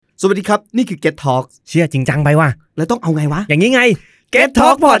สวัสดีครับนี่คือ Get Talk เชื่อจริงจังไปว่ะแล้วต้องเอาไงวะอย่างนี้ไง Get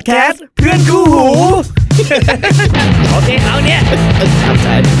Talk Podcast เพื่อนคู่หู โอเคเอาเนี่ยครับใ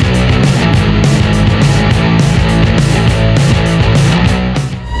ช่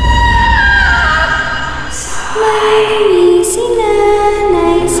ไม่มีสินาไหน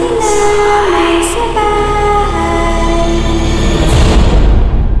สินาไม่สบาย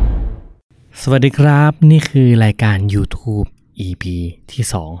สวัสดีครับนี่คือรายการ YouTube EP ที่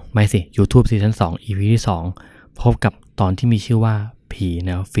2ไม่สิ YouTube Season 2 EP ที่2พบกับตอนที่มีชื่อว่าผีแน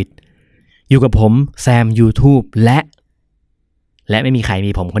วฟิตอยู่กับผมแซม YouTube และไม่มีใคร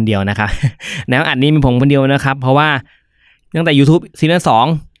มีผมคนเดียวนะครับ แนวอัดนี้มีผมคนเดียวนะครับเพราะว่าตั้งแต่ YouTube Season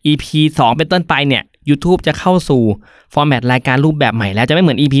 2 EP 2เป็นต้นไปเนี่ย YouTube จะเข้าสู่ฟอร์แมตรายการรูปแบบใหม่แล้วจะไม่เห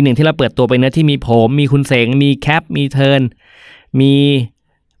มือน EP 1ที่เราเปิดตัวไปเนื้อที่มีผมมีคุณเสงมีแคปมีเทิร์นมี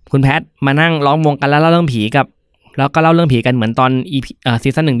คุณแพทมานั่งร้องวงกันแล้วเล่าเรื่องผีแล้วก็เล่าเรื่องผีกันเหมือนตอน EP ซี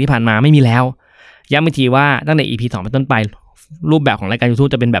ซั่น1ที่ผ่านมาไม่มีแล้วย้ำอีกทีว่าตั้งแต่ EP 2เป็นต้นไปรูปแบบของรายการ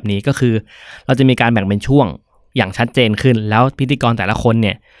YouTube จะเป็นแบบนี้ก็คือเราจะมีการแบ่งเป็นช่วงอย่างชัดเจนขึ้นแล้วพิธีกรแต่ละคนเ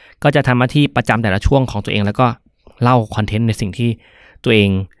นี่ยก็จะทำหน้าที่ประจำแต่ละช่วงของตัวเองแล้วก็เล่าคอนเทนต์ในสิ่งที่ตัวเอง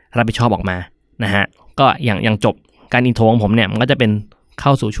รับผิดชอบออกมานะฮะก็อย่างจบการอินโทรของผมเนี่ยมันก็จะเป็นเข้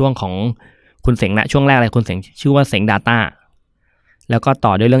าสู่ช่วงของคุณเสงนะช่วงแรกเลยคุณเสงชื่อว่าเสง Data แล้วก็ต่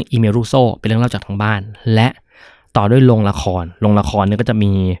อด้วยเรื่องอีเมลลูโซ่เป็นเรื่องเล่าจากทางบ้านและต่อด้วยลงละครเนี่ยก็จะ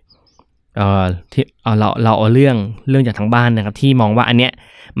มีที่เราเอาเรื่องจากทางบ้านนะครับที่มองว่าอันเนี้ย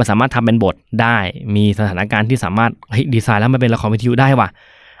มันสามารถทำเป็นบทได้มีสถานการณ์ที่สามารถดีไซน์แล้วมันเป็นละครวิทยุได้ว่ะ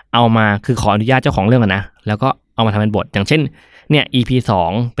เอามาคือขออนุญาตเจ้าของเรื่องก่อนนะแล้วก็เอามาทำเป็นบทอย่างเช่นเนี่ย EP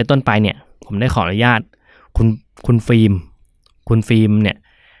 2เป็นต้นไปเนี่ยผมได้ขออนุญาตคุณฟิล์มเนี่ย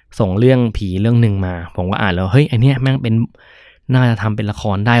ส่งเรื่องผีเรื่องนึงมาผมก็อ่านแล้วเฮ้ยไอเนี้ยแม่งเป็นน่าจะทำเป็นละค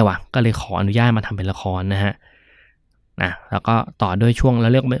รได้ว่ะก็เลยขออนุญาตมาทำเป็นละครนะฮะแล้วก็ต่อด้วยช่วงแล้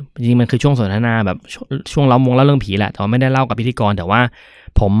วเรียกจริงๆมันคือช่วงสนทนาแบบช่วงเล่าเรื่องผีแหละแต่ว่าไม่ได้เล่ากับพิธีกรแต่ว่า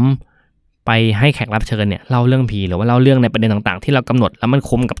ผมไปให้แขกรับเชิญเนี่ยเล่าเรื่องผีหรือว่าเล่าเรื่องในประเด็นต่างๆที่เรากำหนดแล้วมัน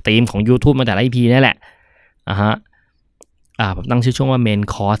คุมกับธีมของ YouTube มาแต่ละ EP นี่แหละผมตั้งชื่อช่วงว่า Main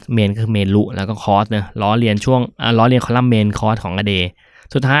Course Main คือ Main ลุแล้วก็ Course เนี่ยล้อเลียนคอลัมน์ Main Course ของอเดย์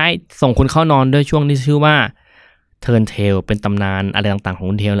สุดท้ายส่งคุณเข้านอนด้วยช่วงที่ชื่อว่า Turn Tale เป็นตำนานอะไรต่างๆของ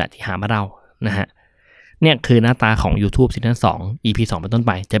คุณเทลแหละที่หามาเล่านะฮะเนี่ยคือหน้าตาของ YouTube Season 2 EP 2เป็นต้นไ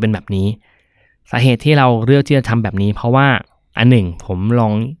ปจะเป็นแบบนี้สาเหตุที่เราเลือกที่จะทำแบบนี้เพราะว่าอันหนึ่งผมลอ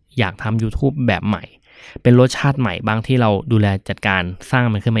งอยากทำ YouTube แบบใหม่เป็นรสชาติใหม่บางที่เราดูแลจัดการสร้าง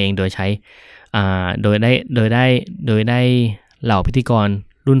มันขึ้นมาเองโดยใช้โดยได้เหล่าพิธีกร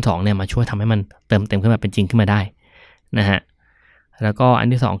รุ่น2เนี่ยมาช่วยทำให้มันเติมเต็มขึ้นมาเป็นจริงขึ้นมาได้นะฮะแล้วก็อัน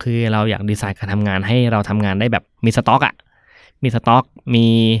ที่2คือเราอยากดีไซน์การทำงานให้เราทำงานได้แบบมีสต็อก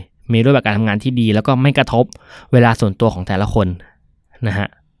มีรูปแบบการทำงานที่ดีแล้วก็ไม่กระทบเวลาส่วนตัวของแต่ละคนนะฮะ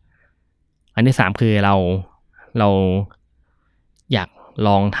อันที่3คือเราอยากล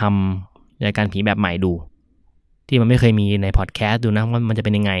องทำรายการผีแบบใหม่ดูที่มันไม่เคยมีในพอดแคสต์ดูนะว่ามันจะเ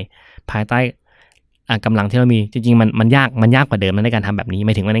ป็นยังไงภายใต้กำลังที่เรามีจริงๆมันยากกว่าเดิมในการทำแบบนี้หม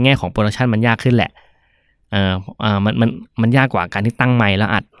ายถึงว่าในแง่ของโปรดักชันมันยากขึ้นแหละมันยากกว่าการที่ตั้งไมค์แล้ว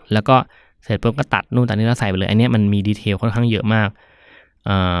อัดแล้วก็เสร็จปุ๊บก็ตัดนู่นตัดนี่แล้วใส่ไปเลยอันนี้มันมีดีเทลค่อนข้างเยอะมาก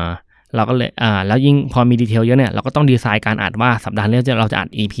เราก็เลยแล้วยิ่งพอมีดีเทลเยอะเนี่ยเราก็ต้องดีไซน์การอัดว่าสัปดาห์นี้เราจะอัด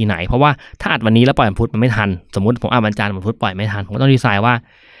EP ไหนเพราะว่าถ้าอัดวันนี้แล้วปล่อยวันพุธมันไม่ทันสมมุติผมอัดวันจันทร์วันพุธปล่อยไม่ทันผมก็ต้องดีไซน์ว่า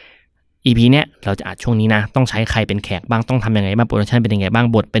EP เนี้ยเราจะอัดช่วงนี้นะต้องใช้ใครเป็นแขกบ้างต้องทำยังไงบ้างโปรดักชันเป็นยังไงบ้าง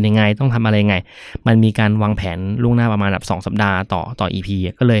บทเป็นยังไงต้องทำอะไรยังไงมันมีการวางแผนล่วงหน้าประมาณแบบ2สัปดาห์ต่อ EP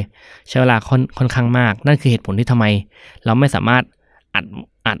ก็เลยใช้เวลาค่อนข้างมากนั่นคือเหตุผลที่ทำไมเราไม่สามารถ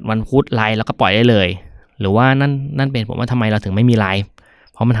อัดวันพุธไลฟ์แล้วก็ปล่อยได้เลยหรือว่านั่นเป็นผมว่าทำไมเราถึงไม่มีไลฟ์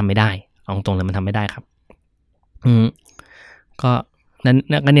เพราะมันทำไม่ได้เอาตรงเลยมันทำไม่ได้ครับก็นั่น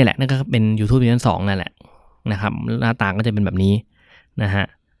ก็เนี่ยแหละนั่นก็เป็น YouTube Season 2นั่นแหละนะครับหน้าตาก็จะเป็นแบบนี้นะฮะ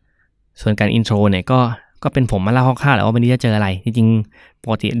ส่วนการอินโทรเนี่ยก็เป็นผมมาเล่าคร่าวๆแหละว่าวันนี้จะเจออะไรจริงๆป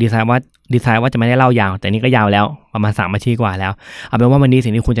กติดีไซน์ว่าจะไม่ได้เล่ายาวแต่นี่ก็ยาวแล้วประมาณ3 นาทีกว่าแล้วเอาเป็นว่าวันนี้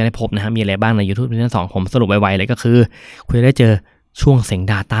สิ่งที่คุณจะได้พบนะฮะมีอะไรบ้างใน YouTube Season 2ผมสรุปไวๆเลยก็คือคุณจะได้เจอช่วงเสียง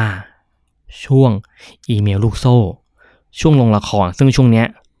Data ช่วงอีเมลลูกโซ่ช่วงลงละครซึ่งช่วงเนี้ย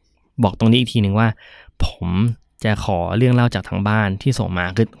บอกตรงนี้อีกทีนึงว่าผมจะขอเรื่องเล่าจากทางบ้านที่ส่งมา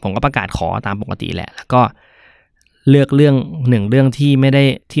คือผมก็ประกาศขอตามปกติแหละแล้วก็เลือกเรื่อง1เรื่องที่ไม่ได้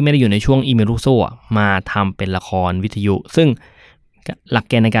อยู่ในช่วงอีเมลลูกโซ่มาทำเป็นละครวิทยุซึ่งหลัก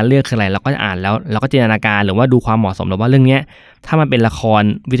เกณฑ์ในการเลือกคืออะไรเราก็อ่านแล้วเราก็จินตนาการหรือว่าดูความเหมาะสมหรือว่าเรื่องนี้ถ้ามันเป็นละคร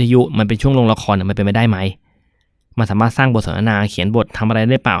วิทยุมันเป็นช่วงลงละครมันเป็นไปได้ไหมมันสามารถสร้างบทสนทนาเขียนบททำอะไร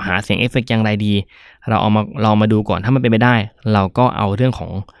ได้เปล่าหาเสียงเอฟเฟกต์อย่างไรดีเราเอามาดูก่อนถ้ามันเป็นไปได้เราก็เอาเรื่องของ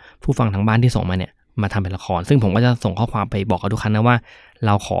ผู้ฟังทางบ้านที่ส่งมาเนี่ย มาทำเป็นละครซึ่งผมก็จะส่งข้อความไปบอกกับทุกครั้งนะว่าเร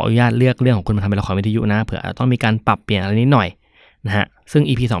าขออนุญาตเลือกเรื่องของคุณมาทำเป็นละครวิทยุนะเผื่อต้องมีการปรับเปลี่ยนอะไรนิดหน่อยนะฮะซึ่ง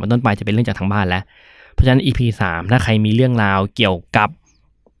EP 2เป็นต้นไปจะเป็นเรื่องจากทางบ้านแล้วเพราะฉะนั้น EP 3ถ้าใครมีเรื่องราวเกี่ยวกับ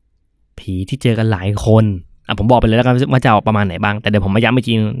ผีที่เจอกันหลายคนผมบอกไปเลยแล้วกันว่าจะเอาประมาณไหนบ้างแต่เดี๋ยวผมมาย้ำอีก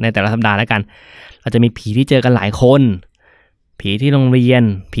ทีในแต่ละสัปดาห์แล้วกันเราจะมีผีที่เจอกันหลายคนผีที่โรงเรียน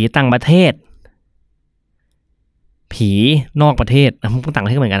ผีต่างประเทศผีนอกประเทศผมต่างปร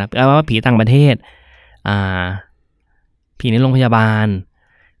ะเทศเหมือนกันนะแปลว่าผีต่างประเทศผีในโรงพยาบาล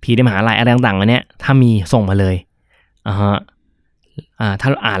ผีในมหาลัยอะไรต่างๆอันเนี้ยถ้ามีส่งมาเลยถ้า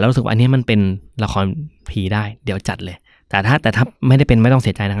อ่านแล้วรู้สึกว่าอันนี้มันเป็นละครผีได้เดี๋ยวจัดเลยแต่ถ้าไม่ได้เป็นไม่ต้องเ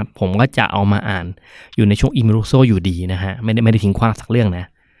สียใจนะครับผมก็จะเอามาอ่านอยู่ในช่วงอิมิรุโซอยู่ดีนะฮะไม่ได้ทิ้งขว้างสักเรื่องนะ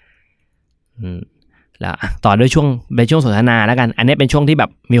แล้วต่อด้วยช่วงสนทนาแล้วกันอันนี้เป็นช่วงที่แบบ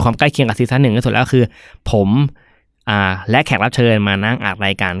มีความใกล้เคียงกับซีซั่น1ที่สุดแล้วคือผมและแขกรับเชิญมานั่งอัดร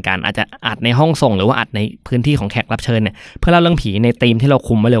ายการกันอาจจะอัดในห้องส่งหรือว่าอัดในพื้นที่ของแขกรับเชิญเนี่ยเพื่อเล่าเรื่องผีในธีมที่เรา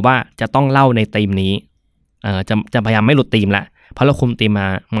คุมไว้เลยว่าจะต้องเล่าในธีมนี้จะพยายามไม่หลุดธีมละเพราะเราคุมธีมม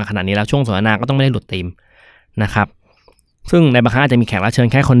าขนาดนี้แล้วช่วงสนทนาก็ต้องไม่ได้หลุดธีมนะครับซึ่งในบางครั้งอาจจะมีแขกรับเชิญ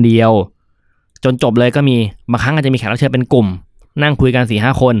แค่คนเดียวจนจบเลยก็มีบางครั้งอาจจะมีแขกรับเชิญเป็นกลุ่มนั่งคุยกัน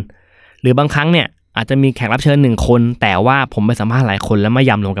 4-5 คนหรือบางครั้งเนี่ยอาจจะมีแขกรับเชิญ1คนแต่ว่าผมไปสัมภาษณ์หลายคนแล้วมา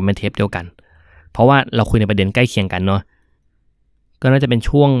ยำรวมกันเป็นเทปเดียวกันเพราะว่าเราคุยในประเด็นใกล้เคียงกันเนาะก็น่าจะเป็น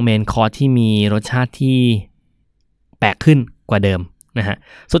ช่วงเมนคอร์สที่มีรสชาติที่แปลกขึ้นกว่าเดิมนะฮะ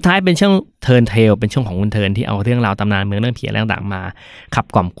สุดท้ายเป็นช่วงเทิร์นเทลเป็นช่วงของคุณเทิร์นที่เอาเรื่องราวตำนานเมืองเรื่องผีอะไรต่างๆมาขับ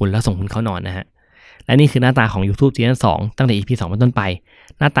กล่อมคุณแล้วส่งคุณเข้านอนนะฮะและนี่คือหน้าตาของ YouTube ซีซั่น2ตั้งแต่ EP 2เป็นต้นไป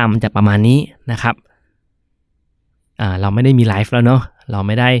หน้าตามันจะประมาณนี้นะครับเราไม่ได้มีไลฟ์แล้วเนาะเราไ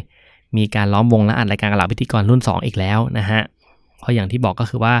ม่ได้มีการล้อมวงและอัดรายการกับเหล่าพิธีกรรุ่น2อีกแล้วนะฮะเพราะอย่างที่บอกก็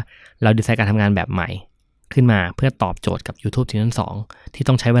คือว่าเราดีไซน์การทำงานแบบใหม่ขึ้นมาเพื่อตอบโจทย์กับ YouTube ซีซั่น2ที่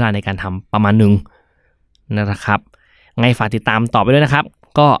ต้องใช้เวลาในการทำประมาณนึงนะครับไงฝากติดตามต่อไปด้วยนะครับ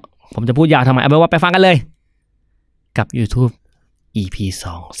ก็ผมจะพูดยาวทำไมเอาเป็นว่าไปฟังกันเลยกับ YouTube EP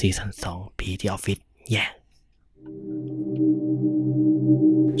 2ซีซั่น2 PT Office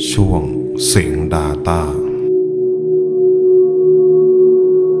ช่วงเสียง Data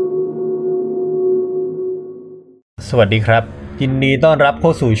สวัสดีครับยินดีต้อนรับเข้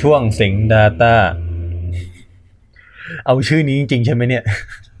าสู่ช่วงเสียง Data เอาชื่อนี้จริงๆใช่ไหมเนี่ย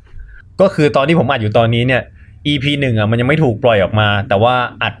ก็คือตอนที่ผมอัดอยู่ตอนนี้เนี่ย EP 1มันยังไม่ถูกปล่อยออกมาแต่ว่า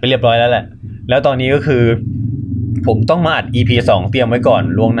อัดไปเรียบร้อยแล้วแหละแล้วตอนนี้ก็คือผมต้องมาอัด EP 2เตรียมไว้ก่อน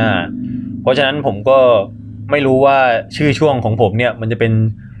ล่วงหน้าเพราะฉะนั้นผมก็ไม่รู้ว่าชื่อช่วงของผมเนี่ยมันจะเป็น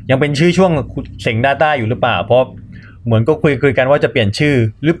ยังเป็นชื่อช่วงเสียง Data อยู่หรือเปล่าเพราะเหมือนก็คุยกันว่าจะเปลี่ยนชื่อ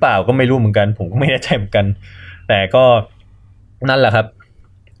หรือเปล่าก็ไม่รู้เหมือนกันผมก็ไม่แน่ใจเหมือนกันแต่ก็นั่นแหละครับ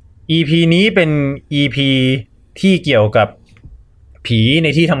EP นี้เป็น EP ที่เกี่ยวกับผีใน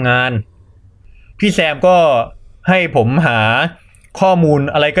ที่ทำงานพี่แซมก็ให้ผมหาข้อมูล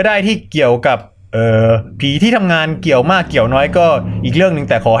อะไรก็ได้ที่เกี่ยวกับผีที่ทำงานเกี่ยวมากเกี่ยวน้อยก็อีกเรื่องนึง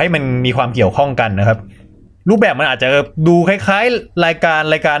แต่ขอให้มันมีความเกี่ยวข้องกันนะครับรูปแบบมันอาจจะดูคล้ายๆรายก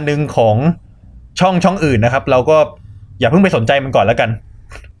ารนึงของช่องอื่นนะครับเราก็อย่าเพิ่งไปสนใจมันก่อนแล้วกัน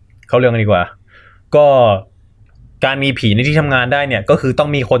เข้าเรื่องกันดีกว่าก็การมีผีในที่ทำงานได้เนี่ยก็คือต้อง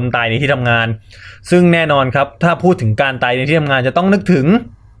มีคนตายในที่ทำงานซึ่งแน่นอนครับถ้าพูดถึงการตายในที่ทำงานจะต้องนึกถึง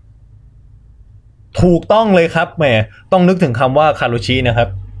ถูกต้องเลยครับแหมต้องนึกถึงคำว่าคาโรชินะครับ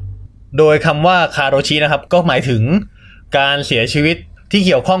โดยคำว่าคาโรชินะครับก็หมายถึงการเสียชีวิตที่เ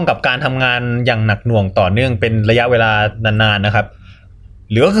กี่ยวข้องกับการทำงานอย่างหนักหน่วงต่อเนื่องเป็นระยะเวลานานๆนะครับ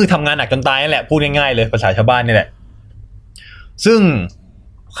หรือก็คือทำงานหนักจนตายนั่นแหละพูดง่ายๆเลยภาษาชาวบ้านนี่แหละซึ่ง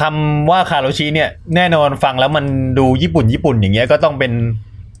คำว่าคาโรชิเนี่ยแน่นอนฟังแล้วมันดูญี่ปุ่นอย่างเงี้ยก็ต้อ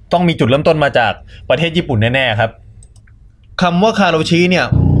งมีจุดเริ่มต้นมาจากประเทศญี่ปุ่นแน่ๆครับคำว่าคาโรชิเนี่ย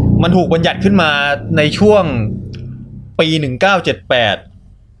มันถูกบัญญัติขึ้นมาในช่วงปี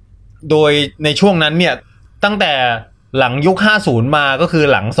1978โดยในช่วงนั้นเนี่ยตั้งแต่หลังยุค50มาก็คือ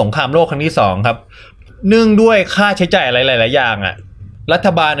หลังสงครามโลกครั้งที่2ครับเนื่องด้วยค่าใช้จ่ายอะไรหลายๆอย่างรัฐ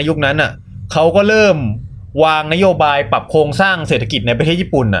บาลในยุคนั้นเขาก็เริ่มวางนโยบายปรับโครงสร้างเศรษฐกิจในประเทศญี่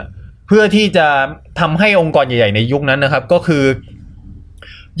ปุ่นเพื่อที่จะทำให้องค์กรใหญ่ๆในยุคนั้นนะครับก็คือ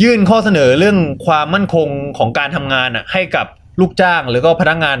ยื่นข้อเสนอเรื่องความมั่นคงของการทำงานให้กับลูกจ้างหรือก็พ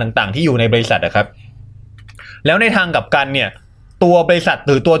นักงานต่างๆที่อยู่ในบริษัทนะครับแล้วในทางกลับกันเนี่ยตัวบริษัทห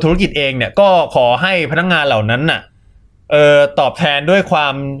รือตัวธุรกิจเองเนี่ยก็ขอให้พนักงานเหล่านั้นตอบแทนด้วยควา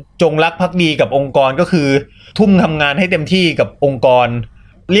มจงรักภักดีกับองค์กรก็คือทุ่มทำงานให้เต็มที่กับองค์กร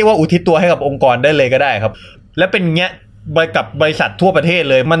เรียกว่าอุทิศตัวให้กับองค์กรได้เลยก็ได้ครับและเป็นเงี้ยกับบริษัททั่วประเทศ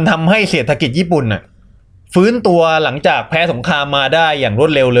เลยมันทำให้เศรษฐกิจญี่ปุ่นฟื้นตัวหลังจากแพ้สงครามมาได้อย่างรว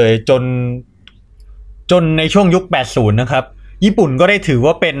ดเร็วเลยจนในช่วงยุค80นะครับ ญี่ปุ่นก็ได้ถือ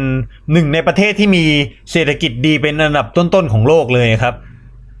ว่าเป็นหนึ่งในประเทศที่มีเศรษฐกิจดีเป็นอันดับต้นๆของโลกเลยครับ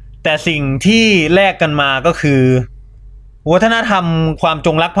แต่สิ่งที่แลกกันมาก็คือวัฒนธรรมความจ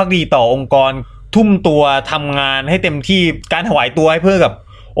งรักภักดีต่อองค์กรทุ่มตัวทำงานให้เต็มที่การถวายตัวให้เพื่อกับ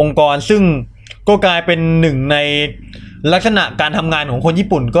องค์กรซึ่งก็กลายเป็นหนึ่งในลักษณะการทำงานของคนญี่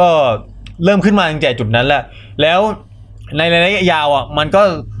ปุ่นก็เริ่มขึ้นมาตั้งแต่จุดนั้นแหละแล้วในระยะยาวมันก็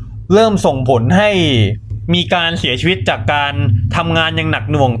เริ่มส่งผลให้มีการเสียชีวิตจากการทำงานอย่างหนัก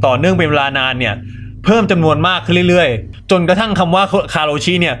หน่วงต่อเนื่องเป็นเวลานานเนี่ยเพิ่มจำนวนมากขึ้นเรื่อยๆจนกระทั่งคำว่าคาโร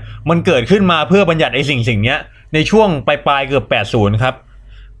ชิเนี่ยมันเกิดขึ้นมาเพื่อบัญญัติไอ้สิ่งนี้ในช่วงปลายเกือบ80ครับ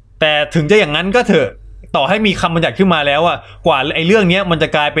แต่ถึงจะอย่างนั้นก็เถอะต่อให้มีคำบัญญัติขึ้นมาแล้วกว่าไอ้เรื่องนี้มันจะ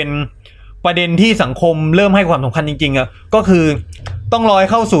กลายเป็นประเด็นที่สังคมเริ่มให้ความสำคัญจริงๆก็คือต้องรอให้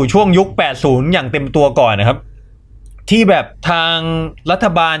เข้าสู่ช่วงยุค80อย่างเต็มตัวก่อนนะครับที่แบบทางรัฐ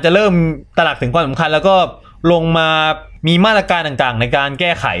บาลจะเริ่มตระหนักถึงความสำคัญแล้วก็ลงมามีมาตรการต่างๆในการแ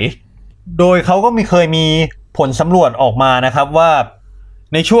ก้ไขโดยเขาก็เคยมีผลสำรวจออกมานะครับว่า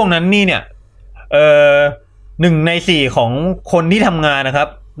ในช่วงนั้นนี่เนี่ย1 ใน 4ของคนที่ทำงานนะครับ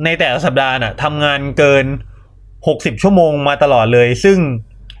ในแต่ละสัปดาห์ทำงานเกิน60ชั่วโมงมาตลอดเลยซึ่ง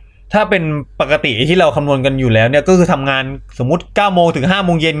ถ้าเป็นปกติที่เราคำนวณกันอยู่แล้วเนี่ยก็คือทำงานสมมุติ 9 โมงถึง 5 โม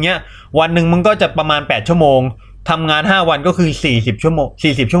งเย็นเงี้ยวันหนึ่งมันก็จะประมาณ8ชั่วโมงทำงาน5วันก็คือ40ชั่วโ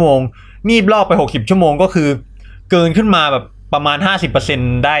มงงีบรอบไป60ชั่วโมงก็คือเกินขึ้นมาแบบประมาณ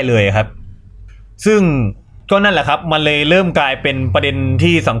 50% ได้เลยครับซึ่งก็นั่นแหละครับมันเลยเริ่มกลายเป็นประเด็น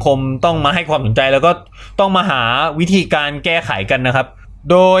ที่สังคมต้องมาให้ความสนใจแล้วก็ต้องมาหาวิธีการแก้ไขกันนะครับ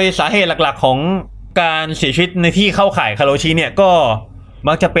โดยสาเหตุหลักๆของการเสียชีวิตในที่เข้าข่ายคาโรชิเนี่ยก็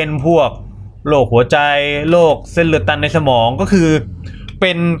มักจะเป็นพวกโรคหัวใจโรคเส้นเลือดตันในสมองก็คือเ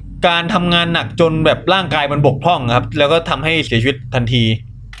ป็นการทำงานหนักจนแบบร่างกายมันบกพร่องครับแล้วก็ทำให้เสียชีวิตทันที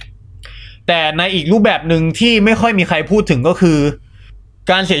แต่ในอีกรูปแบบหนึ่งที่ไม่ค่อยมีใครพูดถึงก็คือ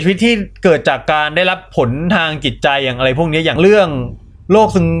การเสียชีวิตที่เกิดจากการได้รับผลทางจิตใจอย่างอะไรพวกนี้อย่างเรื่องโรค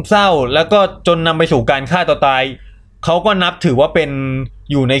ซึมเศร้าแล้วก็จนนำไปสู่การฆ่าตัวตายเขาก็นับถือว่าเป็น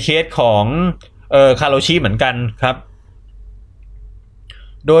อยู่ในเคสของคาโรชิเหมือนกันครับ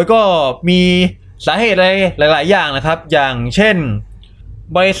โดยก็มีสาเหตุอะไรหลายๆอย่างนะครับอย่างเช่น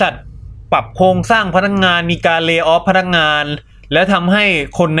บริษัทปรับโครงสร้างพนักงานมีการเลย์ออฟพนักงานและทำให้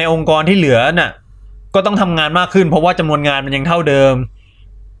คนในองค์กรที่เหลือก็ต้องทำงานมากขึ้นเพราะว่าจำนวนงานมันยังเท่าเดิม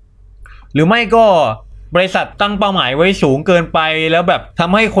หรือไม่ก็บริษัทตั้งเป้าหมายไว้สูงเกินไปแล้วแบบท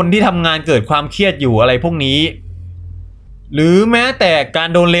ำให้คนที่ทำงานเกิดความเครียดอยู่อะไรพวกนี้หรือแม้แต่การ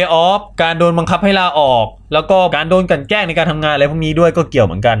โดนเลย์ออฟการโดนบังคับให้ลาออกแล้วก็การโดนกลั่นแกล้งในการทำงานอะไรพวกนี้ด้วยก็เกี่ยวเ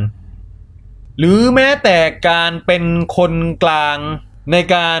หมือนกันหรือแม้แต่การเป็นคนกลางใน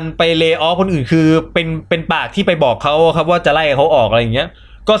การไปเลย์ออฟคนอื่นคือเป็นปากที่ไปบอกเขาครับว่าจะไล่เขาออกอะไรอย่างเงี้ย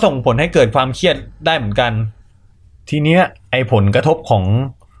ก็ส่งผลให้เกิดความเครียดได้เหมือนกันทีเนี้ยไอ้ผลกระทบของ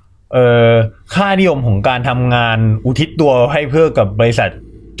ค่านิยมของการทำงานอุทิศตัวให้เพื่อกับบริษัท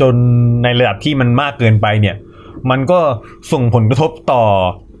จนในระดับที่มันมากเกินไปเนี่ยมันก็ส่งผลกระทบต่อ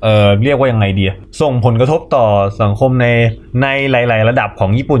เรียกว่ายังไงดีส่งผลกระทบต่อสังคมในหลายๆระดับของ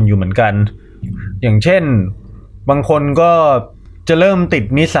ญี่ปุ่นอยู่เหมือนกันอย่างเช่นบางคนก็จะเริ่มติด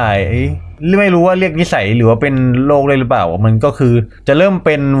นิสัยไม่รู้ว่าเรียกนิสัยหรือว่าเป็นโรคเลยหรือเปล่ามันก็คือจะเริ่มเ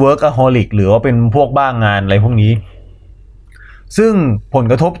ป็น workaholic หรือว่าเป็นพวกบ้างงานอะไรพวกนี้ซึ่งผล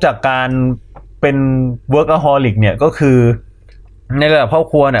กระทบจากการเป็น workaholic เนี่ยก็คือในระดับครอบ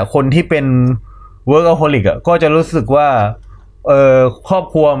ครัวเนี่ยคนที่เป็น workaholic ก็จะรู้สึกว่าครอบ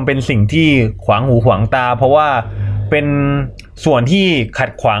ครัวมันเป็นสิ่งที่ขวางหูขวางตาเพราะว่าเป็นส่วนที่ขั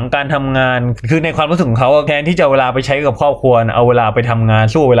ดขวางการทำงานคือในความรู้สึกของเขาแทนที่จะเวลาไปใช้กับครอบครัวเอาเวลาไปทำงาน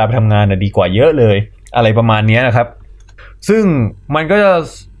สู้เวลาไปทำงานดีกว่าเยอะเลยอะไรประมาณนี้นะครับซึ่งมันก็จะ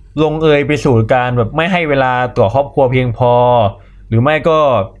ลงเอยไปสู่การแบบไม่ให้เวลาต่อครอบครัวเพียงพอหรือไม่ก็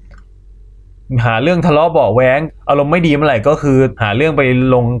หาเรื่องทะเลาะเบาะแว้งอารมณ์ไม่ดีเมื่อไหร่ก็คือหาเรื่องไป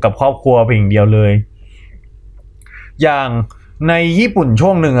ลงกับครอบครัวเพียงเดียวเลยอย่างในญี่ปุ่นช่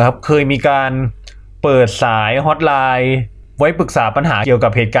วงหนึ่งครับเคยมีการเปิดสายฮอตไลน์ไว้ปรึกษาปัญหาเกี่ยวกั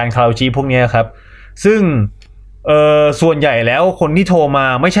บเหตุการณ์คาโรชิพวกนี้ครับซึ่งส่วนใหญ่แล้วคนที่โทรมา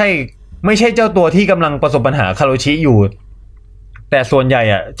ไม่ใช่เจ้าตัวที่กำลังประสบปัญหาคาโรชิอยู่แต่ส่วนใหญ่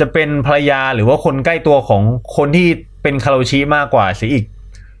จะเป็นภรรยาหรือว่าคนใกล้ตัวของคนที่เป็นคาโรชิมากกว่าเสียอีก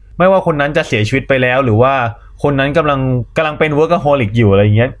ไม่ว่าคนนั้นจะเสียชีวิตไปแล้วหรือว่าคนนั้นกำลังเป็น workaholic อยู่อะไรอ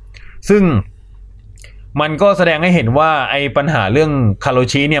ย่างเงี้ยซึ่งมันก็แสดงให้เห็นว่าไอ้ปัญหาเรื่องคาโร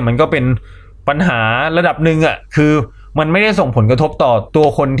ชิเนี่ยมันก็เป็นปัญหาระดับหนึ่งคือมันไม่ได้ส่งผลกระทบต่อตัว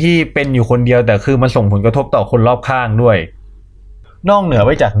คนที่เป็นอยู่คนเดียวแต่คือมันส่งผลกระทบต่อคนรอบข้างด้วยนอกเหนือไป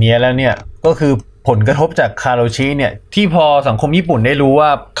จากนี้แล้วเนี่ยก็คือ ผลกระทบจากคาโรชิเนี่ยที่พอสังคมญี่ปุ่นได้รู้ว่า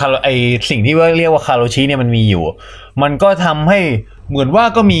สิ่งที่เรียกว่าคาโรชิเนี่ยมันมีอยู่มันก็ทำให้เหมือนว่า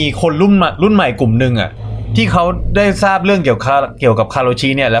ก็มีคนรุ่นใหม่กลุ่มนึงอ่ะที่เขาได้ทราบเรื่องเกี่ยวกับคาโรชิ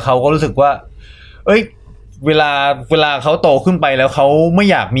เนี่ยแล้วเขาก็รู้สึกว่าเวลาเขาโตขึ้นไปแล้วเขาไม่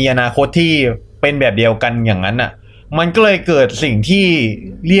อยากมีอนาคตที่เป็นแบบเดียวกันอย่างนั้นอ่ะมันก็เลยเกิดสิ่งที่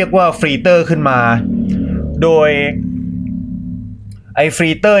เรียกว่าฟรีเตอร์ขึ้นมาโดยฟรี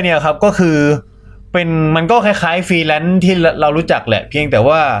เตอร์เนี่ยครับก็คือมันก็คล้ายๆฟรีแลนซ์ที่เรารู้จักแหละเพียงแต่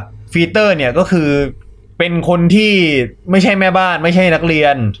ว่าฟรีเตอร์เนี่ยก็คือเป็นคนที่ไม่ใช่แม่บ้านไม่ใช่นักเรีย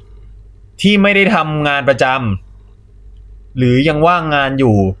นที่ไม่ได้ทำงานประจำหรือยังว่างงานอ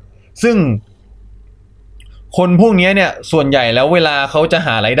ยู่ซึ่งคนพวกนี้เนี่ยส่วนใหญ่แล้วเวลาเขาจะห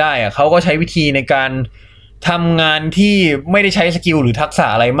ารายได้เขาก็ใช้วิธีในการทำงานที่ไม่ได้ใช้สกิลหรือทักษะ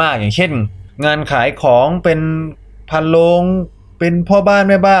อะไรมากอย่างเช่นงานขายของเป็นพันโรงเป็นพ่อบ้าน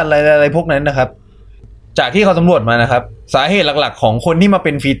แม่บ้านอะไรพวกนั้นนะครับจากที่เขาสำรวจมานะครับสาเหตุหลักๆของคนที่มาเ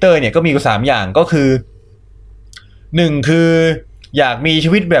ป็นฟรีเตอร์เนี่ยก็มีอยู่3อย่างก็คือ1คืออยากมีชี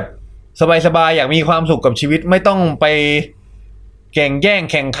วิตแบบสบายๆอยากมีความสุขกับชีวิตไม่ต้องไปแ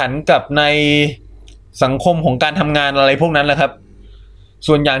ข่งขันกับในสังคมของการทำงานอะไรพวกนั้นแหละครับ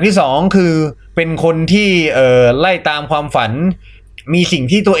ส่วนอย่างที่2คือเป็นคนที่ไล่ตามความฝันมีสิ่ง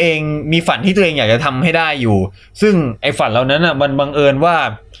ที่ตัวเองมีฝันที่ตัวเองอยากจะทำให้ได้อยู่ซึ่งไอ้ฝันเหล่านั้นอ่ะมันบังเอิญว่า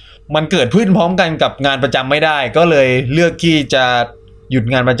มันเกิดขึ้นพร้อมกันกับงานประจำไม่ได้ก็เลยเลือกที่จะหยุด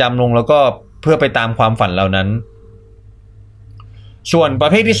งานประจำลงแล้วก็เพื่อไปตามความฝันเหล่านั้นส่วนประ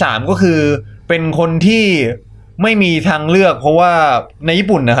เภทที่3ก็คือเป็นคนที่ไม่มีทางเลือกเพราะว่าในญี่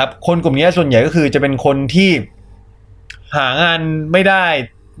ปุ่นนะครับคนกลุ่มนี้ส่วนใหญ่ก็คือจะเป็นคนที่หางานไม่ได้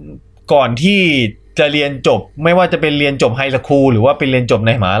ก่อนที่จะเรียนจบไม่ว่าจะเป็นเรียนจบไฮสคูลหรือว่าเป็นเรียนจบใ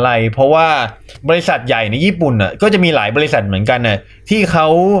นมหาลัยเพราะว่าบริษัทใหญ่ในญี่ปุ่นน่ะก็จะมีหลายบริษัทเหมือนกันน่ะที่เขา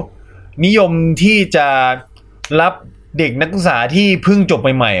นิยมที่จะรับเด็กนักศึกษาที่เพิ่งจบ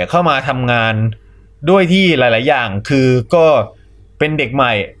ใหม่ๆเข้ามาทำงานด้วยที่หลายๆอย่างคือก็เป็นเด็กให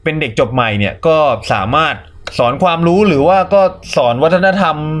ม่เป็นเด็กจบใหม่เนี่ยก็สามารถสอนความรู้หรือว่าก็สอนวัฒนธร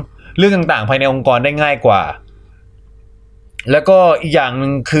รมเรื่องต่างๆภายในองค์กรได้ง่ายกว่าแล้วก็อีกอย่างนึ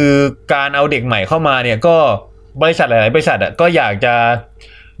งคือการเอาเด็กใหม่เข้ามาเนี่ยก็บริษัทหลายๆบริษัทก็อยาก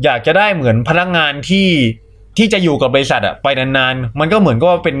จะได้เหมือนพนักงานที่จะอยู่กับบริษัทไปนานๆมันก็เหมือน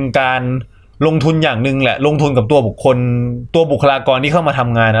ก็เป็นการลงทุนอย่างนึงแหละลงทุนกับตัวบุคลากรที่เข้ามาท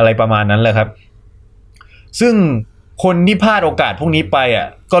ำงานอะไรประมาณนั้นแหละครับซึ่งคนที่พลาดโอกาสพวกนี้ไป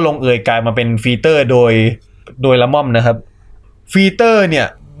ก็ลงเอยกลายมาเป็นฟรีเตอร์โดยละม่อมนะครับฟรีเตอร์เนี่ย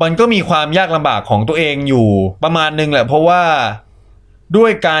มันก็มีความยากลำบากของตัวเองอยู่ประมาณนึงแหละเพราะว่าด้ว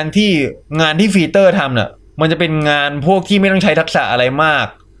ยการที่งานที่ฟรีเตอร์ทำน่ะมันจะเป็นงานพวกที่ไม่ต้องใช้ทักษะอะไรมาก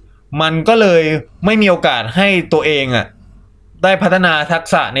มันก็เลยไม่มีโอกาสให้ตัวเองได้พัฒนาทัก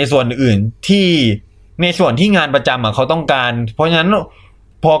ษะในส่วนอื่นที่ในส่วนที่งานประจำเขาต้องการเพราะฉะนั้น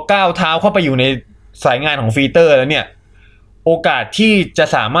พอก้าวเท้าเข้าไปอยู่ในสายงานของฟรีเตอร์แล้วเนี่ยโอกาสที่จะ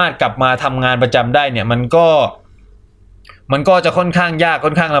สามารถกลับมาทำงานประจำได้เนี่ยมันก็จะค่อนข้างยากค่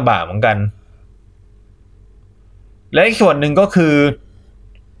อนข้างลำบากเหมือนกันและอีกส่วนหนึ่งก็คือ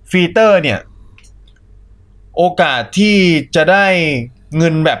ฟรีเตอร์เนี่ยโอกาสที่จะได้เงิ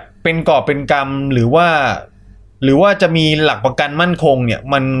นแบบเป็นกอบเป็นกำหรือว่าจะมีหลักประกันมั่นคงเนี่ย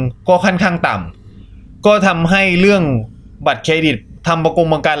มันก็ค่อนข้างต่ำก็ทำให้เรื่องบัตรเครดิตทำประ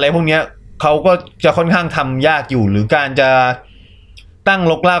กันอะไรพวกนี้เขาก็จะค่อนข้างทำยากอยู่หรือการจะตั้ง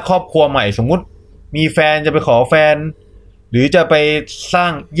รกรากครอบครัวใหม่สมมุติมีแฟนจะไปขอแฟนหรือจะไปสร้า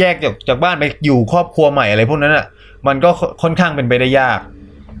งแยกจากบ้านไปอยู่ครอบครัวใหม่อะไรพวกนั้นมันก็ค่อนข้างเป็นไปได้ยาก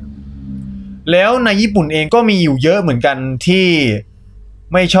แล้วในญี่ปุ่นเองก็มีอยู่เยอะเหมือนกันที่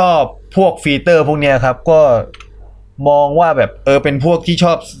ไม่ชอบพวกฟรีเตอร์พวกนี้ครับก็มองว่าแบบเป็นพวกที่ช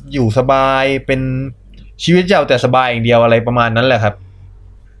อบอยู่สบายเป็นชีวิตแต่สบายอย่างเดียวอะไรประมาณนั้นแหละครับ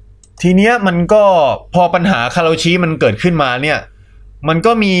ทีเนี้ยมันก็พอปัญหาคาโรชิมันเกิดขึ้นมาเนี่ยมัน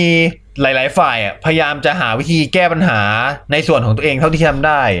ก็มีหลายๆฝ่ายพยายามจะหาวิธีแก้ปัญหาในส่วนของตัวเองเท่าที่ทำไ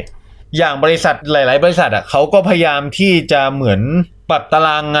ด้อย่างบริษัทหลายๆบริษัทเขาก็พยายามที่จะเหมือนปรับตาร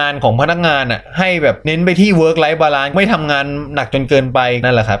างงานของพนักงานให้แบบเน้นไปที่ work life balance ไม่ทำงานหนักจนเกินไป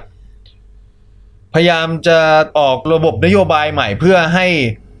นั่นแหละครับพยายามจะออกระบบนโยบายใหม่เพื่อให้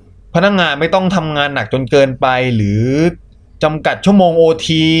พนักงานไม่ต้องทำงานหนักจนเกินไปหรือจำกัดชั่วโมง OT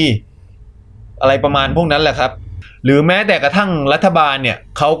อะไรประมาณพวกนั้นแหละครับหรือแม้แต่กระทั่งรัฐบาลเนี่ย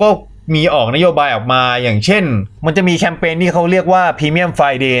เขาก็มีออกนโยบายออกมาอย่างเช่นมันจะมีแคมเปญที่เขาเรียกว่า Premium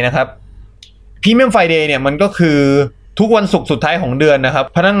Friday นะครับ Premium Friday เนี่ยมันก็คือทุกวันศุกร์สุดท้ายของเดือนนะครับ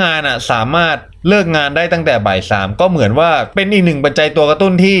พนักงานสามารถเลิกงานได้ตั้งแต่บ่าย 3ก็เหมือนว่าเป็นอีกหนึ่งปัจจัยตัวกระตุ้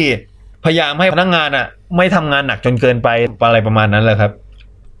นที่พยายามให้พนักงานไม่ทำงานหนักจนเกินไปอะไรประมาณนั้นแหละครับ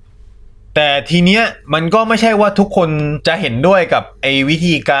แต่ทีเนี้ยมันก็ไม่ใช่ว่าทุกคนจะเห็นด้วยกับไอ้วิ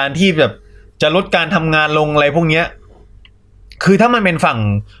ธีการที่แบบจะลดการทำงานลงอะไรพวกเนี้ยคือถ้ามันเป็นฝั่ง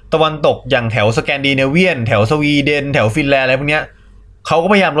ตะวันตกอย่างแถวสแกนดิเนเวียนแถวสวีเดนแถวฟินแลนด์อะไรพวกเนี้ยเขาก็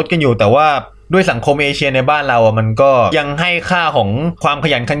พยายามลดกันอยู่แต่ว่าด้วยสังคมเอเชียในบ้านเรามันก็ยังให้ค่าของความข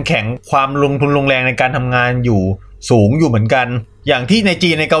ยันขันแข็งความลงทุนลงแรงในการทำงานอยู่สูงอยู่เหมือนกันอย่างที่ในจี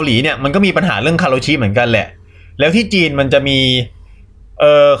นในเกาหลีเนี่ยมันก็มีปัญหาเรื่องคาโรชิเหมือนกันแหละแล้วที่จีนมันจะมี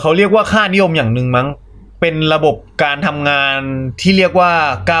เขาเรียกว่าค่านิยมอย่างนึงมั้งเป็นระบบการทำงานที่เรียกว่า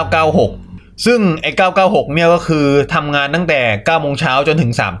996ซึ่งไอ้996เนี่ยก็คือทำงานตั้งแต่9 โมงเช้าจนถึ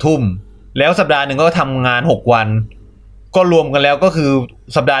ง3 ทุ่มแล้วสัปดาห์นึงก็ทำงาน6 วันก็รวมกันแล้วก็คือ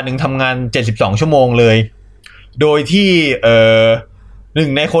สัปดาห์นึงทำงาน72 ชั่วโมงเลยโดยที่หนึ่ง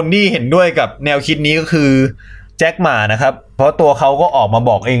ในคนที่เห็นด้วยกับแนวคิดนี้ก็คือแจ็คหม่านะครับเพราะตัวเขาก็ออกมา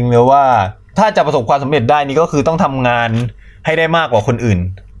บอกเองเลยว่าถ้าจะประสบความสำเร็จได้นี่ก็คือต้องทำงานให้ได้มากกว่าคนอื่น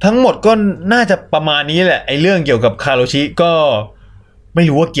ทั้งหมดก็น่าจะประมาณนี้แหละไอ้เรื่องเกี่ยวกับคาโรชิก็ไม่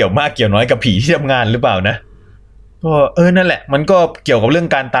รู้ว่าเกี่ยวมากเกี่ยวน้อยกับผีที่ทำงานหรือเปล่านะก็นั่นแหละมันก็เกี่ยวกับเรื่อง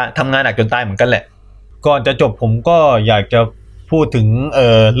การทำงานหนักจนตายเหมือนกันแหละก่อนจะจบผมก็อยากจะพูดถึง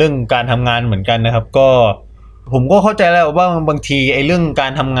เรื่องการทำงานเหมือนกันนะครับก็ผมก็เข้าใจแล้วว่าบางทีไอ้เรื่องกา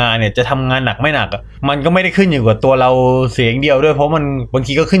รทำงานเนี่ยจะทำงานหนักไม่หนักมันก็ไม่ได้ขึ้นอยู่กับตัวเราเสียงเดียวด้วยเพราะมันบาง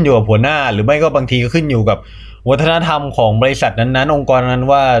ทีก็ขึ้นอยู่กับหัวหน้าหรือไม่ก็บางทีก็ขึ้นอยู่กับวัฒนธรรมของบริษัทนั้นๆองค์กรนั้น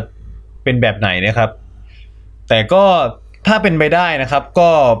ว่าเป็นแบบไหนนะครับแต่ก็ถ้าเป็นไปได้นะครับก็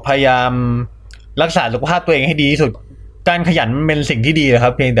พยายามรักษาสุขภาพตัวเองให้ดีที่สุดการขยันมันเป็นสิ่งที่ดีนะครั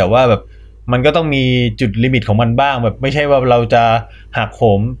บเพียงแต่ว่าแบบมันก็ต้องมีจุดลิมิตของมันบ้างแบบไม่ใช่ว่าเราจะหักโห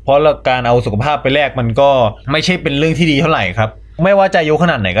มเพราะการเอาสุขภาพไปแลกมันก็ไม่ใช่เป็นเรื่องที่ดีเท่าไหร่ครับไม่ว่าจะอายุข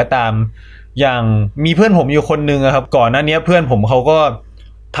นาดไหนก็ตามอย่างมีเพื่อนผมอยู่คนนึงครับก่อนหน้านี้เพื่อนผมเขาก็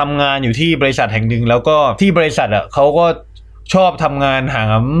ทำงานอยู่ที่บริษัทแห่งหนึ่งแล้วก็ที่บริษัทเขาก็ชอบทำงานหา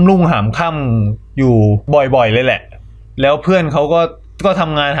มรุ่งหามค่ำอยู่บ่อยๆเลยแหละแล้วเพื่อนเขาก็ท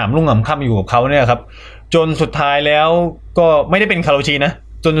ำงานหามรุ่งหามค่ำอยู่กับเขาเนี่ยครับจนสุดท้ายแล้วก็ไม่ได้เป็นคาโรชินะ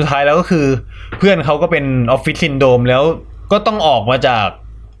จนสุดท้ายแล้วก็คือเพื่อนเขาก็เป็นออฟฟิศซินโดรมแล้วก็ต้องออกมาจาก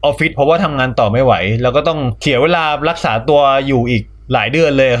ออฟฟิศเพราะว่าทำงานต่อไม่ไหวแล้วก็ต้องเสียเวลารักษาตัวอยู่อีกหลายเดือ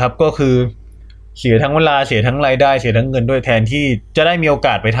นเลยครับก็คือเสียทั้งเวลาเสียทั้งรายได้เสียทั้งเงินด้วยแทนที่จะได้มีโอก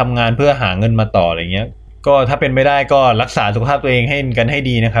าสไปทำงานเพื่อหาเงินมาต่ออะไรเงี้ยก็ถ้าเป็นไม่ได้ก็รักษาสุขภาพตัวเองให้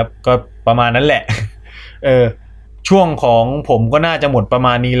ดีนะครับก็ประมาณนั้นแหละช่วงของผมก็น่าจะหมดประม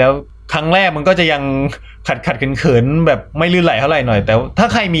าณนี้แล้วครั้งแรกมันก็จะยังขัดเขินแบบไม่ลื่นไหลเท่าไหร่หน่อยแต่ถ้า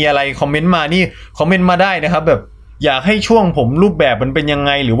ใครมีอะไรคอมเมนต์มานี่คอมเมนต์มาได้นะครับแบบอยากให้ช่วงผมรูปแบบมันเป็นยังไ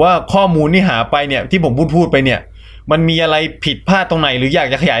งหรือว่าข้อมูลที่หาไปเนี่ยที่ผมพูดไปเนี่ยมันมีอะไรผิดพลาดตรงไหนหรืออยาก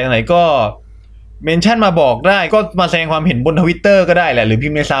จะขยายตรงไหนก็เมนชั่นมาบอกได้ก็มาแสดงความเห็นบน Twitter ก็ได้แหละหรือพิ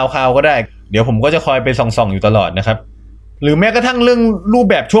มพ์ในSoundCloudก็ได้เดี๋ยวผมก็จะคอยไปส่องอยู่ตลอดนะครับหรือแม้กระทั่งเรื่องรูป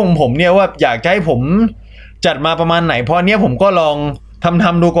แบบช่วงผมเนี่ยว่าอยากจะให้ผมจัดมาประมาณไหนเพราะเนี้ยผมก็ลองท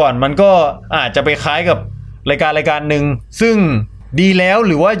ำดูก่อนมันก็อาจจะไปคล้ายกับรายการหนึ่งซึ่งดีแล้วห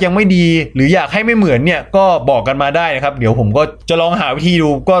รือว่ายังไม่ดีหรืออยากให้ไม่เหมือนเนี่ยก็บอกกันมาได้นะครับเดี๋ยวผมก็จะลองหาวิธีดู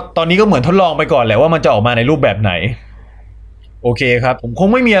ก็ตอนนี้ก็เหมือนทดลองไปก่อนแหละว่ามันจะออกมาในรูปแบบไหนโอเคครับผมคง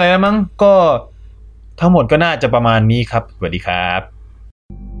ไม่มีอะไรแล้วมั้งก็ทั้งหมดก็น่าจะประมาณนี้ครับสวัสดีครับ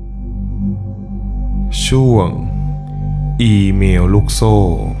ช่วงอีเมลลูกโซ่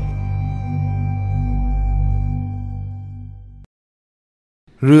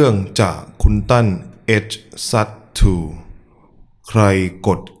เรื่องจากคุณตั้น H. Sut 2 ใครก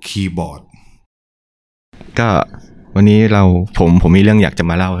ดคีย์บอร์ดก็วันนี้ผมมีเรื่องอยากจะ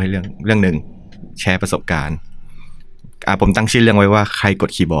มาเล่าให้เรื่องหนึ่งแชร์ประสบการณ์ผมตั้งชื่อเรื่องไว้ว่าใครกด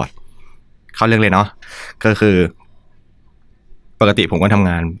คีย์บอร์ดเข้าเรื่องเลยเนาะก็คือปกติผมก็ทำ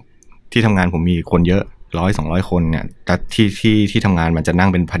งานที่ทำงานผมมีคนเยอะ100-200 คนเนี่ยแต่ที่ทำงานมันจะนั่ง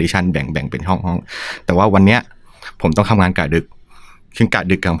เป็นพาร์ติชันแบ่งเป็นห้องแต่ว่าวันเนี้ยผมต้องทำงานกะดึกซึ่งกะ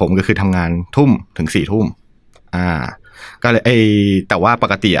ดึกของผมก็คือทำงานทุ่มถึง4 ทุ่มก็เลยแต่ว่าป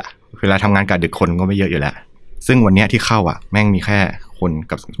กติอะเวลาทำงานกะดึกคนก็ไม่เยอะอยู่แล้วซึ่งวันเนี้ยที่เข้าอะแม่งมีแค่คน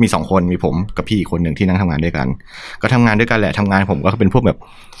กับมี2 คนมีผมกับพี่อีกคนหนึ่งที่นั่งทำงานด้วยกันก็ทำงานด้วยกันแหละทำงานผมก็เป็นพวกแบบ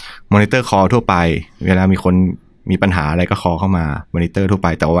มอนิเตอร์คอลทั่วไปเวลามีคนมีปัญหาอะไรก็คอลเข้ามามอนิเตอร์ทั่วไป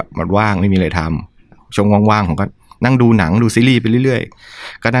แต่ว่ามันว่างไม่มีอะไรทำช่วงว่างๆผมก็นั่งดูหนังดูซีรีส์ไปเรื่อย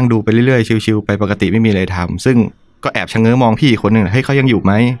ๆก็นั่งดูไปเรื่อยๆชิลๆไปปกติไม่มีอะไรทำซึ่งก็แอบชะเง้อมองพี่คนนึงเฮ้ยเขายังอยู่ไ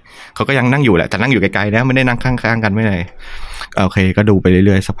หมเขาก็ยังนั่งอยู่แหละแต่นั่งอยู่ไกลๆนะไม่ได้นั่งข้างๆกันไม่เลยโอเคก็ดูไปเ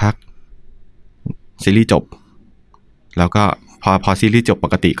รื่อยๆสักพักซีรีส์จบแล้วก็พอซีรีส์จบป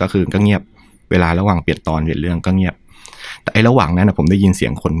กติก็คือก็เงียบเวลาระหว่างเปลี่ยนตอนเปลี่ยนเรื่องก็เงียบแต่ระหว่างนั้นนะผมได้ยินเสีย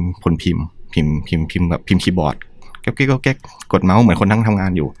งคนพิมพ์แบบพิมพ์คีย์บอร์ดแก๊กกดเมาส์เหมือนคนนั่งทำงา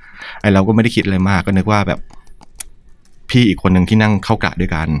นอยู่เราก็ไม่ได้คิดอะไรมากก็นึกว่าแบบพี่อีกคนนึงที่นั่งเข้ากะด้ว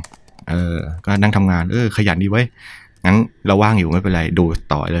ยกัน ก็นั่งทำงานขยันดีเว้ยงั้นเราว่างอยู่ไม่เป็นไรดู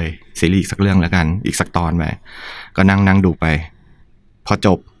ต่อเลยซีรีส์สักเรื่องแล้วกันอีกสักตอนไปก็นั่งดูไปพอจ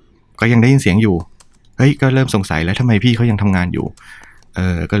บก็ยังได้ยินเสียงอยู่เฮ้ยก็เริ่มสงสัยแล้วทำไมพี่เขายังทำงานอยู่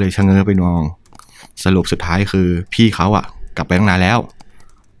ก็เลยชะเง้อไปมองสรุปสุดท้ายคือพี่เขาอ่ะกลับไปตั้งนานแล้ว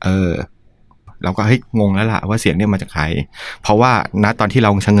เราก็เฮ้ยงงแล้วล่ะว่าเสียงเนี่ยมาจากใครเพราะว่าณตอนที่เร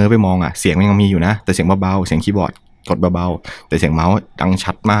าชะเง้อไปมองอ่ะเสียงมันยังมีอยู่นะแต่เสียงเบาๆเสียงคีย์บอร์ดกดเบาๆแต่เสียงเมาส์ดัง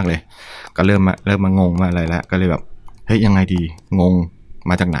ชัดมากเลยก็เริ่มมางงมาอะไรแล้วก็เลยแบบเฮ้ยยังไงดีงง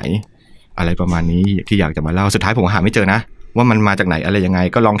มาจากไหนอะไรประมาณนี้ที่อยากจะมาเล่าสุดท้ายผมหาไม่เจอนะว่ามันมาจากไหนอะไรยังไง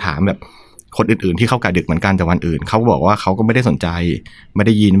ก็ลองถามแบบคนอื่นๆที่เข้ากะดึกเหมือนกันแต่วันอื่นเขาบอกว่าเขาก็ไม่ได้สนใจไม่ไ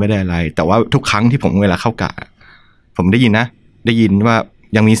ด้ยินไม่ได้อะไรแต่ว่าทุกครั้งที่ผมเวลาเข้ากะผมได้ยินนะได้ยินว่า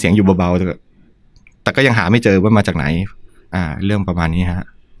ยังมีเสียงอยู่เบาๆแต่ก็ยังหาไม่เจอว่ามาจากไหนเรื่องประมาณนี้ฮะ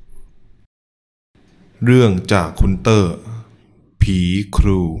เรื่องจากคุณเตอร์ผีค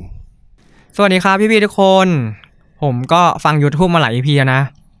รูสวัสดีครับพี่ๆทุกคนผมก็ฟัง YouTube มาหลาย EP นะ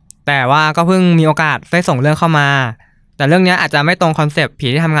แต่ว่าก็เพิ่งมีโอกาสได้ส่งเรื่องเข้ามาแต่เรื่องนี้อาจจะไม่ตรงคอนเซปต์ผี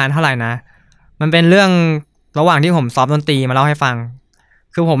ที่ทำงานเท่าไหร่นะมันเป็นเรื่องระหว่างที่ผมซ้อมดนตรีมาเล่าให้ฟัง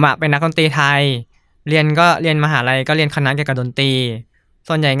คือผมเป็นนักดนตรีไทยเรียนมหาลัยก็เรียนคณะเกี่ยวกับดนตรี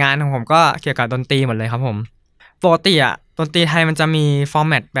ส่วนใหญ่งานของผมก็เกี่ยวกับดนตรีหมดเลยครับผมปกติดนตรีไทยมันจะมีฟอร์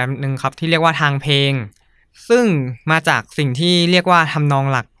แมตแบบนึงครับที่เรียกว่าทางเพลงซึ่งมาจากสิ่งที่เรียกว่าทำนอง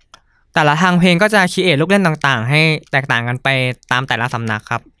หลักแต่ละทางเพลงก็จะคิดลูกเล่นต่างๆให้แตกต่างกันไปตามแต่ละสำนัก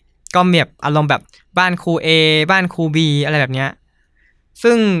ครับก็แบบอารมณ์แบบบ้านครู A บ้านครู B อะไรแบบเนี้ย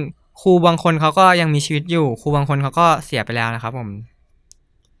ซึ่งครูบางคนเขาก็ยังมีชีวิตอยู่ครูบางคนเขาก็เสียไปแล้วนะครับผม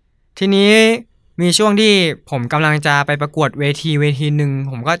ทีนี้มีช่วงที่ผมกำลังจะไปประกวดเวทีหนึ่ง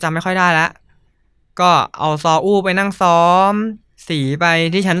ผมก็จำไม่ค่อยได้แล้วก็เอาซออู้ไปนั่งซ้อมสีไป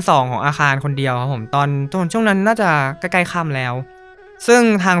ที่ชั้น2ของอาคารคนเดียวครับผมตอนช่วงนั้นน่าจะใกล้ๆค่ำแล้วซึ่ง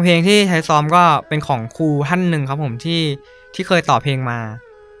ทางเพลงที่ใช้ซ้อมก็เป็นของครูท่านหนึ่งครับผมที่เคยต่อเพลงมา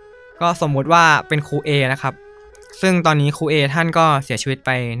ก็สมมุติว่าเป็นครู A นะครับซึ่งตอนนี้ครู A ท่านก็เสียชีวิตไป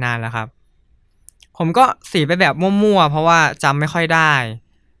นานแล้วครับผมก็สีไปแบบมั่วๆเพราะว่าจำไม่ค่อยได้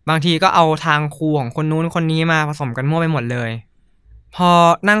บางทีก็เอาทางครูของคนนู้นคนนี้มาผสมกันมั่วไปหมดเลยพอ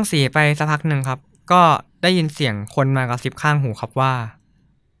นั่งสีไปสักพักหนึ่งครับก็ได้ยินเสียงคนมากระซิบข้างหูครับว่า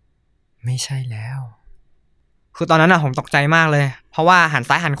ไม่ใช่แล้วคือตอนนั้นผมตกใจมากเลยเพราะว่าหัน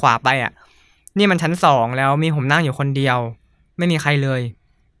ซ้ายหันขวาไปนี่มันชั้น2แล้วมีผมนั่งอยู่คนเดียวไม่มีใครเลย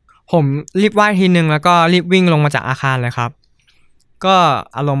ผมรีบไหว้ทีนึงแล้วก็รีบวิ่งลงมาจากอาคารเลยครับก็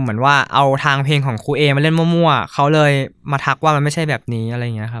อารมณ์เหมือนว่าเอาทางเพลงของครูเอมาเล่นมั่วๆเขาเลยมาทักว่ามันไม่ใช่แบบนี้อะไรอ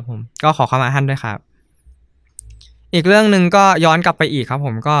ย่างเงี้ยครับผมก็ขอเข้ามาท่านด้วยครับอีกเรื่องนึงก็ย้อนกลับไปอีกครับผ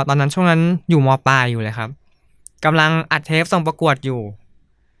มก็ตอนนั้นช่วงนั้นอยู่ม.ปลายอยู่เลยครับกำลังอัดเทปส่งประกวดอยู่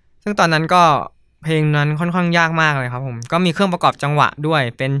ซึ่งตอนนั้นก็เพลงนั้นค่อนข้างยากมากเลยครับผมก็มีเครื่องประกอบจังหวะด้วย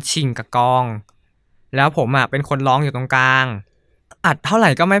เป็นชิงกับกองแล้วผมเป็นคนร้องอยู่ตรงกลางอัดเท่าไหร่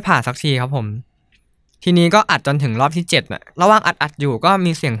ก็ไม่ผ่านสักทีครับผมทีนี้ก็อัดจนถึงรอบที่7ระหว่างอัดอยู่ก็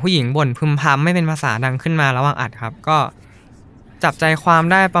มีเสียงผู้หญิงบ่นพึมพำไม่เป็นภาษาดังขึ้นมาระหว่างอัดครับก็จับใจความ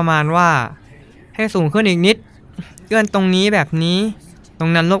ได้ประมาณว่าให้สูงขึ้นอีกนิดเอื้อนตรงนี้แบบนี้ตร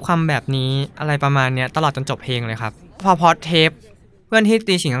งนั้นลบคำแบบนี้อะไรประมาณเนี้ยตลอดจนจบเพลงเลยครับพอเทปเพื่อนที่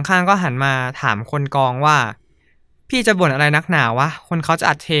ตีฉิงข้างๆก็หันมาถามคนกองว่าพี่จะบ่นอะไรนักหนาวะคนเขาจะ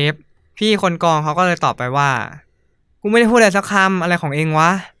อัดเทปพี่คนกองเขาก็เลยตอบไปว่ากูไม่ได้พูดอะไรสักคำอะไรของเองวะ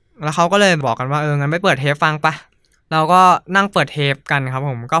แล้วเขาก็เลยบอกกันว่างั้นไปเปิดเทปฟังปะเราก็นั่งเปิดเทปกันครับผ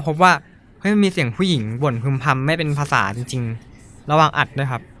มก็พบว่าเฮ้ยมีเสียงผู้หญิงบ่นพึมพำไม่เป็นภาษาจริงๆระหว่างอัดด้วย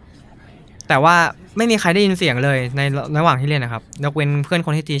ครับแต่ว่าไม่มีใครได้ยินเสียงเลยในระหว่างที่เล่นนะครับยกเว้นเพื่อนค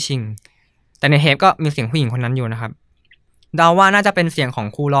นที่ตีชิงแต่ในเทปก็มีเสียงผู้หญิงคนนั้นอยู่นะครับเดาว่าน่าจะเป็นเสียงของ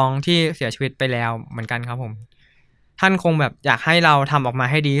ครูร้องที่เสียชีวิตไปแล้วเหมือนกันครับผมท่านคงแบบอยากให้เราทำออกมา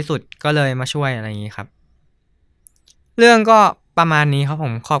ให้ดีที่สุดก็เลยมาช่วยอะไรอย่างนี้ครับเรื่องก็ประมาณนี้ครับผ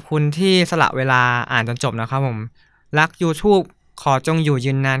มขอบคุณที่สละเวลาอ่านจนจบนะครับผมรัก YouTube ขอจงอยู่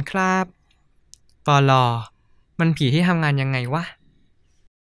ยืนนานครับปลอมันผีที่ทำงานยังไงวะ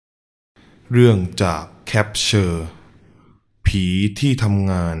เรื่องจากแคปเชอร์ผีที่ท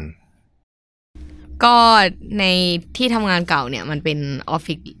ำงานก็ในที่ทำงานเก่าเนี่ยมันเป็นออฟ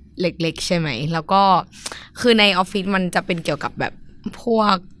ฟิศเล็กๆใช่ไหมแล้วก็คือในออฟฟิศมันจะเป็นเกี่ยวกับแบบพว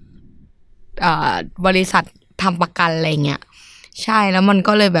กบริษัททำประกันอะไรเงี้ยใช่แล้วมัน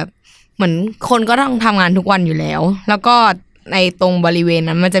ก็เลยแบบเหมือนคนก็ต้องทำงานทุกวันอยู่แล้วแล้วก็ในตรงบริเวณ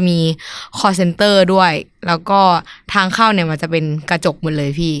นั้นมันจะมี call center ด้วยแล้วก็ทางเข้าเนี่ยมันจะเป็นกระจกหมดเลย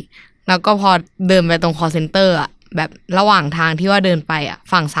พี่แล้วก็พอเดินไปตรง call center แบบระหว่างทางที่ว่าเดินไป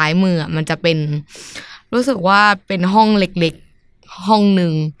ฝั่งซ้ายมือมันจะเป็นรู้สึกว่าเป็นห้องเล็กๆห้องนึ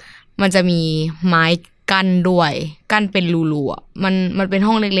งมันจะมีไม้ กั้นด้วยกั้นเป็นรูๆอ่ะมันเป็น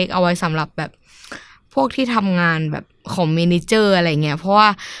ห้องเล็กๆเอาไว้สำหรับแบบพวกที่ทำงานแบบของเมเนเจอร์อะไรเงี้ยเพราะว่า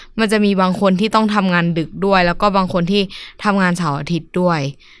มันจะมีบางคนที่ต้องทำงานดึกด้วยแล้วก็บางคนที่ทำงานเสาร์อาทิตย์ด้วย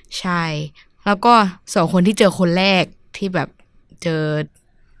ใช่แล้วก็ส่วนคนที่เจอคนแรกที่แบบเจอ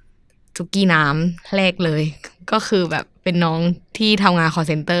สุกี้น้ำแรกเลยก็คือแบบเป็นน้องที่ทำงาน call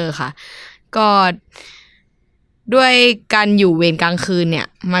center ค่ะก็ด้วยการอยู่เวรกลางคืนเนี่ย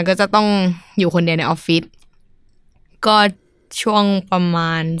มันก็จะต้องอยู่คนเดียวในออฟฟิศก็ช่วงประม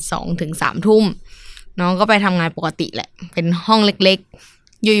าณ 2-3 ทุ่มน้องก็ไปทำงานปกติแหละเป็นห้องเล็ก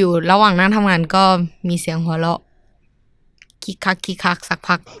ๆอยู่ๆระหว่างนั่งทำงานก็มีเสียงหัวเราะคิกคักสัก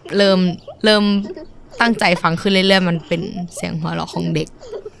พักเริ่มตั้งใจฟังขึ้นเรื่อยๆมันเป็นเสียงหัวเราะของเด็ก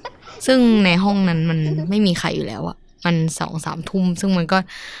ซึ่งในห้องนั้นมันไม่มีใครอยู่แล้วอะมัน 2-3 ทุ่มซึ่งมันก็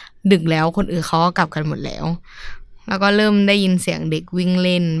ดึกแล้วคนอื่นเขาก็กลับกันหมดแล้วก็เริ่มได้ยินเสียงเด็กวิ่งเ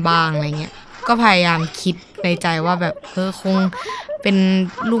ล่นบ้างอะไรเงี้ยก็พยายามคิดในใจว่าแบบคงเป็น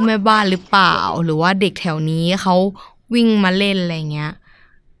ลูกแม่บ้านหรือเปล่าหรือว่าเด็กแถวนี้เขาวิ่งมาเล่นอะไรเงี้ย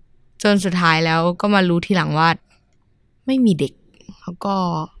จนสุดท้ายแล้วก็มารู้ทีหลังว่าไม่มีเด็กแล้วก็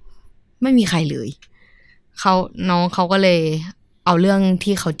ไม่มีใครเลยน้องเขาก็เลยเอาเรื่อง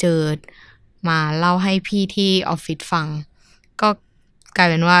ที่เขาเจอมาเล่าให้พี่ที่ออฟฟิศฟังก็กลาย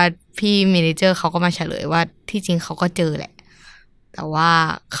เป็นว่าพี่เมเนเจอร์เขาก็มาเฉลยว่าที่จริงเขาก็เจอแหละแต่ว่า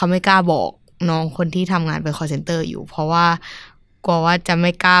เขาไม่กล้าบอกน้องคนที่ทำงานเป็น call center อยู่เพราะว่ากลัวว่าจะไ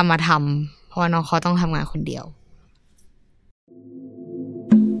ม่กล้ามาทำเพราะว่าน้องเขาต้องทำงานคนเดียว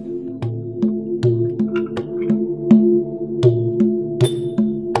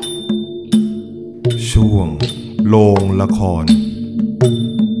ช่วงโรงละคร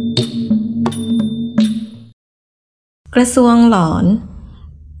กระทรวงหลอน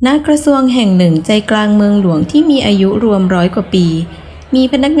ณกระทรวงแห่งหนึ่งใจกลางเมืองหลวงที่มีอายุรวม100 กว่าปีมี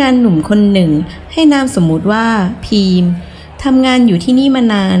พนักงานหนุ่มคนหนึ่งให้นามสมมุติว่าพีมทำงานอยู่ที่นี่มา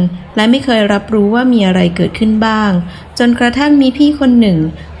นานและไม่เคยรับรู้ว่ามีอะไรเกิดขึ้นบ้างจนกระทั่งมีพี่คนหนึ่ง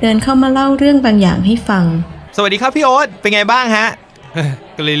เดินเข้ามาเล่าเรื่องบางอย่างให้ฟัง สวัสดีครับพี่โอ๊ตเป็นไงบ้างฮะ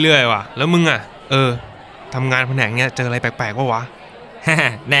ก็เรื่อยๆว่ะแล้วมึงอ่ะทำงานแผนกเนี้ยเจออะไรแปลกๆวะ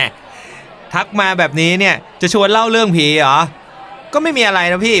แน่ทักมาแบบนี้เนี่ยจะชวนเล่าเรื่องผีเหรอก็ไม่มีอะไร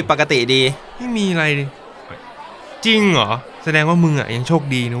นะพี่ปกติดี ไม่มีอะไรดิจริงเหรอแสดงว่ามึงอ่ะยังโชค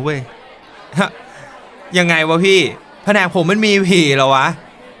ดีนะเว้ย ยังไงวะพี่แผนกผมมันมีผีเหรอวะ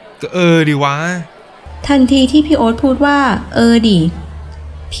ก็ดิวะ ทันทีที่พี่โอ๊ตพูดว่าดิ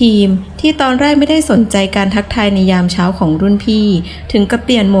พีมที่ตอนแรกไม่ได้สนใจการทักทายในยามเช้าของรุ่นพี่ถึงกับเป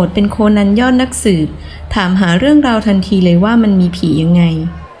ลี่ยนโหมดเป็นโคนันยอดนักสืบถามหาเรื่องราวทันทีเลยว่ามันมีผียังไง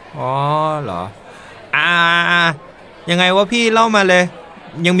อ๋อเหรอยังไงวะพี่เล่ามาเลย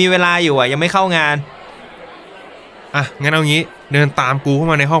ยังมีเวลาอยู่อ่ะยังไม่เข้างานงั้นเอางี้เดินตามกูเข้า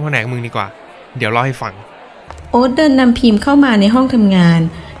มาในห้องแผนกมึงดีกว่าเดี๋ยวเล่าให้ฟังโอ๊ตเดินนำพีมเข้ามาในห้องทำงาน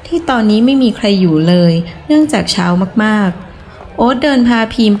ที่ตอนนี้ไม่มีใครอยู่เลยเนื่องจากเช้ามากๆโอ๊ตเดินพา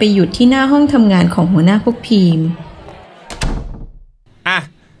พีมไปหยุดที่หน้าห้องทำงานของหัวหน้าพวกพีม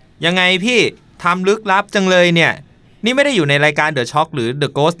ยังไงพี่ทำลึกลับจังเลยเนี่ยนี่ไม่ได้อยู่ในรายการ The Shock หรือ The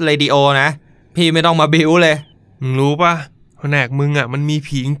Ghost Radio นะพี่ไม่ต้องมาบิ้วเลยมึงรู้ป่ะแผนกมึงอ่ะมันมี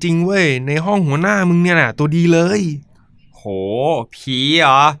ผีจริงๆเว้ยในห้องหัวหน้ามึงเนี่ยน่ะตัวดีเลยโหผีเหร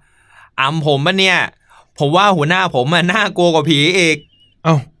อผมปะเนี่ยผมว่าหัวหน้าผมอ่ะน่ากลัวกว่าผีอีก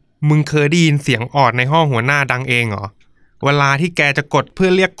มึงเคยได้ยินเสียงออดในห้องหัวหน้าดังเองเหรอเวลาที่แกจะกดเพื่อ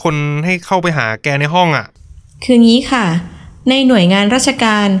เรียกคนให้เข้าไปหาแกในห้องอ่ะคืองี้ค่ะในหน่วยงานราชก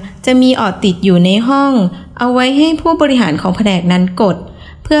ารจะมีออดติดอยู่ในห้องเอาไว้ให้ผู้บริหารของแผนกนั้นกด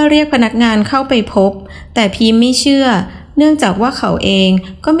เพื่อเรียกพนักงานเข้าไปพบแต่พีมไม่เชื่อเนื่องจากว่าเขาเอง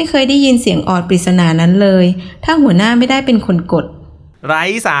ก็ไม่เคยได้ยินเสียงออดปริศนานั้นเลยถ้าหัวหน้าไม่ได้เป็นคนกดไร้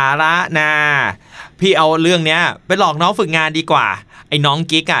สาระนะพี่เอาเรื่องเนี้ยไปหลอกน้องฝึกงานดีกว่าไอ้น้อง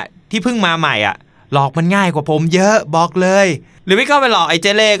กิ๊กอ่ะที่เพิ่งมาใหม่อ่ะหลอกมันง่ายกว่าผมเยอะบอกเลยหรือไม่ก็ไปหลอกไอ้เจ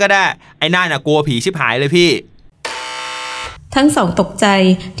เล่ก็ได้ไอ้น่าน่ะกลัวผีชิบหายเลยพี่ทั้งสองตกใจ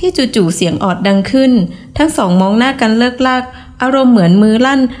ที่จู่ๆเสียงออดดังขึ้นทั้งสองมองหน้ากันเลิกลักอารมณ์เหมือนมือ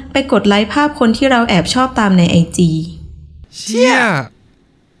ลั่นไปกดไลค์ภาพคนที่เราแอบชอบตามใน IG เชี่ย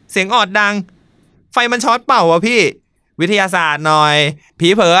เสียงออดดังไฟมันช็อตเปล่าวะพี่วิทยาศาสตร์หน่อยผี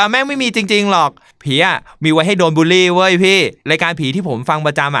เผลอแม่งไม่มีจริงๆหรอกผีอ่ะมีไว้ให้โดนบูลลี่เว้ยพี่รายการผีที่ผมฟังป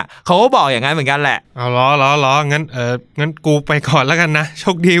ระจำอ่ะเขาก็บอกอย่างนั้นเหมือนกันแหละเอาล้องั้นกูไปก่อนแล้วกันนะโช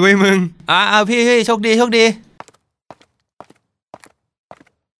คดีไว้มึงพี่โชคดี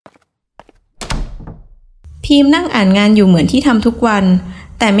พีมนั่งอ่านงานอยู่เหมือนที่ทำทุกวัน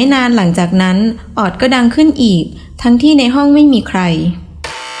แต่ไม่นานหลังจากนั้นออดก็ดังขึ้นอีกทั้งที่ในห้องไม่มีใคร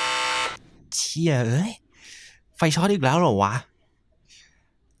เชี่ยไฟช็อตอีกแล้วเหรอวะ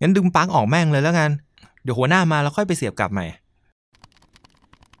งั้นดึงปลั๊กออกแม่งเลยแล้วกัน เดี๋ยวหัวหน้ามาแล้วค่อยไปเสียบกลับใหม่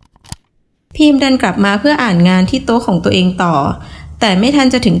พิมพ์เดินกลับมาเพื่ออ่านงานที่โต๊ะของตัวเองต่อ แต่ไม่ทัน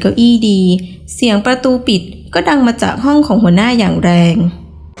จะถึงเก้าอี้ดี เสียงประตูปิดก็ดังมาจากห้องของหัวหน้าอย่างแรง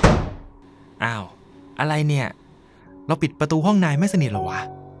อ้าวอะไรเนี่ยเราปิดประตูห้องนายไม่สนิทหรอวะ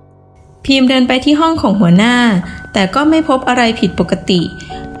พิมพ์เดินไปที่ห้องของหัวหน้าแต่ก็ไม่พบอะไรผิดปกติ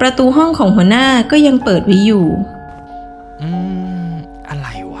ประตูห้องของหัวหน้าก็ยังเปิดไว้อยู่อะไร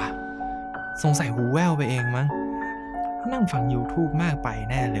วะสงสัยหูแว่วไปเองมั้งนั่งฟัง YouTube มากไป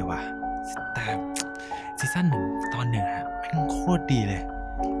แน่เลยวะแต่ซีซั่น1 ตอน 1อะแม่งโคตรดีเลย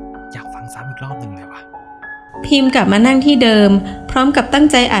อยากฟังซ้ำอีกรอบหนึ่งเลยวะ พิมพ์กลับมานั่งที่เดิมพร้อมกับตั้ง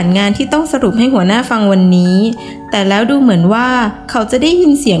ใจอ่านงานที่ต้องสรุปให้หัวหน้าฟังวันนี้แต่แล้วดูเหมือนว่าเขาจะได้ยิ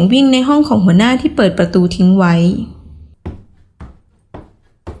นเสียงวิ่งในห้องของหัวหน้าที่เปิดประตูทิ้งไว้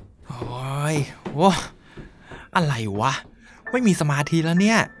โอ้ยว้าอะไรวะไม่มีสมาธิแล้วเ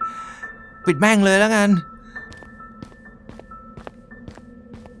นี่ยปิดแม่งเลยแล้วกัน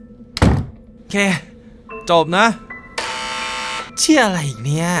โอเคจบนะเชี่ยอะไรอีก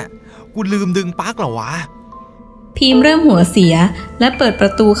เนี่ยกูลืมดึงปลั๊กเหรอวะพิมพ์เริ่มหัวเสียและเปิดปร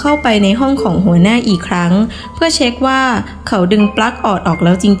ะตูเข้าไปในห้องของหัวหน้าอีกครั้งเพื่อเช็คว่าเขาดึงปลั๊กออกแ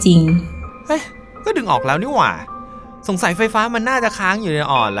ล้วจริงๆเฮ้ยก็ดึงออกแล้วนี่หว่าสงสัยไฟฟ้ามันน่าจะค้างอยู่ใน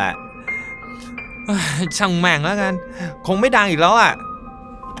ออดแหละช่างแม่งแล้วกันคงไม่ดังอีกแล้วอ่ะ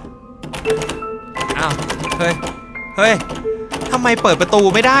อ้าวเฮ้ยทำไมเปิดประตู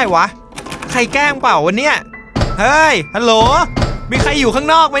ไม่ได้วะใครแกล้งเปล่าวันเนี้ยเฮ้ยฮัลโหลมีใครอยู่ข้าง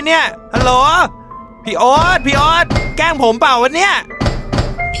นอกไหมเนี่ยฮัลโหลพี่โอ๊ตแกล้งผมเปล่าวันเนี้ย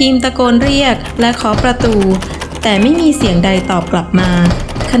พิมพ์ตะโกนเรียกและเคาะประตูแต่ไม่มีเสียงใดตอบกลับมา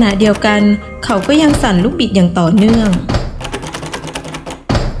ขณะเดียวกันเขาก็ยังสั่นลูกบิดอย่างต่อเนื่อง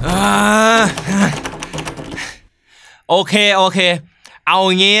โอเคเอาอ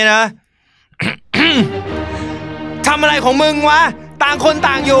ย่างงี้นะ ทำอะไรของมึงวะต่างคน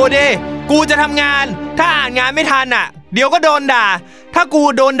ต่างอยู่ดิกูจะทำงานถ้าอ่านงานไม่ทันอ่ะเดี๋ยวก็โดนด่าถ้ากู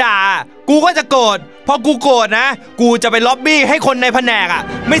โดนด่ากูก็จะโกรธพอกูโกรธนะกูจะไปล็อบบี้ให้คนในแผนกอ่ะ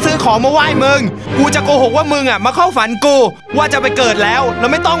ไม่ซื้อของมาไหว้มึงกูจะโกหกว่ามึงอ่ะมาเข้าฝันกูว่าจะไปเกิดแล้ว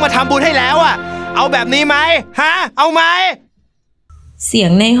ไม่ต้องมาทำบุญให้แล้วอ่ะเอาแบบนี้ไหมฮะเอาไหมเสีย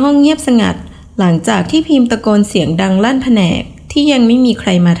งในห้องเงียบสงัดหลังจากที่พิมพ์ตะโกนเสียงดังลั่นแผนกที่ยังไม่มีใคร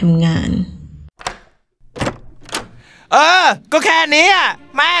มาทำงานก็แค่นี้อ่ะ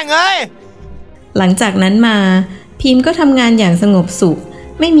แม่งเอ้ยหลังจากนั้นมาพิมพ์ก็ทำงานอย่างสงบสุข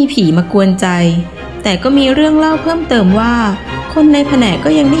ไม่มีผีมากวนใจแต่ก็มีเรื่องเล่าเพิ่มเติมว่าคนในแผนกก็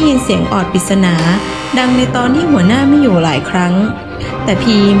ยังได้ยินเสียงออดปริศนาดังในตอนที่หัวหน้าไม่อยู่หลายครั้งแต่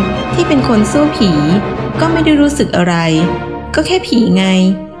พิมพ์ที่เป็นคนสู้ผีก็ไม่ได้รู้สึกอะไรก็แค่ผีไง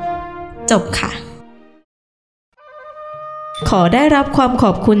จบค่ะขอได้รับความข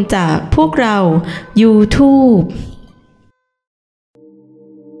อบคุณจากพวกเรา YouTube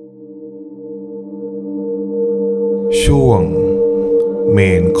ช่วง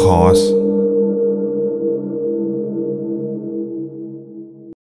Main Course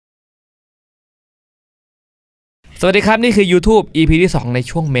สวัสดีครับนี่คือ YouTube EP ที่ 2 ใน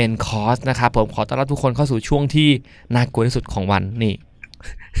ช่วง Main Course นะครับผมขอต้อนรับทุกคนเข้าสู่ช่วงที่น่ากลัวที่สุดของวันนี่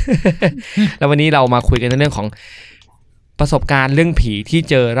แล้ววันนี้เรามาคุยกันในเรื่องของประสบการณ์เรื่องผีที่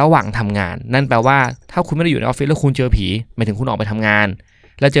เจอระหว่างทำงานนั่นแปลว่าถ้าคุณไม่ได้อยู่ในออฟฟิศแล้วคุณเจอผีหมายถึงคุณออกไปทำงาน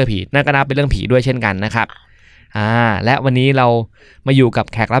แล้วเจอผีนั่นก็นับเป็นเรื่องผีด้วยเช่นกันนะครับและวันนี้เรามาอยู่กับ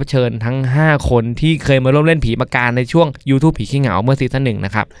แขกรับเชิญทั้ง5คนที่เคยมาร่วมเล่นผีประการในช่วง YouTube ผีขี้เหงาเมื่อซีซั่น 1น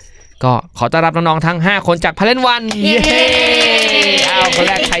ะครับก็ขอต้อนรับน้องๆทั้ง5คนจากพาเลนวันเย้คน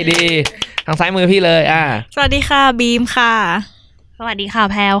แรกใครดีทางซ้ายมือพี่เลยสวัสดีค่ะบีมค่ะสวัสดีค่ะ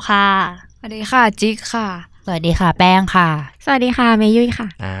แพลวค่ะสวัสดีค่ะจิ๊กค่ะสวัสดีค่ะแป้งค่ะสวัสดีค่ะเมยุ้ยค่ะ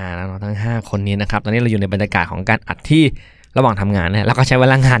น้องๆทั้ง5คนนี้นะครับตอนนี้เราอยู่ในบรรยากาศของการอัดที่ระหว่างทำงานเนี่ยแล้วก็ใช้เว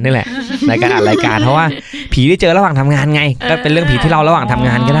ลางานนี่แหละในการอัดรายการเพราะว่าผีที่เจอระหว่างทำงานไงก็เป็นเรื่องผีที่เราระหว่างทำง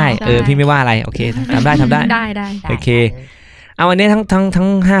านก็ได้พี่ไม่ว่าอะไรโอเคทำได้โอเคเอาวันนี้ทั้ง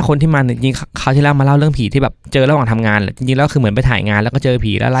5คนที่มาจริงๆคราวที่แล้วมาเล่าเรื่องผีที่แบบเจอระหว่างทำงานจริงๆแล้วคือเหมือนไปถ่ายงานแล้วก็เจอ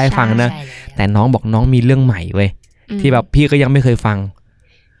ผีแล้วไล่ฟังนะแต่น้องบอกน้องมีเรื่องใหม่เว้ยที่แบบพี่ก็ยังไม่เคยฟัง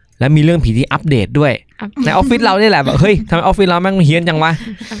แล้วมีเรื่องผีที่อัปเดตด้วยในออฟฟิศเราเนี่ยแหละแบบเฮ้ยทำไมออฟฟิศเราแม่งเฮี้ยนจังวะ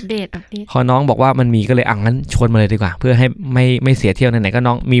อัปเดตพอน้องบอกว่ามันมีก็เลยงั้นชวนมาเลยดีกว่าเพื่อให้ไม่เสียเที่ยวไหนๆก็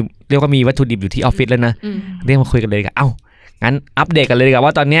น้องมีเรียกว่ามีวัตถุดิบอยู่ที่ออฟฟิศแล้วนะเรียกมาคุยกันเลยดีกว่างั้นอัปเดตกันเลยดีกว่า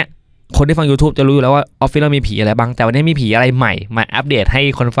ว่าตอนเนี้ยคนที่ฟัง YouTube จะรู้อยู่แล้วว่าออฟฟิศเรามีผีอะไรบ้างแต่วันนี้มีผีอะไรใหม่มาอัปเดตให้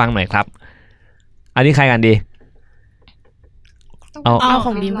คนฟังหน่อยครับอันนี้ใครกันดีเอาข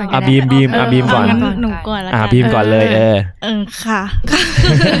องบีมก่อนบีมก่อนหนูก่อนแล้วบีมก่อนเลยค่ะ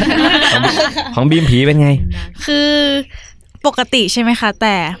ของบีมผีเป็นไงคือปกติใช่ไหมคะแ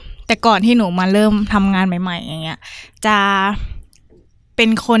ต่ แต่ก่อนที่หนูมาเริ่มทำงานใหม่ๆอย่างเงี้ยจะเป็น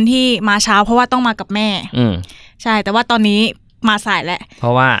คนที่มาเช้าเพราะว่าต้องมากับแม่ใช่แต่ว่าตอนนี้มาสายแล้วเพร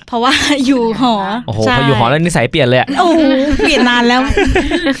าะว่าอยู่หอโอ้โหพออยู่หอแล้วนิสัยเปลี่ยนเลยโอ้โหเปลี่ยนนานแล้ว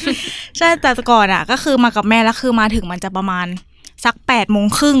ใช่แต่ก่อนก็คือมากับแม่แล้วคือมาถึงมันจะประมาณสัก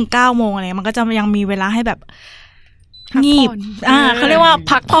8:30 9:00อะไรมันก็จะยังมีเวลาให้แบบงีบเขาเรียกว่า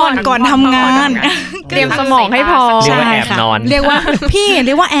พักผ่อนก่อนทำงานเตรียมสมองให้พอเรียกว่าแอบนอนเรียกว่าพี่เ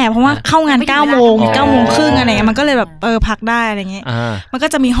รียกว่าแอบเพราะว่าเข้างาน9:00 อะไรเงี้ยมันก็เลยแบบพักได้อะไรเงี้ยมันก็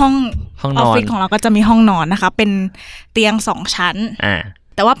จะมีห้องออฟฟิศของเราก็จะมีห้องนอนนะคะเป็นเตียง2 ชั้น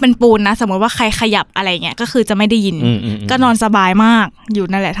แต่ว่าเป็นปูนนะสมมติว่าใครขยับอะไรเงี้ยก็คือจะไม่ได้ยินก็นอนสบายมากอยู่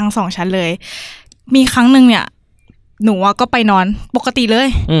นั่นแหละทั้ง2 ชั้นเลยมีครั้งนึงเนี่ยหนูก็ไปนอนปกติเลย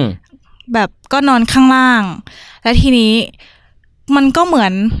แบบก็นอนข้างล่างแล้วทีนี้มันก็เหมือ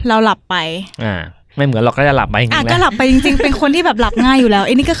นเราหลับไปไม่เหมือนเราก็จะหลับไปจริงๆก็หลับไปจริงๆเป็นคนที่แบบหลับง่ายอยู่แล้วไ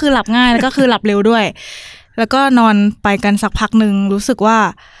อ้นี่ก็คือหลับง่ายแล้วก็คือหลับเร็วด้วยแล้วก็นอนไปกันสักพักนึงรู้สึก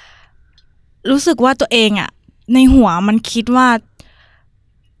ว่าตัวเองในหัวมันคิดว่า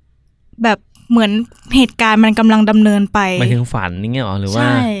แบบเหมือนเหตุการณ์มันกำลังดำเนินไปหมายถึงฝันนี่เงี้ยหรอหรือว่าใ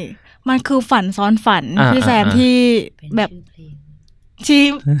ช่มันคือฝันซ้อนฝันพี่แซมที่แบบที่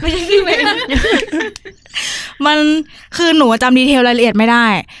ไม่ใช่ที่เป็นมันคือหนูจำดีเทลรายละเอียดไม่ได้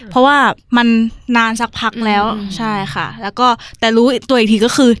เพราะว่ามันนานสักพักแล้วใช่ค่ะแล้วก็แต่รู้ตัวอีกทีก็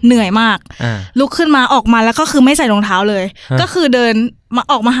คือเหนื่อยมากลุกขึ้นมาออกมาแล้วก็คือไม่ใส่รองเท้าเลยก็คือเดินมา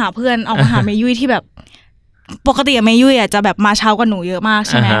ออกมาหาเพื่อนออกมาหาเมยุ้ยที่แบบปกติเมยุ้ยจะแบบมาเช้ากว่าหนูเยอะมากใ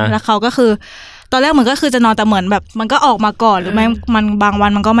ช่ไหมแล้วเขาก็คือตอนแรกเหมือนก็คือจะนอนแต่เหมือนแบบมันก็ออกมาก่อนหรือไม่มันบางวั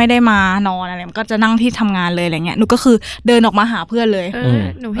นมันก็ไม่ได้มานอนอะไรมันก็จะนั่งที่ทำงานเลยอะไรเงี้ยหนูก็คือเดินออกมาหาเพื่อนเลย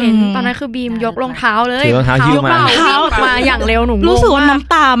หนูเห็นตอนนั้นคือบีมยกรองเท้าเลยรองเท้ายิ้วมาอย่างเร็วหนูรู้สึกว่าน้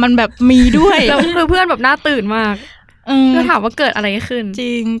ำตามันแบบมีด้วยแล้วคือเพื่อนแบบน่าตื่นมากก็ถามว่าเกิดอะไรขึ้นจ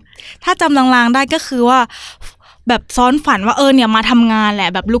ริงถ้าจำลางๆได้ก็คือว่าแบบซ้อนฝันว่าเนี่ยมาทำงานแหละ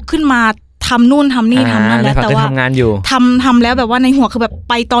แบบลุกขึ้นมาทำนู่นทำนี่ทำนั่นแล้วแต่ว่าทำงานอยู่ทำแล้วแบบว่าในหัวคือแบบ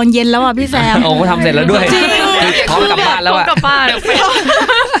ไปตอนเย็นแล้วพี่แซมโอ้ทำเสร็จแล้วด้วยพร้อมกลับบ้านแล้ว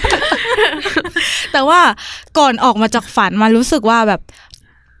แต่ว่าก่อนออกมาจากฝันมารู้สึกว่าแบบ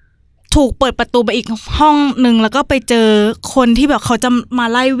ถูกเปิดประตูไปอีกห้องนึงแล้วก็ไปเจอคนที่แบบเขาจะมา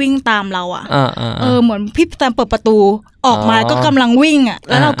ไล่วิ่งตามเราเหมือนพี่แซมเปิดประตูออกมาก็กำลังวิ่ง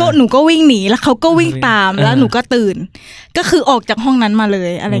แล้วหนูก็วิ่งหนีแล้วเขาก็วิ่งตามแล้วหนูก็ตื่นก็คือออกจากห้องนั้นมาเล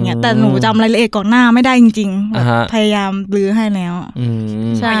ยอะไรเงี้ยแต่หนูจำรายละเอียดก่อนหน้าไม่ได้จริงๆพยายามลื้อให้แล้ว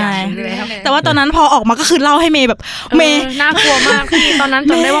ใช่แต่ว่าตอนนั้นพอออกมาก็คือเล่าให้เมย์แบบเมย์น่ากลัวมากพี่ตอนนั้น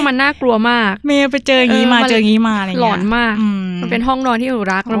จำได้ว่ามันน่ากลัวมากเมย์ไปเจออย่างนี้มาอะไรเงี้ยหลอนมากมันเป็นห้องนอนที่หนู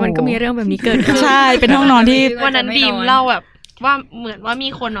รักแล้วมันก็มีเรื่องแบบนี้เกิดขึ้นใช่เป็นห้องนอนที่วันนั้นบีมเล่าแบบว่าเหมือนว่ามี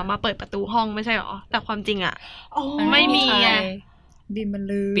คนออกมาเปิดประตูห้องไม่ใช่หรอแต่ความจริงไม่มีบีมมัน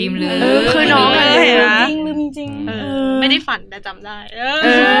ลืมคือน้องเลยลืมจริงไม่ได้ฝันแต่จำได้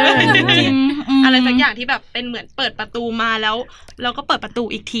จริงอะไรสักอย่างที่แบบเป็นเหมือนเปิดประตูมาแล้วเราก็เปิดประตู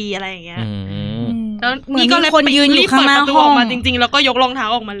อีกทีอะไรอย่างเงี้ยแล้วนี่ก็เลยคนยืนอยู่ข้างหน้าห้องมาจริงๆแล้วก็ยกรองเท้า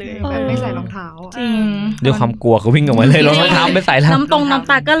ออกมาเลยไม่ใส่รองเท้าจริงด้วยความกลัวเขาวิ่งออกมาเลยรองเท้าไม่ใส่แล้วน้ำ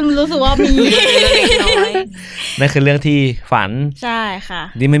ตาก็รู้สึกว่ามีนั่นคือเรื่องที่ฝันใช่ค่ะ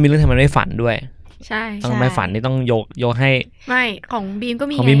นี่ไม่มีเรื่องที่มันไม่ฝันด้วยใช่ต้องไม่ฝันนี่ต้องยกให้ไม่ของบีมก็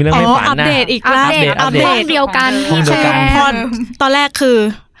มีของบีมมีเรื่องไม่ฝันนะอัปเดตอีกอัปเดตเดียวกันตอนแรกคือ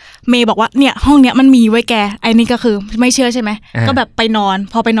เมย์บอกว่าเนี่ยห้องเนี้ยมันมีไว้แกไอ้นี่ก็คือไม่เชื่อใช่ไหมก็แบบไปนอน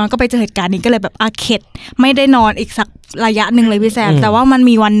พอไปนอนก็ไปเจอเหตุการณ์นี้ก็เลยแบบเข็ดไม่ได้นอนอีกสักระยะหนึ่งเลยพี่แซมแต่ว่ามัน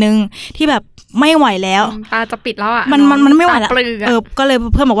มีวันนึงที่แบบไม่ไหวแล้วตาจะปิดแล้วมันไม่ไหวแล้วก็เลย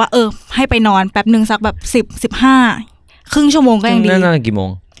เพื่อนบอกว่าให้ไปนอนแป๊บนึงสักแบบ10-15ครึ่งชั่วโมงก็ยังดีนั่นกี่โม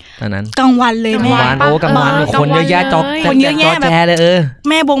งตอนนั้นกลางวันเลยแม่กลางวันคนเยอะแยะคนเยอะแยะแบบ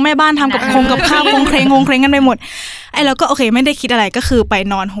แม่บ้านทำกับข้าวเคร่งกันไปหมดไอ้เราก็โอเคไม่ได้คิดอะไรก็คือไป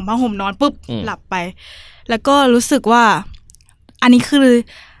นอนห่มผ้าห่มนอนปุ๊บหลับไปแล้วก็รู้สึกว่าอันนี้คือ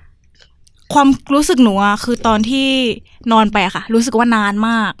ความรู้สึกหนูคือตอนที่นอนไปค่ะรู้สึกว่านานม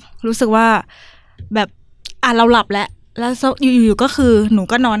ากรู้สึกว่าแบบเราหลับแล้วอยู่ๆก็คือหนู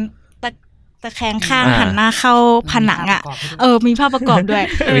ก็นอนตะแคงข้างหันหน้าเข้าผนังมีภาพประกอบด้วย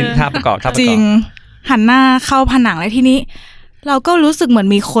มีภาพประกอบจริงหันหน้าเข้าผนังแล้วทีนี้เราก็รู้สึกเหมือน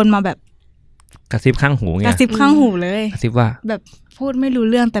มีคนมาแบบกระซิบข้างหูไงกระซิบข้างหูเลยกระซิบว่าแบบพูดไม่รู้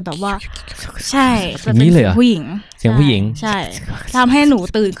เรื่องแต่แบบว่าใช่เป็นเสียงผู้หญิงเสียงผู้หญิงใช่ทำให้หนู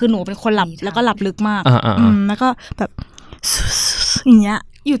ตื่นคือหนูเป็นคนหลับแล้วก็หลับลึกมากแล้วก็แบบอย่างเงี้ย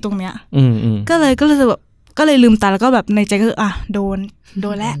อยู่ตรงเนี้ยก็เลยแบบก็เลยลืมตาแล้วก็แบบในใจก็คือโดน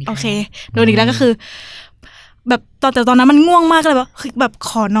แล้วโอเคโดนอีกแล้วก็คือแบบแต่ตอนนั้นมันง่วงมากเลยแบบข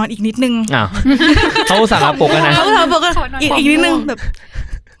อนอนอีกนิดนึงเขาสารปกนะเขาสารปกอีกนิดนึงแบบ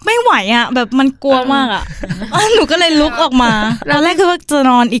ไม่ไหวอ่ะแบบมันกลัวมากอ่ะหนูก็เลยลุกออกมาตอนแรกคือว่าจะ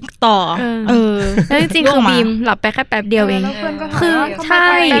นอนอีกต่อแล้วจริงๆคือบีมหลับไปแค่แป๊บเดียวเองคือใช่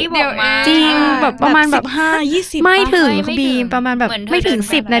จริงแบบประมาณแบบ15-20ไม่ถึงบีมประมาณแบบไม่ถึง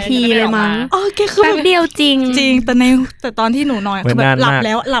10 นาทีเลยมั้งแป๊บเดียวจริงแต่ตอนที่หนูนอนคือแบบหลับแ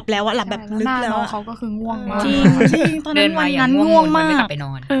ล้วอะหลับแบบลึกแล้วเขาก็คือง่วงมากจริงตอนนั้นวันนั้นง่วงมาก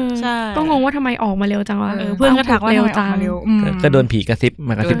ใช่ก็งงว่าทำไมออกมาเร็วจังวะเพื่อนก็ทักว่าเร็วจังก็โดนผีกระซิบ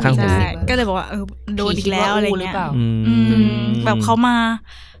มากระซิบข้างหูก็เลยบอกว่าโดนอีกแล้วอะไรเงี้ยแบบเขามา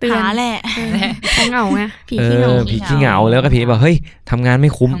หาแหละเขาเหงาไงผีขี้เหงาแล้วก็ผีบอกเฮ้ยทำงานไม่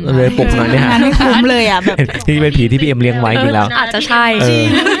คุ้มเลยปลุกหน่อยเนี่ยงานไม่คุ้มเลยอ่ะแบบที่เป็นผีที่พี่เอ็มเลี้ยงไว้จริงแล้วอาจจะใช่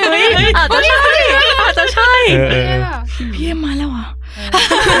อาจจะใช่พี่เอ็มมาแล้วอ่ะ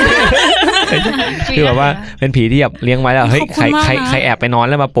คือแบบว่าเป็นผีที่แบบเลี้ยงไว้แล้วเฮ้ยใครแอบไปนอน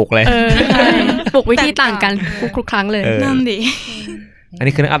แล้วมาปลุกเลยปลุกวิธีต่างกันทุกครั้งเลยนั่นดิอัน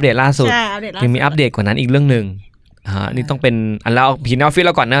นี้คืออัปเดตล่าสุดยังมีอัปเดตกว่านั้นอีกเรื่องนึงนี่ต้องเป็นอันแล้วผีในออฟฟิศเ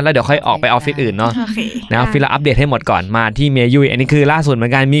ราก่อนนะแล้วเดี๋ยวค่อยออกไปออฟฟิศอื่นเนาะในออฟฟิศเราอัปเดตให้หมดก่อนมาที่เมยุยอันนี้คือล่าสุดเหมือ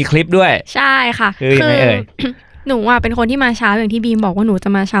นกันมีคลิปด้วยใช่ค่ะคือยังไงเอ่ยหนูเป็นคนที่มาเช้าอย่างที่บีมบอกว่าหนูจะ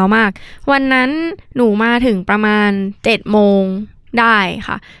มาเช้ามากวันนั้นหนูมาถึงประมาณ 7 โมงได้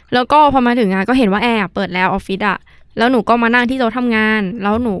ค่ะแล้วก็พอมาถึงงานก็เห็นว่าแอร์เปิดแล้วออฟฟิศอะแล้วหนูก็มานั่งที่โต๊ะทำงานแ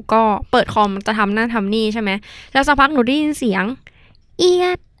ล้วหนูก็เปิดคอมจะทำนั่นทำนี่ใช่ไหมแล้วสักพักหนูได้ยินเสียงเอีย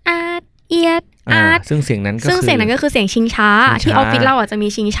ดอาดเอียดอาดซึ่งเสียงนั้นก็คือเสียงชิงช้าที่ออฟฟิศเราจะมี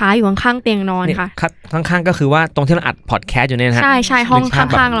ชิงช้าอยู่ข้างๆเตียงนอนค่ะข้างๆก็คือว่าตรงที่เราอัดพอดแคสต์อยู่เนี่ยนะฮะใช่ห้อง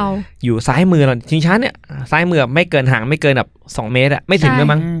ข้างๆเราอยู่ซ้ายมือเราชิงช้าเนี่ยซ้ายมือไม่เกินห่างไม่เกินแบบ2 เมตรอะไม่ถึงเลย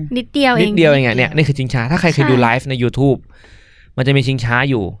มั้งนิดเดียวเองเนี่ยนี่คือชิงช้าถ้าใครเคยดูไลฟ์ใน YouTube มันจะมีชิงช้า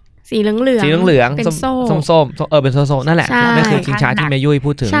อยู่สีเหลืองเป็นส้มเป็นโซ่นั่นแหละนั่นคือชิงช้าที่เมยุ้ย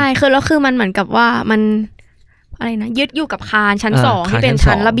พูดถึงใช่คือแล้วคือมันเหมือนกับว่ามันอะไรนะยึดอยู่กับคานชั้น2ที่เป็น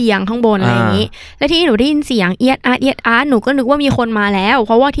ชั้นระเบียงข้างบนอะไรอย่างนี้แล้วที่หนูได้ยินเสียงเอียดอาร์หนูก็นึกว่ามีคนมาแล้วเ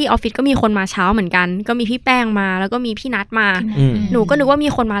พราะว่าที่ออฟฟิศก็มีคนมาเช้าเหมือนกันก็มีพี่แป้งมาแล้วก็มีพี่นัทมาหนูก็นึกว่ามี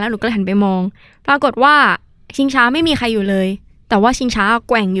คนมาแล้วหนูก็เลยหันไปมองปรากฏว่าชิงช้าไม่มีใครอยู่เลยแต่ว่าชิงช้า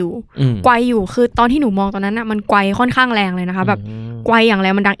แกว่งอยู่ไกวอยู่คือตอนที่หนูมองตอนนั้นน่ะมันไกวค่อนข้างแรงเลยนะคะแบบไกวอย่างแร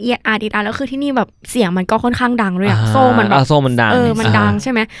งมันดังเอียดอาร์แล้วคือที่นี่แบบเสียงมันก็ค่อนข้างดังด้วยโซ่มันแบบโซ่มันดังมันดังใ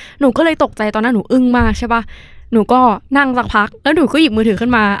ช่ไหมหนูก็เลยตกใจตอนนั้นหนูอึ้งมากใช่ป่ะหนูก็นั่งสักพักแล้วหนูก็หยิบมือถือขึ้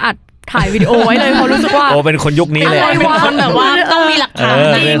นมาอัดถ่ายวิดีโอไว้เลยเพราะรู้สึกว่าเป็นคนยุคนี้เลยเป็นคนแบบว่าต้องมีหลักฐา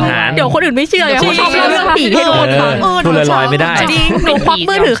นเดี๋ยวคนอื่นไม่เชื่อเขาชอบเล่าเรื่องผีให้ทุกคนฟังพูดลอยๆไม่ได้จริงหนูควัก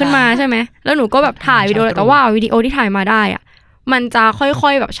มือถือขึ้นมาใช่ไหมแล้วหนูก็แบบถ่ายวิดีโอแต่ว่าวิดีโอที่ถ่ายมาได้อ่ะมันจะค่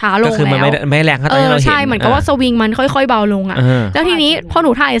อยๆแบบช้าลงแล้วก็คือมันไม่แรงเท่าที่เราเห็นใช่เหมือนกับว่าสวิงมันค่อยๆเบาลงอ่ะแล้วทีนี้พอห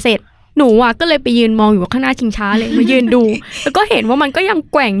นูถ่ายเสร็จหนูอ่ะก็เลยไปยืนมองอยู่ข้างหน้าชิงช้าเลยมายืนดูแล้วก็เห็นว่ามันก็ยัง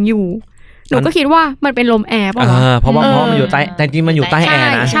แกว่งอยู่หนูก็คิดว่ามันเป็นลมแอร์ป่ะวะเพราะมันอยู่ใต้แต่จริงมันอยู่ใต้แอร์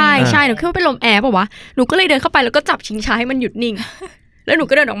นะใช่หนูคิดว่าเป็นลมแอร์ป่ะวะหนูก็เลยเดินเข้าไปแล้วก็จับชิงช้าให้มันหยุดนิ่งแล้วหนู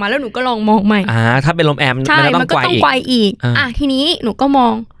ก็เดินออกมาแล้วหนูก็ลองมองใหม่ถ้าเป็นลมแอร์มันก็ต้องไกวอีกทีนี้หนูก็มอ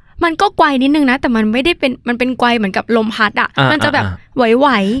งมันก็ไกวนิดนึงนะแต่มันไม่ได้เป็นมันเป็นไกวเหมือนกับลมพัดอ่ะมันจะแบบไหว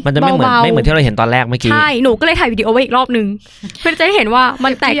ๆมันจะไม่เหมือนที่เราเห็นตอนแรกเมื่อกี้ใช่หนูก็เลยถ่ายวิดีโอไว้อีกรอบนึงเพื่อจะได้เห็นว่ามั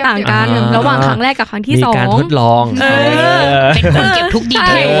นแตกต่างกันระหว่างครั้งแรกกับครั้งที่2มีการทดลองเป็นคนเก็บทุกดีเ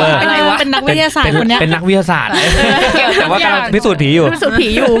ทลอะไรวะเป็นนักวิทยาศาสตร์คนนี้เป็นนักวิทยาศาสตร์แต่ว่ากำลังพิสูจน์ผีอยู่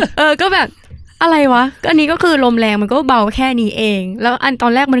ก็แบบอะไรวะอันนี้ก็คือลมแรงมันก็เบาแค่นี้เองแล้วอันตอ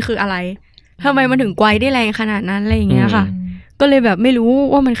นแรกมันคืออะไรทำไมมันถึงไกวได้แรงขนาดนั้นอะไรอย่างเงี้ยค่ะก็เลยแบบไม่รู้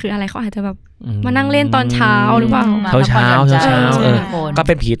ว่ามันคืออะไรเขาอาจจะแบบมานั่งเล่นตอนเช้าหรือเปล่าเช้าก็เ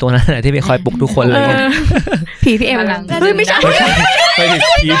ป็นผีตัวนั้นแหละที่ไปคอยปลุกทุกคนเลยผีพี่เอ็มเฮ้ยไม่ใช่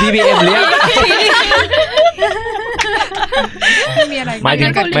ผีที่พี่เอ็มเลี้ยงไม่ถึ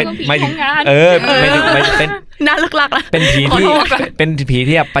งไม่ถึงเป็นน่าลึกลักละเป็นผี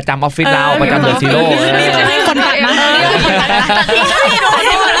ที่ประจำออฟฟิศเราประจำเดอะซีโร่ให้คนตัดนะ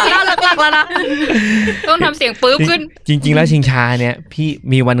น่าลึกลักแล้วนะต้องทำเสียงปื๊บขึ้นจริงๆแล้วชิงช้าเนี่ยพี่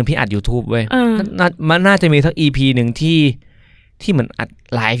มีวันนึงพี่อัด YouTube เว้ยมันน่าจะมีสัก EP นึงที่เหมือนอัด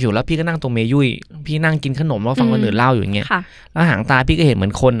ไลฟ์อยู่แล้วพี่ก็นั่งตรงเมยุ้ยพี่นั่งกินขนมแล้วฟังคนอื่นเล่าอยู่อย่างเงี้ยแล้วหางตาพี่ก็เห็นเหมื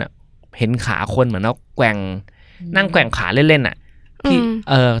อนคนอ่ะเห็นขาคนเหมือนว่าแกว่งนั่งแกว่งขาเล่นๆอ่ะพี่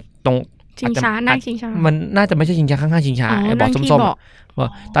ตรงชิงช้านั่งชิงช้ามันน่าจะไม่ใช่ชิงช้าข้างๆชิงช้าไอ้บอกส้ม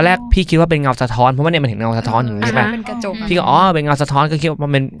ๆตอนแรกพี่คิดว่าเป็นเงาสะท้อนเพราะว่าเนี่ยมันเห็นเงาสะท้อนอย่างนี้ใช่ป่ะพี่ก็เป็นเงาสะท้อนก็คิดว่ามั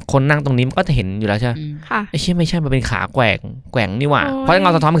นเป็นคนนั่งตรงนี้มันก็จะเห็นอยู่แล้วใช่ไหมไอ้เชี่ยไม่ใช่มันเป็นขาแกว่งนี่หว่าเพราะเง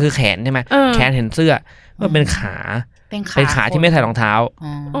าสะท้อนมันคือแขนใช่ไหมแขนเห็นเสื้อมันเป็นขาที่ไม่ใส่รองเท้า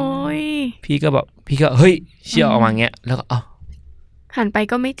โอ้ยพี่ก็เฮ้ยเชี่ยออกมาเงี้ยแล้วก็หันไป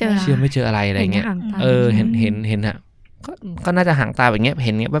ก็ไม่เจอเชี่ยไม่เจออะไรเงี้ยเห็นฮะก็น่าจะห่างตาแบบเงี้ยเ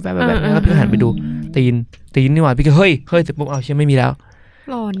ห็นเงี้ยแบบแล้วพี่หันไปดูตีนนี่หว่าพี่ก็เฮ้ยเสร็จปุ๊บเชี่ยไม่มีแล้ว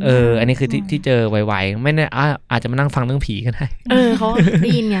หลอน อันนี้คือที่เจอไวๆไม่แน่อาจจะมานั่งฟังเรื่องผีก็ได้เขาได้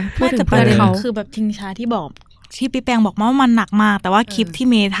ยินไงพูดถึง ประ เพื่อน เด็น เขา คือแบบทิงช้าที่บอกที่พี่แปงบอกว่ามันหนักมากแต่ว่าคลิปที่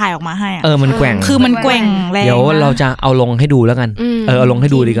เมย์ถ่ายออกมาให้มันแกว่งคือมันแกว่งแรงเดี๋ยวเราจะเอาลงให้ดูแล้วกันเอาลงให้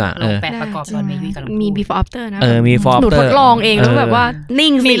ดูดีกว่าแปะประกอบตอนมี before after นะมี before after หนูทดลองเองแล้วแบบว่านิ่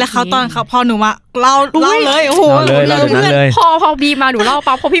งนี่แล้วเขาตอนเขาพอหนูมาเล่าเลยโอ้โหเลยพอบีมาหนูเล่า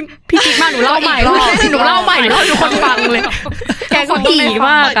ปั๊บพอพี่จิ๊กมาหนูเล่าใหม่หนูเล่าทุกคนฟังเลยแกก็ดี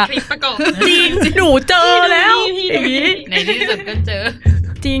มากอะจริงหนูเจอแล้วอย่างนี้ในที่สุดก็เจอ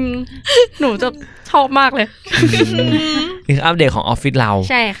จริงหนูจะชอบมากเลยนี่คืออัปเดตของออฟฟิศเรา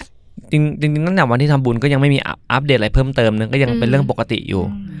ใช่ค่ะจริงตั้งแต่วันที่ทำบุญก็ยังไม่มีอัปเดตอะไรเพิ่มเติมนึงก็ยังเป็นเรื่องปกติอยู่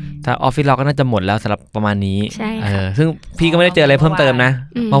ถ้าออฟฟิศเราก็น่าจะหมดแล้วสำหรับประมาณนี้ซึ่งพี่ก็ไม่ได้เจออะไรเพิ่มเติมนะ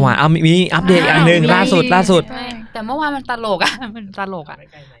เมื่อวานมีอัปเดตอันนึงล่าสุดแต่เมื่อวานมันตลกมันตลก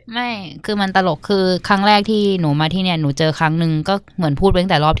ไม่คือมันตลกคือครั้งแรกที่หนูมาที่เนี่ยหนูเจอครั้งนึงก็เหมือนพูดไปตั้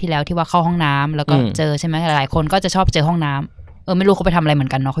งแต่รอบที่แล้วที่ว่าเข้าห้องน้ำแล้วก็เจอใช่ไหมหลายคนก็จะชอบเจอห้องน้ำไม่รู้เขาไปทำอะไรเหมือ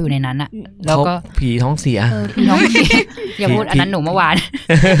นกันเนาะเขาอยู่ในนั้นอะแล้วก็ผีท้องเสียผีท้องเสียอย่าพูดอันนั้นหนูเมื่อวาน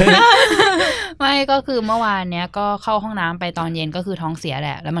ไม่ก็คือเมื่อวานเนี้ยก็เข้าห้องน้ำไปตอนเย็นก็คือท้องเสียแห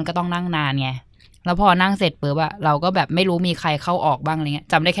ละแล้วมันก็ต้องนั่งนานไงแล้วพอนั่งเสร็จปุ๊บอะเราก็แบบไม่รู้มีใครเข้าออกบ้างอะไรเงี้ย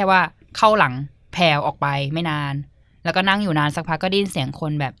จำได้แค่ว่าเข้าหลังแผ่ออกไปไม่นานแล้วก็นั่งอยู่นานสักพักก็ได้ยินเสียงค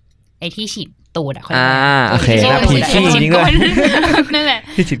นแบบไอ้ที่ฉีดตูดอะโอเคนะผีขี้จริงเลยนั่นแหละ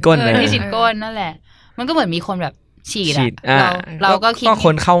ที่ฉีดก้นเลยที่ฉีดก้นนั่นแหละมันก็เหมือนมีคนแบบฉีดเราก็คิดก็ค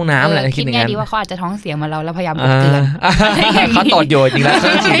นเข้าน้ำแหละคิดง่ายดีว่าเขาอาจจะท้องเสียมาเราแล้วพยายามกดเตือนเขาตอดโยนจริงแล้วเข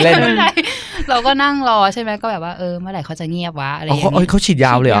าฉีดเล่นเราก็นั่งรอใช่ไหมก็แบบว่าเมื่อไหร่เขาจะเงียบวะอะไรอย่างเงี้ยเขาฉีดย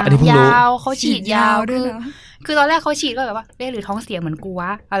าวเลยเหรออันนี้เพิ่งรู้ยาวเขาฉีดยาวคือตอนแรกเขาฉีดก็แบบว่าหรือท้องเสียเหมือนกูว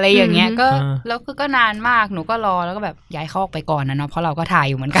ะอะไรอย่างเงี้ยก็แล้วคือก็นานมากหนูก็รอแล้วก็แบบย้ายเขาออกไปก่อนนะเนาะเพราะเราก็ถ่าย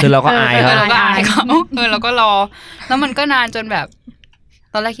อยู่เหมือนกันคือเราก็อายเขาเราก็รอแล้วมันก็นานจนแบบ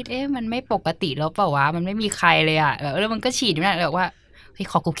ตอนแรกคิดมันไม่ปกติแล้วเปล่าวะมันไม่มีใครเลยอ่ะแล้วมันก็ฉีดอยู่นั่นแบบว่าเฮ้ย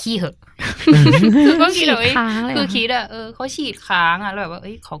ขอกูขี้เหอะคือก็คิดเลยคือคิดเขาฉีดค้างอ่ะแล้วแบบว่า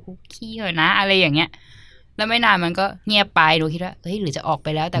ขอกูขี้เหอะนะอะไรอย่างเงี้ยแล้วไม่นานมันก็เงียบไปดูคิดว่าหรือจะออกไป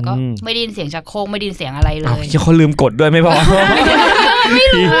แล้วแต่ก็ไม่ได้ยินเสียงชักโครกไม่ได้ยินเสียงอะไรเลยเขาลืมกดด้วยไม่พอไม่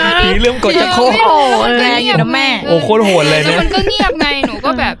รู้ผีลืมกดชักโครกแรงอยู่นะแม่โอ้โคตรโหดเลยนะมันก็เงียบไงหนู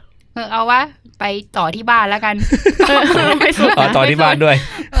ก็แบบเอาวะไปต่อที่บ้านแล้วกันต่อที่บ้านด้วย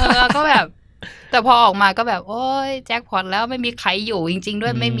ก็แบบแต่พอออกมาก็แบบโอ๊ยแจ็คพอตแล้วไม่มีใครอยู่จริงๆด้ว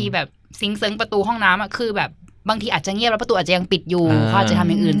ยไม่มีแบบซิงเซิงประตูห้องน้ำอ่ะคือแบบบางทีอาจจะเงียบแล้วประตูอาจจะยังปิดอยู่เขาอาจจะทำ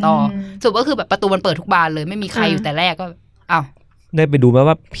อย่างอื่นต่อสรุปก็คือแบบประตูมันเปิดทุกบานเลยไม่มีใครอยู่แต่แรกก็อ้าวได้ไปดูไหม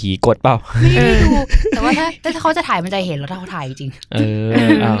ว่าผีกดเปล่าไม่ได้ดูแต่ว่าถ้าเขาจะถ่ายมันจะเห็นแล้วถ้าเขาถ่ายจริง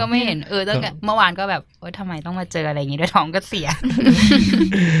ก็ไม่เห็นตั้งแต่เมื่อวานก็แบบทำไมต้องมาเจออะไรอย่างงี้ด้วยท้องก็เสีย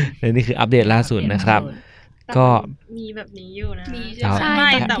นี่คืออัปเดตล่าสุดนะครับก็มีแบบนี้อยู่นะใช่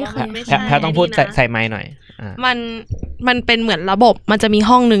แต่ว่ามันไม่ใช่แพทต้องพูดใส่ไมค์หน่อยมันเป็นเหมือนระบบมันจะมี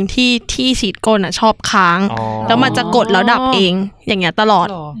ห้องนึงที่ฉีดก้นชอบค้างแล้วมันจะกดแล้วดับเองอย่างเงี้ยตลอด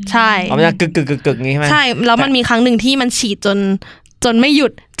ใช่มันจะกึกงี้ใช่ไหมใช่แล้วมันมีครั้งนึงที่มันฉีดจนไม่หยุ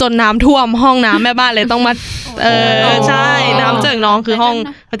ดจนน้ำท่วมห้องน้ำแม่บ้านเลยต้องมาใช่น้ำเจิ่งน้องคือห้อง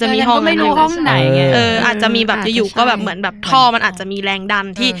มันจะมีห้องไม่รู้ห้องไหนอาจจะมีแบบอยู่ก็แบบเหมือนแบบท่อมันอาจจะมีแรงดัน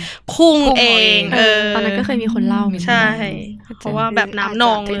ที่พุ่งเองตอนนั้นก็เคยมีคนเล่าใช่เพราะว่าแบบน้ำน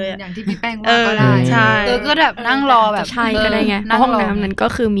องเลยอย่างที่พี่แป้งว่าก็ได้ใช่ก็แบบนั่งรอแบบใช่ก็ได้ไงห้องน้ำนั้นก็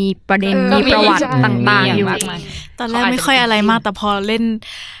คือมีประเด็นมีประวัติต่างๆอยู่ตอนแรกไม่ค่อยอะไรมากแต่พอเล่น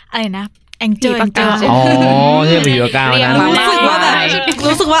อะไรนะแองเจิลอ๋อเรื่องผีปากกานะ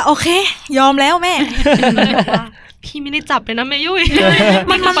รู้สึกว่าโอเคยอมแล้วแม่พี่ไม่ได้จับเลยนะแม่ยุ้ย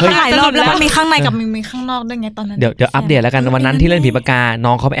มันหลายรอบแล้วมันมีข้างในกับมีข้างนอกด้วยไงตอนนั้นเดี๋ยวอัปเดตแล้วกันวันนั้นที่เล่นผีปากกาน้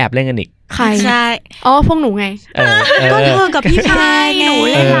องเขาไปแอบเล่นกันอีกใครใช่พวกหนูไงก็เธอกับพี่ชายหนู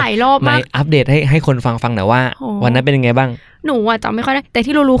เล่นหลายรอบมากอัปเดตให้คนฟังหน่อยว่าวันนั้นเป็นยังไงบ้างหนูจำไม่ค่อยได้แต่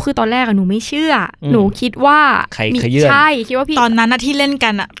ที่รู้คือตอนแรกหนูไม่เชื่อหนูคิดว่าใช่คิดว่าพี่ตอนนั้นที่เล่นกั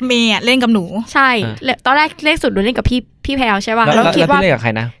นเมย์เล่นกับหนูใช่ตอนแรกเลขสุดหนูเล่นกับพี่แพรวใช่ป่ะแล้วคิดว่าเล่นกับใคร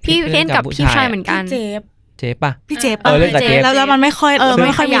นะพี่เล่นกับพี่ชายเหมือนกันเจ๊ป่ะพี่เจ๊เล่นกับเจ๊แล้วมันไม่ค่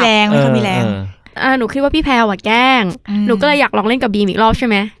อยมีแรงหนูคิดว่าพี่แพรวแกล้งหนูก็เลยอยากลองเล่นกับบีมอีกรอบใช่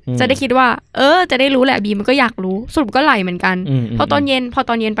ไหมจะได้คิดว่าจะได้รู้แหละบีมมันก็อยากรู้สรุปก็ไหลเหมือนกันพอตอนเ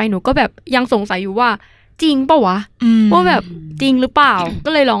ย็นไปหนูก็แบบยังสงสัยอยู่ว่าจริงป่ะวะว่าแบบจริงหรือเปล่าก็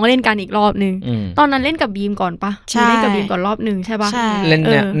เลยลองเล่นกันอีกรอบนึงตอนนั้นเล่นกับบีมก่อนปะเล่นกับบีมก่อนรอบนึงใช่ปะเ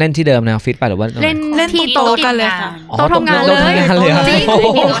ล่นที่เดิมนะฟิตไปหรือว่าเล่นที่โต๊ะกันเลยโต๊ะทำงานเลยจริ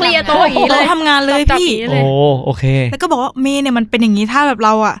งเคลียร์โต๊ะอย่างนี้เลยทำงานเลยพี่โอเคแล้วก็บอกว่าเมย์เนี่ยมันเป็นอย่างนี้ถ้าแบบเร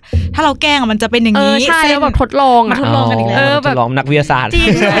าอ่ะถ้าเราแกล้งมันจะเป็นอย่างนี้ใช่แล้วแบบทดลองกันอีกแล้วแบบทดลองนักวิทยาศาสตร์จริง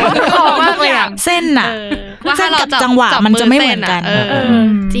ทดลองมากเลยอ่ะเส้นอ่ะไ ว่า เส้ ถ้าน เรา กับจังหวะมันจะไม่เหมือนกัน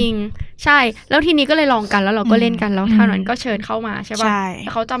จริงใช่แล้วทีนี้ก็เลยลองกันแล้วเราก็เล่นกันแล้วเท่านั้นก็เชิญเข้ามาใช่ป่ะแ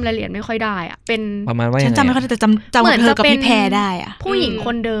ต่เขาจำรายละเอียดไม่ค่อยได้อ่ะเป็นประมาณว่าฉันจำไม่ค่อยได้แต่จำเหมือนเธอกับพี่แพรได้อ่ะผู้หญิงค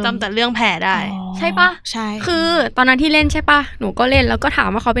นเดิมจำแต่เรื่องแพรได้ใช่ป่ะใช่คือตอนนั้นที่เล่นใช่ป่ะหนูก็เล่นแล้วก็ถาม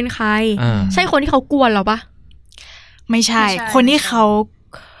ว่าเขาเป็นใครใช่คนที่เขากวนเราป่ะไม่ใช่คนที่เขา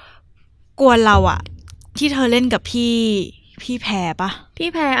กวนเราอ่ะที่เธอเล่นกับพี่แพรปะพี่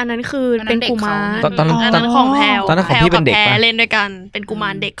แพรอันนั้นคือเป็นกุมารตอนนั้นของแพรตอนนั้นของพี่เป็นเด็กปะเล่นด้วยกันเป็นกุมา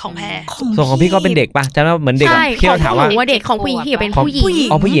รเด็กของแพรส่วนของพี่ก็เป็นเด็กปะจำได้เหมือนเด็กที่เราถามว่าเด็กของผู้หญิงที่เป็นผู้หญิง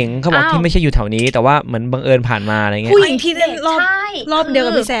อ๋อผู้หญิงเขาบอกที่ไม่ใช่อยู่แถวนี้แต่ว่าเหมือนบังเอิญผ่านมาอะไรเงี้ยผู้หญิงที่เล่นรอบเดียว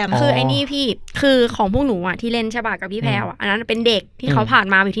กับพี่แซมคือไอ้นี่พี่คือของพวกหนูอ่ะที่เล่นใช่ป่ะกับพี่แพรอ่ะอันนั้นเป็นเด็กที่เขาผ่าน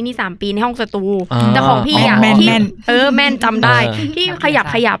มาอยู่ที่นี่3 ปีในห้องสตูแต่ของพี่อ่ะที่แม่นจำได้ที่ข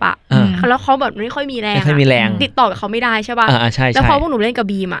ยับอ่ะแล้วเขาแบบไม่ค่อยมีแรงติดต่อกับเขาไม่ได้ใช่ป่ะแล้วพอพวกหนูเล่นกับ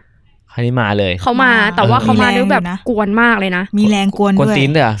บีมอ่ะคราวนี้มาเลยเขามาแต่ว่าเขามาด้วยแบบกวนมากเลยนะมีแรงกวนด้วยกวนตีน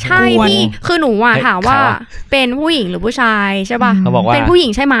เลยใช่พี่คือหนูอ่ะถามว่าเป็นผู้หญิงหรือผู้ชายใช่ป่ะเป็นผู้หญิ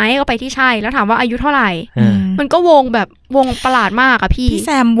งใช่ไหมก็ไปที่ใช่แล้วถามว่าอายุเท่าไหร่มันก็วงแบบวงประหลาดมากอะพี่แซ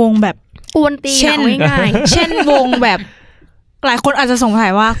มวงแบบกวนตีนง่ายเช่นวงแบบหลายคนอาจจะสงสั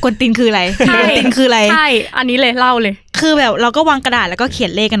ยว่ากวนตีนคืออะไรกวนตีนคืออะไรใช่อันนี้เลยเล่าเลยคือแบบเราก็วางกระดาษแล้วก็เขีย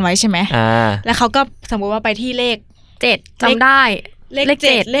นเลขกันไว้ใช่ไหมแล้วเขาก็สมมติว่าไปที่เลข7จำได้เลข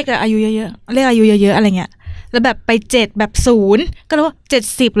7เลขอายุเยอะๆเลขอายุเยอะๆอะไรเงี้ยแล้วแบบไป7แบบ0ก็เลยว่า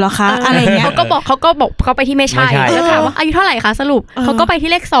70เหรอคะอะไรเงี้ยเขาก็บอกเขาไปที่ไม่ใช่แล้วถามว่าอายุเท่าไหร่คะสรุปเขาก็ไปที่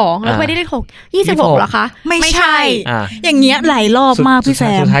เลข2แล้วไปที่เลข6 26เหรอคะไม่ใช่อย่างเงี้ยหลายรอบมากพี่แซ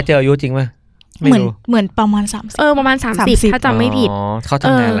มสุดท้ายเจออายุจริงป่ะเหมือนประมาณ30ประมาณ30ถ้าจำไม่ผิดเขาท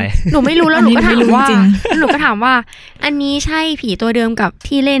ำงานอะไรหนูไม่รู้แล้วหนูก็ถามว่าอันนี้ใช่ผีตัวเดิมกับ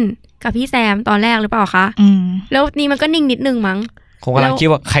ที่เล่นกับพี่แซมตอนแรกหรือเปล่าคะแล้วนี่มันก็นิ่งนิดนึงมั้งคงกำลังคิด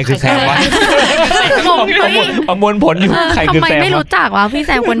ว่าใครคือแซมวะประมวลผลอยู่ใครคือแซมทำไมไม่รู้จักวะพี่แซ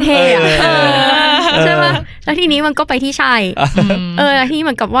มคนเท่ใช่ไหมแล้วทีนี้มันก็ไปที่ชัยแล้วที่เห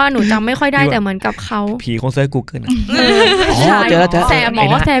มือนกับว่าหนูจำไม่ค่อยได้แต่เหมือนกับเขาผีคงเซิร์ช Google เจอแล้วแซมหม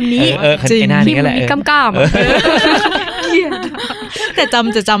อแซมนี้จริงที่มันมีก้ามแต่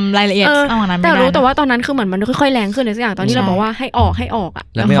จำรายละเอียดแต่รู้แต่ว่าตอนนั้นคือเหมือนมันค่อยๆแรงขึ้นเลยสักอย่างตอนที่เราบอกว่าให้ออกอ่ะ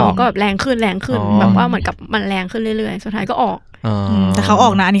แล้วเขาก็แบบแรงขึ้นแบบว่าเหมือนกับมันแรงขึ้นเรื่อยๆสุดท้ายก็ออกแต่เขาอ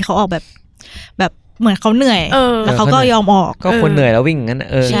อกนะอันนี้เขาออกแบบเหมือนเขาเหนื่อยแล้วเขาก็ยอมออกก็คนเหนื่อยแล้ววิ่งงั้น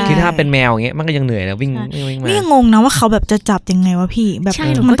คือถ้าเป็นแมวอย่างเงี้ยมันก็ยังเหนื่อยแล้ววิ่งมานี่งงนะว่าเขาแบบจะจับยังไงวะพี่แบบ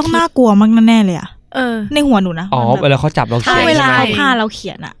มันต้องน่ากลัวมากแน่เลยอ่ะในหัวหนูนะเวลาเขาจับเราเขียนเวลาเขาพาเราเขี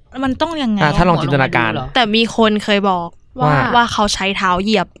ยนอ่ะมันต้องยังไงถ้าลองจินตนาการแต่มีคนเคยบอกว่าเขาใช้เท้าเห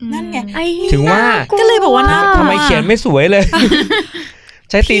ยียบนั่นไงถึงว่าก็เลยบอกว่าน่ากลัวทำไมเขียนไม่สวยเลย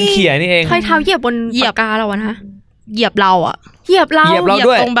ใช้ตีนเขียนนี่เองใครเท้าเหยียบบนปากกาเราอะนะเหยียบเราอ่ะเหยียบเรา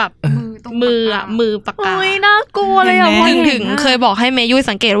ด้วยตรงแบบมือปากกาน่ากลัวเลยอ่ะถึงเคยบอกให้เมยุ้ย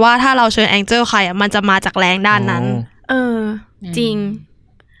สังเกตว่าถ้าเราเชิญแองเจิลใครอ่ะมันจะมาจากแรงด้านนั้นจริง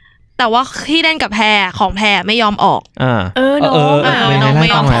แต่ว่าที่เล่นกับแพรของแพรไม่ยอมออกน้องไม่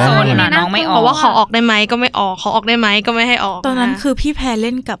ออกน้องไม่ออกเพราะว่าขอออกได้ไหมก็ไม่ออกขอออกได้ไหมก็ไม่ให้ออกตอนนั้นคือพี่แพรเ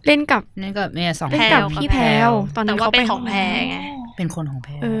ล่นกับเนี่ย2แพรกับพี่แพรตอนนั้นเขาเป็นของแพรไงเป็นคนของแพ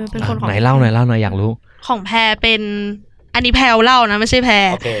รเป็นคนของไหนเล่าหน่อยอยากรู้ของแพรเป็นอันนี้แพรเล่านะไม่ใช่แพร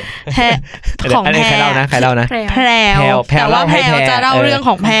ของแพรใครเล่านะแพรแต่ว่าแพรจะเล่าเรื่องข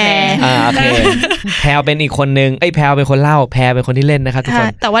องแพรโอเคแพรเป็นอีกคนนึงแพรเป็นคนเล่าแพรเป็นคนที่เล่นนะครับทุกคน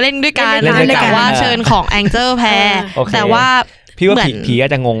แต่ว่าเล่นด้วยกันแต่ว่าเชิญของแองเจิลแพรแต่ว่าพี่ว่าผีอา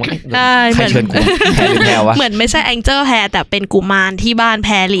จจะงงใครเชิญกูแพรหรือแพรวะเหมือนไม่ใช่แองเจิลแพรแต่เป็นกุมารที่บ้านแพ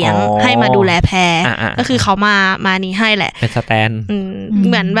รเลี้ยงให้มาดูแลแพรก็คือเขามานี้ให้แหละเป็นสแตน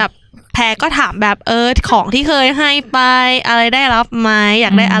เหมือนแบบแพรก็ถามแบบของที่เคยให้ไปอะไรได้รับไหมอย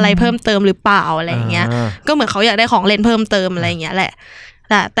ากได้อะไรเพิ่มเติมหรือเปล่าอะไรอย่างเงี้ยก็เหมือนเขาอยากได้ของเล่นเพิ่มเติมอะไรอย่างเงี้ยแหละ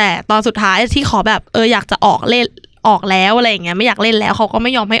แต่ตอนสุดท้ายที่ขอแบบอยากจะออกเล่นออกแล้วอะไรอย่างเงี้ยไม่อยากเล่นแล้วเขาก็ไ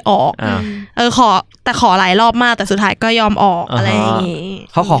ม่ยอมให้ออกขอหลายรอบมากแต่สุดท้ายก็ยอมออกอะไรอย่างงี้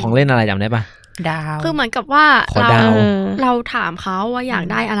เขาขอของเล่นอะไรจำได้ปะดาวคือเหมือนกับว่าเราถามเขาว่าอยาก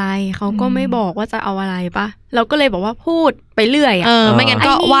ได้อะไรเขาก็ไม่บอกว่าจะเอาอะไรปะเราก็เลยบอกว่าพูดไปเรื่อยไม่งั้น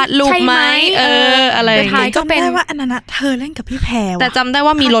ก็วาดรูปไหมอะไรท้ายก็เป็นว่าอันนั้นเธอเล่นกับพี่แพรแต่จำได้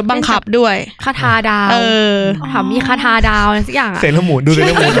ว่ามีรถบังคับด้วยคาถาดาวถามมีคาถาดาวอะไรสักอย่างเซนละหมุนดูเซน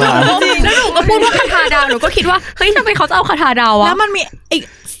ละหมุนแล้วหนูก็พูดว่าคาถาดาวหนูก็คิดว่าเฮ้ยทำไมเขาจะเอาคาถาดาววะแล้วมันมีอี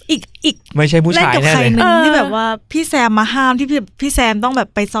กไม่ใช่ผู้ชายแน่เลยที่แบบว่าพี่แซมมาห้ามที่พี่แซมต้องแบบ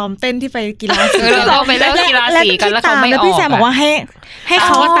ไปซ้อมเต้นที่ไปกีฬาสีเราไปเล่นกีฬาสีกันแล้วเขาไม่ออกแล้วพี่แซมบอกว่าให้เ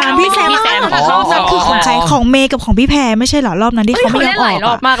ขาตามพี่แซมคือของใครของเมย์กับของพี่แพรไม่ใช่หรอรอบนั้นที่เขาไม่ยอมออกร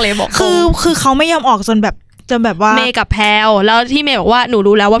อบมากเลยบอกคือเขาไม่ยอมออกจน จนแบบว่าเมย์กับแพลวแล้วที่เมย์บอกว่าหนู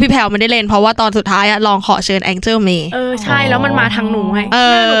รู้แล้วว่าพี่แพลวไม่ได้เล่นเพราะว่าตอนสุดท้ายอะลองขอเชิญแองเจิลเมย์ใช่แล้วมันมาทางหนูไง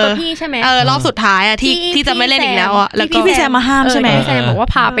หนูกับพี่ใช่ไหมรอบสุดท้ายอะที่จะไม่เล่นอีกแล้วอะแล้วก็พี่แซมมาห้ามใช่ไหมพี่แซมบอกว่า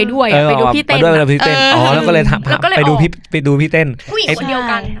พาไปด้วยไปดูพี่เต้นไปดูพี่เต้นแล้วก็เลยไปดูพี่เต้นผู้หญิงคนเดียว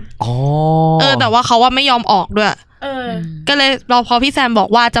กันแต่ว่าเขาว่าไม่ยอมออกด้วยก็เลยรอพอพี่แซมบอก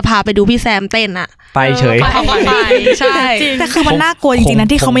ว่าจะพาไปดูพี่แซมเต้นอะไปเฉยใช่แต่คือมันน่ากลัวจริงๆนะ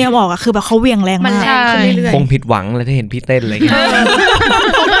ที่เขาไม่ยอมออกอะคือแบบเขาเวียงแรงมากคงผิดหวังเลยที่เห็นพี่เต้นอะไรอย่างเงี้ย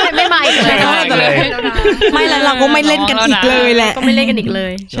เขาเลยไม่มาอีกเลยไม่แล้วเราก็ไม่เล่นกันอีกเลยแหละก็ไม่เล่นกันอีกเล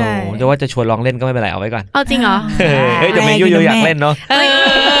ยใช่จะว่าจะชวนลองเล่นก็ไม่เป็นไรเอาไว้ก่อนเอาจริงเหรอเฮ้ยแต่เมย์ยูอยากเล่นเนาะ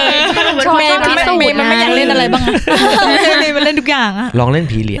เมย์มันไม่อยากเล่นอะไรบ้างเมย์มันเล่นทุกอย่างอะลองเล่น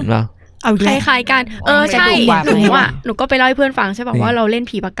ผีเหรียญเปล่าคล้ายๆกันใช่หนูก็ไปเล่าให้เพื่อนฟังใช่ป่ะว่าเราเล่น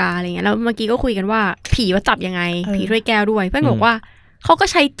ผีปากกาอะไรเงี้ยแล้วเมื่อกี้ก็คุยกันว่าผีว่าจับยังไงผีถ้วยแก้วด้วยเพื่อนบอกว่าเขาก็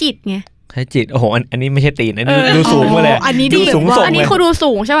ใช้จิตไงใช้จิตโอ้โหอันนี้ไม่ใช่ตีนอันนี้ดูสูงมาเลยอันนี้ดูสูงส่งอันนี้คือดู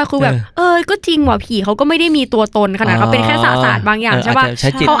สูงใช่ป่ะคือแบบก็จริงว่ะผีเขาก็ไม่ได้มีตัวตนขนาดเขาเป็นแค่สสารบางอย่างใช่ป่ะ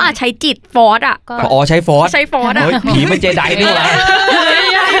เขาอาจใช้จิตฟอสอ่ะใช้ฟอสอ่ะผีมันเจไดนี่หว่า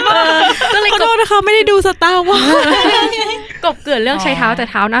ก็เลยขอโทษนะคะไม่ได้ดูสตาร์วอร์กบเกิดเรื่องใช้เท้าแต่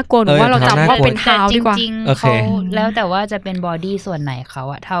เท้าน่ากลัวหนูว่าเราจำว่าเป็นเท้าดีกว่าจริงๆเขาแล้วแต่ว่าจะเป็นบอดี้ส่วนไหนเขา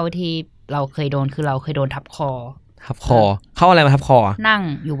อะเท่าที่เราเคยโดนคือเราเคยโดนทับคอเข้าอะไรมาทับคอนั่ง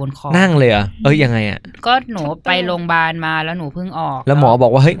อยู่บนคอนั่งเลยอ่ะยังไงอ่ะก็หนูไปโรงพยาบาลมาแล้วหนูเพิ่งออกแล้วหมอบอ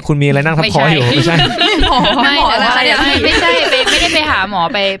กว่าเฮ้ยคุณมีอะไรนั่งทับคออยู่ไม่ใช่ไม่ใช่ไม่ได้ไปหาหมอ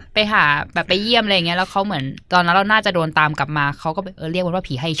ไปหาแบบไปเยี่ยมอะไรอย่างเงี้ยแล้วเขาเหมือนตอนนั้นเราน่าจะโดนตามกลับมาเขาก็เรียกว่า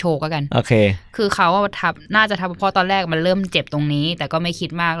ผีให้โชคก็กันโอเคคือเขาน่าจะทับเพราะตอนแรกมันเริ่มเจ็บตรงนี้แต่ก็ไม่คิด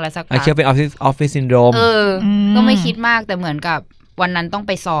มากแล้วสักพักเชื่อเป็นออฟฟิศซินโดรมก็ไม่คิดมากแต่เหมือนกับวันนั้นต้องไ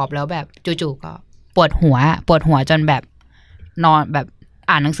ปสอบแล้วแบบจู่ๆก็ปวดหัวจนแบบนอนแบบ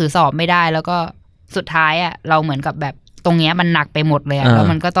อ่านหนังสือสอบไม่ได้แล้วก็สุดท้ายอ่ะเราเหมือนกับแบบตรงเนี้ยมันหนักไปหมดเลยแล้ว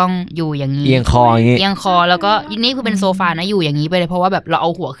มันก็ต้องอยู่อย่างนี้เอียงคออย่างนี้เอียงคอแล้วก็นี่คือเป็นโซฟานะอยู่อย่างนี้ไปเลยเพราะว่าแบบเราเอา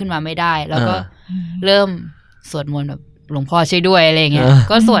หัวขึ้นมาไม่ได้แล้วก็เริ่มสวดมนต์แบบหลวงพ่อช่วยด้วยอะไรเงี้ย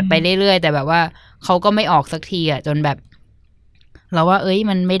ก็สวดไปเรื่อยๆแต่แบบว่าเขาก็ไม่ออกสักทีอ่ะจนแบบเราว่า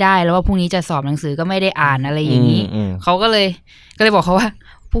มันไม่ได้แล้วว่าพรุ่งนี้จะสอบหนังสือก็ไม่ได้อ่านอะไรอย่างนี้เขาก็เลยบอกเขาว่า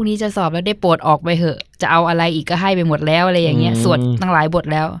พรุ่งนี้จะสอบแล้วได้โปรดออกไปเหอะจะเอาอะไรอีกก็ให้ไปหมดแล้วอะไรอย่างเงี้ยสวดตั้งหลายบท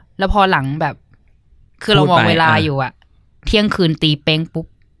แล้วพอหลังแบบคือเรามองเวลาอยู่อะเที่ยงคืนตีเป้งปุ๊บ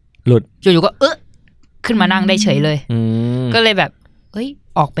หลุดอยู่ๆก็ขึ้นมานั่งได้เฉยเลยก็เลยแบบ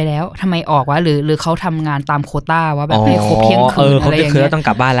ออกไปแล้วทำไมออกวะหรือเขาทำงานตามโควต้าว่าแบบให้ครบเที่ยงคืนอะไรอย่างเงี้ยต้องก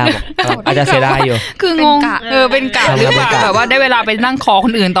ลับบ้านแล้วอาจจะเสียดายอยู่คืองงเป็นกะหรือเปล่าแบบว่าได้เวลาไปนั่งคอค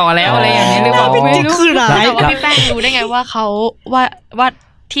นอื่นต่อแล้วอะไรอย่างเงี้ยหรือเปล่าไม่รู้แต่ว่าพี่แป้งรู้ได้ไงว่าเขาว่า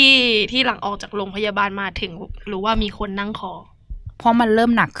ที่หลังออกจากโรงพยาบาลมาถึงรู้ว่ามีคนนั่งคอเพราะมันเริ่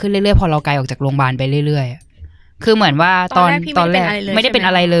มหนักขึ้นเรื่อยๆพอเราไกลออกจากโรงพยาบาลไปเรื่อยๆคือเหมือนว่าตอนแรกไม่ได้เป็นอ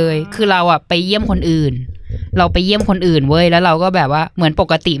ะไรเลยคือเราอะไปเยี่ยมคนอื่นเว้ยแล้วเราก็แบบว่าเหมือนป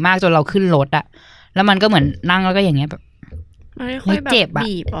กติมากจนเราขึ้นรถอะแล้วมันก็เหมือนนั่งแล้วก็อย่างเงี้ยแบบเจ็บอะ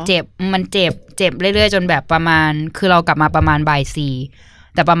มันเจ็บเรื่อยๆจนแบบประมาณคือเรากลับมาประมาณบ่าย 4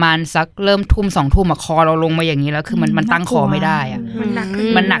แต่ประมาณสักเริ่มทุ่ม 2 ทุ่มคอเราลงมาอย่างนี้แล้วคือมันตั้งคอไม่ได้อะมันหนัก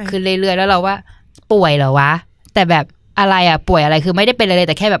ขึ้นเรื่อยๆแล้วเราว่าป่วยเหรอวะแต่แบบอะไรอะป่วยอะไรคือไม่ได้เป็นอะไรเลย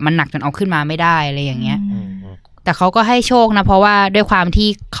แต่แค่แบบมันหนักจนเอาขึ้นมาไม่ได้อะไรอย่างเงี้ยแต่เขาก็ให้โชคนะเพราะว่าด้วยความที่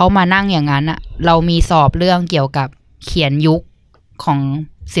เขามานั่งอย่างนั้นอะเรามีสอบเรื่องเกี่ยวกับเขียนยุคของ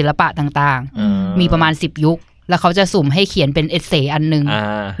ศิลปะต่างๆมีประมาณ10 ยุคแล้วเขาจะสุ่มให้เขียนเป็นเอเซอันนึง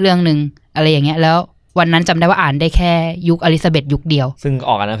เรื่องนึงอะไรอย่างเงี้ยแล้ววันนั้นจำได้ว่าอ่านได้แค่ยุคอลิซาเบธยุคเดียวซึ่งอ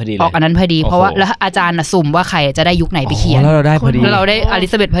อกอันนั้นพอดีออกอันนั้นพอดีเพราะว่าแล้วอาจารย์สุ่มว่าใครจะได้ยุคไหนไปเขียนแล้วเราได้พอดีแล้วเราได้อลิ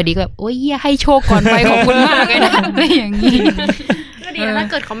ซาเบธพอดีก็แบบโอ้ยให้โชคก่อนไปขอบคุณมากเลยนะอะไรอย่างงี้ก็ดีถ้า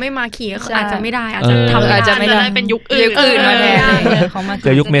เกิดเขาไม่มาขี่ก็อาจจะไม่ได้อาจจะทำอาจจะไม่ได้เป็นยุคอื่นมาแทนเขามาเจ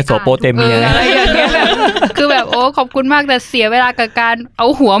อยุคเมโสโปเตเมียอะไรอย่างเงี้ยแบบคือแบบโอ้ขอบคุณมากแต่เสียเวลากับการเอา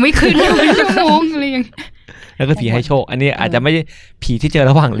หัวไม่ขึ้นเป็นชั่วโมงอะไรอย่างแล้วก็ผีให้โชคอันนี้อาจจะไม่ผีที่เจอ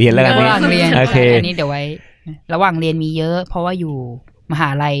ระหว่างเรียนแล้วกันระหว่างเรียนโอเคอันนี้เดี๋ยวไว้ระหว่างเรียนมีเยอะเพราะว่าอยู่มหา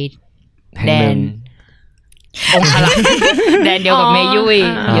ลัยแดนองคลักษ์แดนเดียวกับเมยุย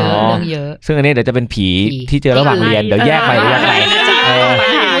เยอะเรื่องเยอะซึ่งอันนี้เดี๋ยวจะเป็นผีที่เจอระหว่างเรียนเดี๋ยวแยกไปเ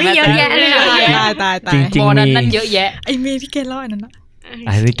ยอะแยะเลยตายจริงๆนั้นเยอะแยะไอเมย์ที่แกเล่าอันนั้นนะ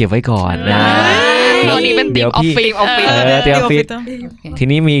อันนี้เก็บไว้ก่อนนะเดี๋ยวพี่เดี๋ยวออฟฟิศที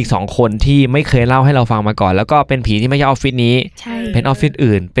นี้มีอีก2 คนที่ไม่เคยเล่าให้เราฟังมาก่อนแล้วก็เป็นผีที่ไม่ใช่ออฟฟิศนี้เป็นออฟฟิศ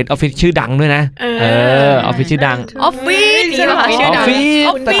อื่นเป็นออฟฟิศชื่อดังด้วยนะออฟฟิศชื่อดังออฟฟิศ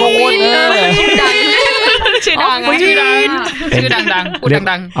ตะโกน ชื่อดัง ชื่อดังพูด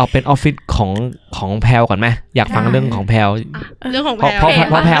ดัง เอาเป็นออฟฟิศของแพลวก่อนไหมอยากฟังเรื่องของแพลว เรื่องของ เพรา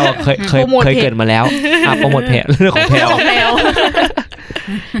ะแพลวเคยเกิดมาแล้วโปรโมทเพจเรื่องของแพลว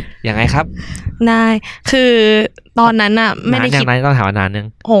ยังไงครับได้คือตอนนั้นอะไม่ได้คิดนานต้องถามนานนึง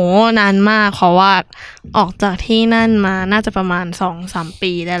โหนานมากเพราะว่าออกจากที่นั่นมาน่าจะประมาณ 2-3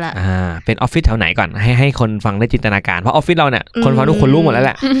 ปีได้ละเป็นออฟฟิศแถวไหนก่อนให้คนฟังได้จินตนาการเพราะออฟฟิศเราเนี่ยคนฟังทุกคนรู้หมดแล้วแห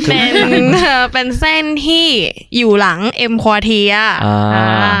ละเป็นเส้นที่อยู่หลังเอ็มควอเทีย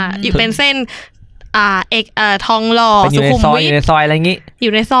อยู่เป็นเส้นทองหล่อสุขุมวิทอยู่ในซอยอะไรงี้อ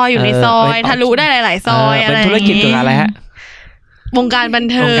ยู่ในซอยทะลุได้หลายๆซอยอะไรเป็นธุรกิจเกี่ยวกับอะไรฮะวงการบัน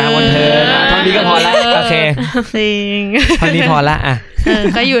เทิงเท่านี้ก็พอละโอเคจริงเท่านี้พอละ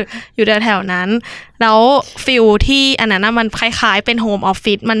ก็อยู่แถวๆนั้นแล้วฟิลที่อันนั้นมันคล้ายๆเป็นโฮมออฟ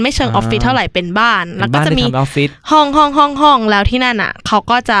ฟิศมันไม่เชิงออฟฟิศเท่าไหร่เป็นบ้านแล้วก็จะมีห้องแล้วที่นั่นอ่ะเขา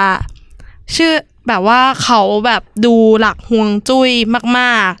ก็จะชื่อแบบว่าเขาแบบดูหลักฮวงจุ้ยม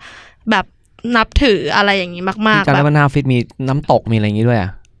ากๆแบบนับถืออะไรอย่างนี้มากๆจำได้ว่าหน้าออฟฟิศมีน้ำตกมีอะไรอย่างนี้ด้วยอ่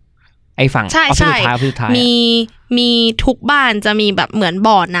ะไอ้ฝั่งออฟฟิศสุดท้ายมีทุกบ้านจะมีแบบเหมือน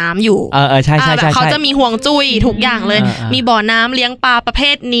บ่อน้ำอยู่ใช่เขาจะมีห่วงจุ้ยทุกอย่างเลยมีบ่อน้ำเลี้ยงปลาประเภ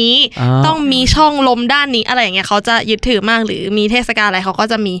ทนี้ต้องมีช่องลมด้านนี้อะไรอย่างเงี้ยเขาจะยึดถือมากหรือมีเทศกาลอะไรเขาก็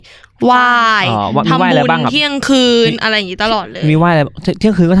จะมีไหว้ทำบุญเที่ยงคืนอะไรอย่างงี้ตลอดเลยมีไหว้อะไรเที่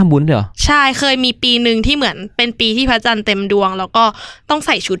ยงคืนก็ทำบุญเหรอใช่เคยมีปีนึงที่เหมือนเป็นปีที่พระจันทร์เต็มดวงแล้วก็ต้องใ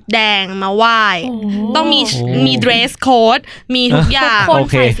ส่ชุดแดงมาไหว้ต้องมี dress code มีทุกอย่างทุกคน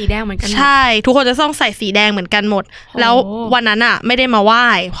ใส่สีแดงเหมือนกันใช่ทุกคนจะต้องใส่สีแดงเหมือนกันหมดแล้ววันนั้นอ่ะไม่ได้มาไหว้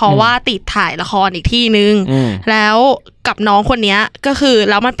เพราะว่าติดถ่ายละครอีกที่นึงแล้วกับน้องคนนี้ก็คือ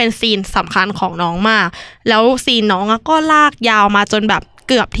แล้วมันเป็นซีนสำคัญของน้องมากแล้วซีนน้องก็ลากยาวมาจนแบบ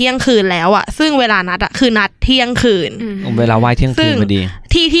เกือบเที่ยงคืนแล้วอ่ะซึ่งเวลานัดอ่ะคือนัดเที่ยงคืนเวลาไหว้เที่ยงคืนพอดี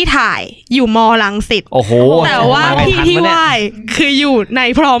ที่ถ่ายอยู่มอรังสิตโอ้โหแต่ว่าที่ไหว้คืออยู่ใน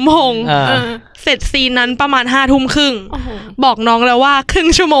พร้อมพงษ์เสร็จซีนนั้นประมาณ 5:30 นบอกน้องแล้วว่าครึ่ง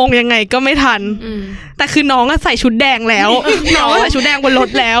ชั่วโมงยังไงก็ไม่ทันแต่คือน้องใส่ชุดแดงแล้วน้องใส่ชุดแดงบนรถ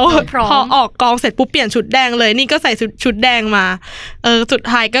แล้วพอออกกองเสร็จปุ๊บเปลี่ยนชุดแดงเลยนี่ก็ใส่ชุดแดงมาสุด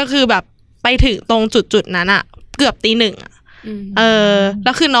ท้ายก็คือแบบไปถึงตรงจุดนั้นอ่ะเกือบ 1:00 นแ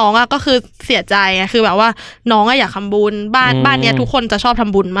ล้วคือน้องก็คือเสียใจคือแบบว่าน้องอยากทำบุญบ้านเนี้ยทุกคนจะชอบท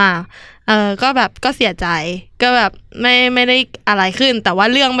ำบุญมากก็แบบก็เสียใจก็แบบไม่ได้อะไรขึ้นแต่ว่า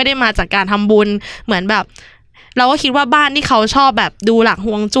เรื่องไม่ได้มาจากการทำบุญเหมือนแบบเราก็คิดว่าบ้านที่เขาชอบแบบดูหลักฮ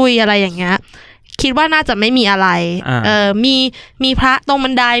วงจุ้ยอะไรอย่างเงี้ยคิดว่าน่าจะไม่มีอะไรมีพระตรงบั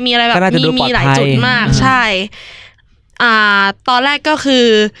นไดมีอะไรแบบมีหลายจุดมากใช่ตอนแรกก็คือ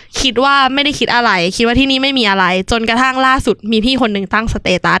คิดว่าไม่ได้คิดอะไรคิดว่าที่นี่ไม่มีอะไรจนกระทั่งล่าสุดมีพี่คนหนึ่งตั้งสเต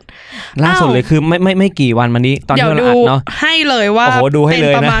ตัสล่าสุดเลยคือไม่กี่วันมานี้ตอนที่เราอัดเนาะให้เลยว่าเป็น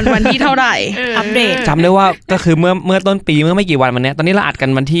ประมาณวันที่เท่าไหร่อัปเดตจำได้ว่าก็คือเมื่อต้นปีเมื่อไม่กี่วันมานี้ตอนนี้เราอัดกัน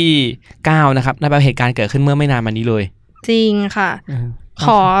วันที่9นะครับในเหตุการณ์เกิดขึ้นเมื่อไม่นานมานี้เลยจริงค่ะข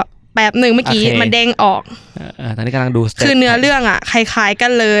อแบบหนึ่งเมื่อกี้มันเด้งออกตอนนี้กำลังดูคือเนื้อเรื่องคล้ายๆกั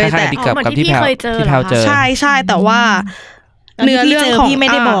นเลยแต่กับที่เคยเจอใช่แต่ว่าเนื้อเรื่องของพี่ไม่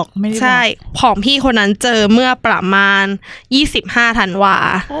ได้บอกใช่ของพี่คนนั้นเจอเมื่อประมาณ25 ธันวา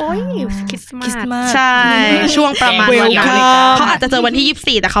โอ้ยคริสต์มาสใช่ช่วงประมาณวันนี้เขาอาจจะเจอวัน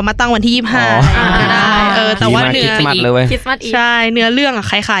ที่24แต่เขามาตั้งวันที่25ก็ได้แต่ว่าเนื้อใช่เนื้อเรื่อง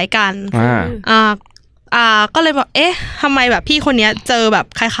คล้ายๆกันก็เลยบอกทำไมแบบพี่คนนี้เจอแบบ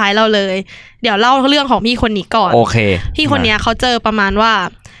คล้ายๆเราเลยเดี๋ยวเล่าเรื่องของพี่คนนี้ก่อนโอเคพี่คนนี้เขาเจอประมาณว่า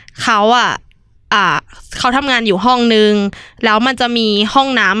เขาทำงานอยู่ห้องนึงแล้วมันจะมีห้อง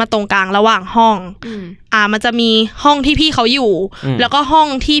น้ำมาตรงกลางระหว่างห้องมันจะมีห้องที่พี่เขาอยู่แล้วก็ห้อง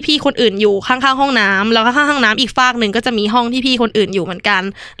ที่พี่คนอื่นอยู่ข้างๆห้องน้ำแล้วก็ข้างๆห้องน้ำอีกฝากนึงก็จะมีห้องที่พี่คนอื่นอยู่เหมือนกัน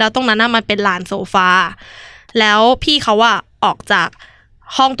แล้วตรงนั้นมันเป็นลานโซฟาแล้วพี่เขาออกจาก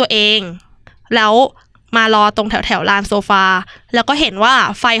ห้องตัวเองแล้วมารอตรงแถวลานโซฟาแล้วก็เห็นว่า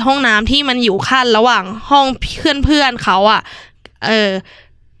ไฟห้องน้ำที่มันอยู่ขั้นระหว่างห้องเพื่อนเขา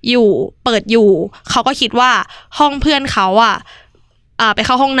อยู่เปิดอยู่เขาก็คิดว่าห้องเพื่อนเขาไปเ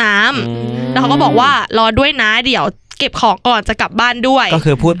ข้าห้องน้ำแล้วเขาก็บอกว่ารอด้วยนะเดี๋ยวเก็บของก่อนจะกลับบ้านด้วยก็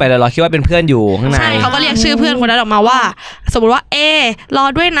คือพูดไปแล้วเราคิดว่าเป็นเพื่อนอยู่ข้างในใช่เขาก็เรียกชื่อเพื่อนคนนั้นออกมาว่าสมมติว่ารอ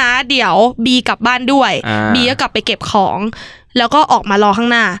ด้วยนะเดี๋ยวบีกลับบ้านด้วยบีก็กลับไปเก็บของแล้วก็ออกมารอข้าง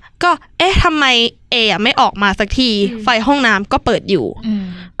หน้าก็ทำไมไม่ออกมาสักทีไฟห้องน้ำก็เปิดอยู่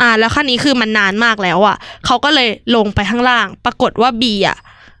แล้วขั้นนี้คือมันนานมากแล้วเขาก็เลยลงไปข้างล่างปรากฏว่าบี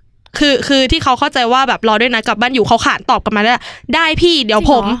คือที่เขาเข้าใจว่าแบบรอด้วยนะกลับบ้านอยู่เขาขานตอบกลับมาได้พี่เดี๋ยว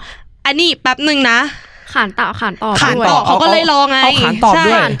ผมอันนี้แป๊บนึงนะขานตอบเขาก็เลยรอไงขานตอบ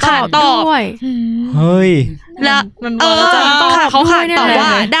ด้วยขานตอบเฮ้ยแล้วเขาขานตอบว่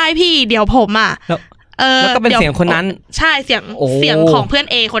าได้พี่เดี๋ยวผม แล้วก็เป็นเสียงคนนั้นใช่เสียงของเพื่อน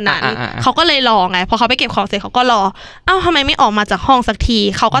A คนนั้นเขาก็เลยรอไงพอเขาไปเก็บของเสร็จเขาก็รอทำไมไม่ออกมาจากห้องสักที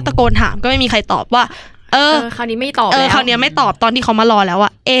เขาก็ตะโกนถามก็ไม่มีใครตอบว่าคราวนี้ไม่ตอบแล้วคราวนี้ไม่ตอบตอนที่เขามารอแล้วอ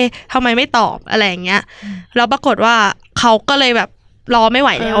ะทำไมไม่ตอบอะไรอย่างเงี้ยแล้วปรากฏว่าเขาก็เลยแบบรอไม่ไหว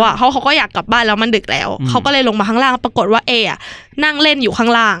แล้วอะเขาก็อยากกลับบ้านแล้วมันดึกแล้วเขาก็เลยลงมาข้างล่างปรากฏว่าอะนั่งเล่นอยู่ข้า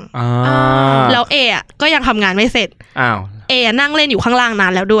งล่างแล้วอะก็ยังทำงานไม่เสร็จนั่งเล่นอยู่ข้างล่างนา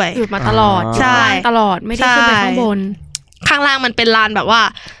นแล้วด้วยอยู่มาตลอดใช่ตลอดไม่ได้ขึ้นไปข้างบนข้างล่างมันเป็นลานแบบว่า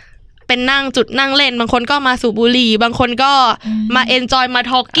เป็นนั่งจุดนั่งเล่นบางคนก็มาสูบบุหรี่บางคนก็มาเอนจอยมา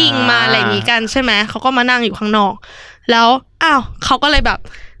ทอล์กกิ้งมาอะไรอย่างงี้กันใช่ไหมเขาก็มานั่งอยู่ข้างนอกแล้วเขาก็เลยแบบ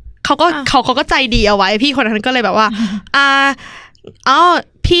เขาก็ใจดีเอาไว้พี่คนนั้นก็เลยแบบว่า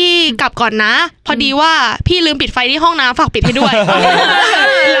พี่กลับก่อนนะพอดีว่าพี่ลืมปิดไฟที่ห้องน้ำฝากปิดให้ด้วย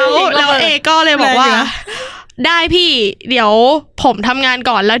แล้วเอก็เลยบอกว่าได้พี่เดี๋ยวผมทำงาน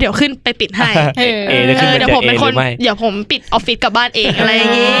ก่อนแล้วเดี๋ยวขึ้นไปปิดให้เดี๋ยวผมเป็นคนเดี๋ยวผมปิดออฟฟิศกลับบ้านเองอะไรอย่า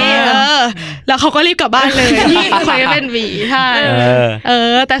งงี้แล้วเขาก็รีบกลับบ้านเลยคอยเป็นวีใช่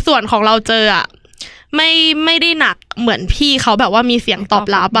แต่ส่วนของเราเจอไม่ได้หนักเหมือนพี่เขาแบบว่ามีเสียงตอบ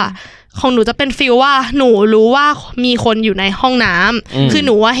รับของหนูจะเป็นฟีลว่าหนูรู้ว่ามีคนอยู่ในห้องน้ำคือห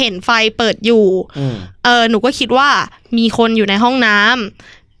นูว่าเห็นไฟเปิดอยู่หนูก็คิดว่ามีคนอยู่ในห้องน้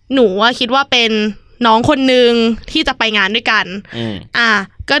ำหนูว่าคิดว่าเป็นน้องคนนึงที่จะไปงานด้วยกัน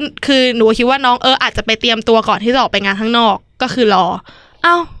ก็คือหนูคิดว่าน้องอาจจะไปเตรียมตัวก่อนที่จะออกไปงานข้างนอกก็คือรอ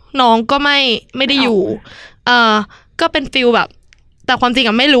น้องก็ไม่ได้อยู่ก็เป็นฟีลแบบแต่ความจริง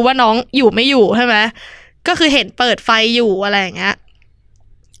ไม่รู้ว่าน้องอยู่ไม่อยู่ใช่ไหมก็คือเห็นเปิดไฟอยู่อะไรอย่างเงี้ย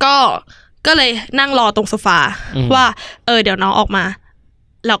ก็เลยนั่งรอตรงโซฟาว่าเดี๋ยวน้องออกมา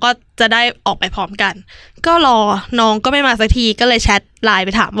แล้วก็จะได้ออกไปพร้อมกันก็รอน้องก็ไม่มาสักทีก็เลยแชทไลน์ไป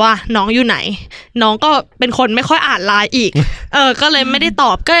ถามว่าน้องอยู่ไหนน้องก็เป็นคนไม่ค่อยอ่านไลน์อีกก็เลยไม่ได้ต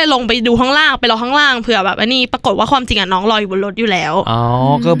อบก็เลยลงไปดูข้างล่างไปรอข้างล่างเผื่อแบบอันนี้ปรากฏว่าความจริงน้องรออยู่บนรถอยู่แล้ว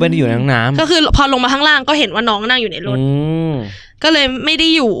ก็ไม่ได้อยู่ในห้องน้ำก็คือพอลงมาข้างล่างก็เห็นว่าน้องนั่งอยู่ในรถก็เลยไม่ได้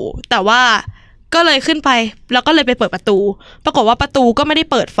อยู่แต่ว่าก็เลยขึ้นไปแล้วก็เลยไปเปิดประตูปรากฏว่าประตูก็ไม่ได้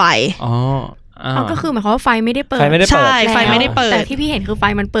เปิดไฟก็คือหมายความว่าไฟไม่ได้เปิดใช่ไฟไม่ได้เปิดแต่ที่พี่เห็นคือไฟ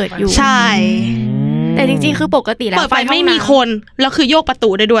มันเปิดอยู่ใช่แต่จริงๆคือปกติแล้วเปิดไฟไม่มีคนแล้วคือโยกประตู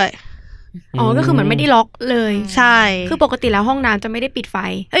ได้ด้วยก็คือมันไม่ได้ล็อกเลยใช่คือปกติแล้วห้องน้ำจะไม่ได้ปิดไฟ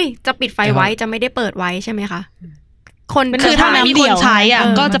จะปิดไฟไว้จะไม่ได้เปิดไว้ใช่ไหมคะคือถ้าไม่มีคนใช้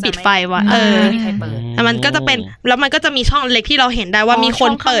ก็จะปิดไฟไว้มันก็จะเป็นแล้วมันก็จะมีช่องเล็กที่เราเห็นได้ว่ามีค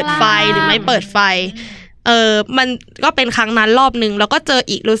นเปิดไฟหรือไม่เปิดไฟมันก็เป็นครั้งนั้นรอบนึงแล้วก็เจอ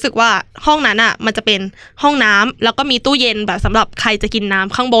อีกรู้สึกว่าห้องนั้นมันจะเป็นห้องน้ำแล้วก็มีตู้เย็นแบบสำหรับใครจะกินน้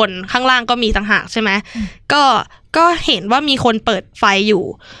ำข้างบนข้างล่างก็มีต่างหากใช่ไหมก็เห็นว่ามีคนเปิดไฟอยู่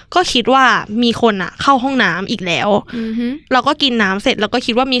ก็คิดว่ามีคนเข้าห้องน้ำอีกแล้วเราก็กินน้ำเสร็จแล้วก็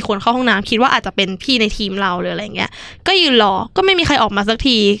คิดว่ามีคนเข้าห้องน้ำคิดว่าอาจจะเป็นพี่ในทีมเราหรืออะไรเงี้ยก็ยืนรอก็ไม่มีใครออกมาสัก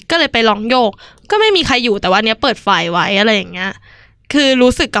ทีก็เลยไปลองโยกก็ไม่มีใครอยู่แต่ว่าเนี้ยเปิดไฟไว้อะไรอย่างเงี้ยคือ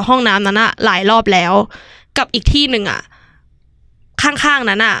รู้สึกกับห้องน้ำนั้นหลายรอบแล้วกับอีกที่หนึ่งข้างๆ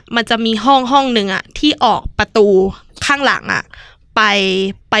นั้นมันจะมีห้องหนึ่งที่ออกประตูข้างหลังไ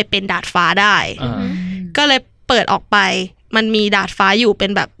ปเป็นดาดฟ้าได้ก็เลยเปิดออกไปมันมีดาดฟ้าอยู่เป็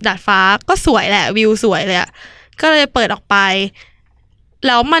นแบบดาดฟ้าก็สวยแหละวิวสวยเลยก็เลยเปิดออกไปแ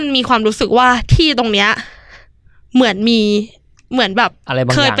ล้วมันมีความรู้สึกว่าที่ตรงเนี้ยเหมือนแบบ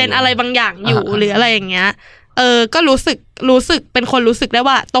เคยเป็นอะไรบางอย่างอยู่หรืออะไรอย่างเงี้ยก็รู้สึกเป็นคนรู้สึกได้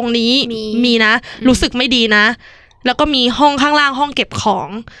ว่าตรงนี้มีนะรู้สึกไม่ดีนะแล้วก็มีห้องข้างล่างห้องเก็บของ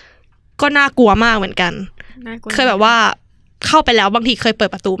ก็น่ากลัวมากเหมือนกันเคยแบบว่าเข้าไปแล้วบางทีเคยเปิด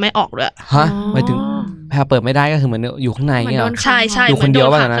ประตูไม่ออกเลยหมายถึงแพรเปิดไม่ได้ก็คือเหมือนอยู่ข้างในเนี่ยใช่อยู่คนเดียว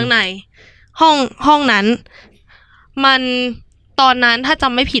ข้างในห้องนั้นมันตอนนั้นถ้าจ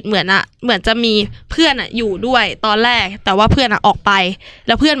ำไม่ผิดเหมือนจะมีเพื่อนอยู่ด้วยตอนแรกแต่ว่าเพื่อนออกไปแ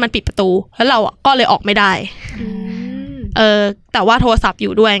ล้วเพื่อนมันปิดประตูแล้วเราก็เลยออกไม่ได้แต่ว่าโทรศัพท์อ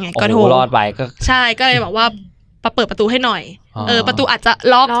ยู่ด้วยไงก็โทรรอดไปก็ใช่ก็เลยบอกว่าเปิดประตูให้หน่อยประตูอาจจะ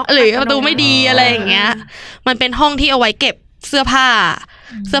ล็อกหรือประตูไม่ดีอะไรอย่างเงี้ยมันเป็นห้องที่เอาไว้เก็บเสื้อผ้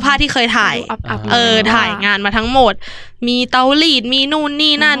าที่เคยถ่ายถ่ายงานมาทั้งหมดมีเตารีดมีนู่น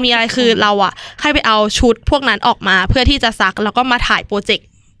นี่นั่นมีอะไรคือเราให้ไปเอาชุดพวกนั้นออกมาเพื่อที่จะซักแล้วก็มาถ่ายโปรเจกต์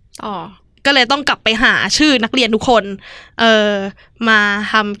ก็เลยต้องกลับไปหาชื่อนักเรียนทุกคนมา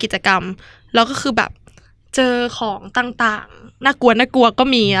ทำกิจกรรมแล้วก็คือแบบเจอของต่างๆน่ากลัวก็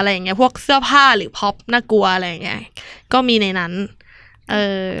มีอะไรอย่างเงี้ยพวกเสื้อผ้าหรือพ็อปน่ากลัวอะไรอย่างเงี้ยก็มีในนั้น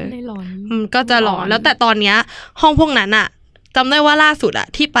ก็จะหลอนแล้วแต่ตอนเนี้ยห้องพวกนั้นจำได้ว่าล่าสุด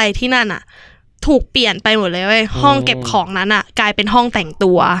ที่ไปที่นั่นถูกเปลี่ยนไปหมดเลยเว้ยห้องเก็บของนั้นกลายเป็นห้องแต่ง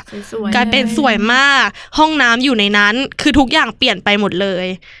ตัวกลายเป็นสวยมากห้องน้ำอยู่ในนั้นคือทุกอย่างเปลี่ยนไปหมดเลย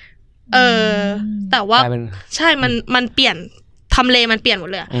แต่ว่า กลายเป็น ใช่มันเปลี่ยนทำเลมันเปลี่ยนหมด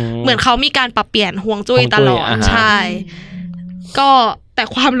เลยเหมือนเขามีการปรับเปลี่ยนห่วงจุ้ยตลอดใช่ก็แต่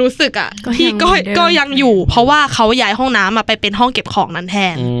ความรู้สึกอ่ะที่ก็ยังอยู่เพราะว่าเขาย้ายห้องน้ำมาไปเป็นห้องเก็บของนั้นแท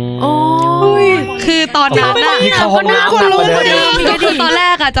นคือตอนนั้นน่ะคนรู้พอดีคือตอนแร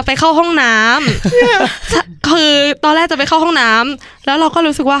กอ่ะจะไปเข้าห้องน้ำคือตอนแรกจะไปเข้าห้องน้ำแล้วเราก็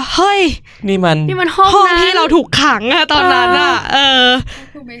รู้สึกว่าเฮ้ยนี่มันห้องที่เราถูกขังอะตอนนั้นอะ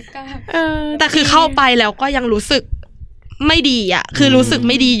แต่คือเข้าไปแล้วก็ยังรู้สึกไม่ดีอะคือรู้สึกไ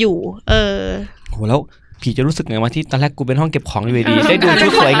ม่ดีอยู่โหแล้วผีจะรู้สึกไงวะที่ตอนแรกกูเป็นห้องเก็บของอยู่ดีได้ดูชุ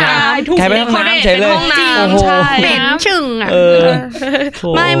ดสวยงามกลายเป็นห้องน้ำเฉยเลยโอ้โห เป็นชึ่งอ่ะ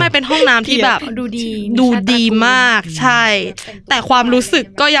ไม่เป็นห้องน้ำที่แบบดูดีมากใช่แต่ความรู้สึก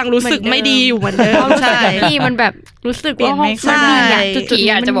ก็ยังรู้สึกไม่ดีอยู่เหมือนเดิมใช่พี่มันแบบรู้สึกว่าห้องใช่จุดๆ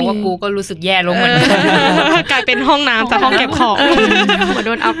อยากจะบอกว่ากูก็รู้สึกแย่ลงเหมือนกันกลายเป็นห้องน้ำจากห้องเก็บของเหมือนโ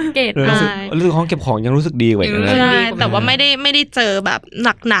ดนอัปเกรดรู้สึกห้องเก็บของยังรู้สึกดีกว่าอีกเลยแต่ว่าไม่ได้เจอแบบ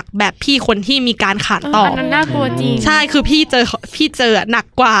หนักๆแบบพี่คนที่มีการขานต่ออันนั้นน่ากลัวจริงใช่คือพี่เจอหนัก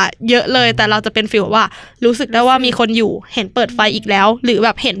กว่าเยอะเลยแต่เราจะเป็นฟีลว่ารู้สึกได้ว่ามีคนอยู่เห็นเปิดไฟอีกแล้วหรือแบ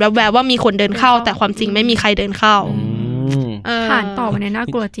บเห็นแวบๆว่ามีคนเดินเข้าแต่ความจริงไม่มีใครเดินเข้าผ่านต่อวันนี้น่า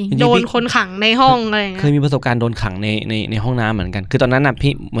กลัวจริงโดนคนขังในห้องอะไรเคยมีประสบการณ์โดนขังในห้องน้ำเหมือนกันคือตอนนั้นน่ะ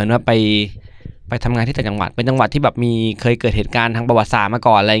พี่เหมือนว่าไปทำงานที่ต่างจังหวัดเป็นจังหวัดที่แบบมีเคยเกิดเหตุการณ์ทางประวัติศาสตร์มา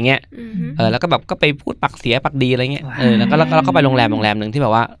ก่อนอะไรเงี้ยแล้วก็แบบก็ไปพูดปักเสียปักดีอะไรเงี้ยแล้วก็ไปโรงแรมนึงที่แบ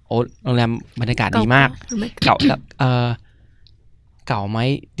บว่าโอ้โรงแรมบรรยากาศดีมากเก่าเก่าไหม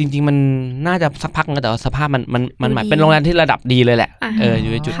จริงๆมันน่าจะสักพักแต่ว่าสภาพมันเป็นโรงแรมที่ระดับดีเลยแหละอ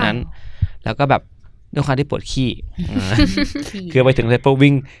ยู่ในจุดนั้นแล้วก็แบบด้วยความที่ปวดขี้คือไปถึงเลยปุ๊บ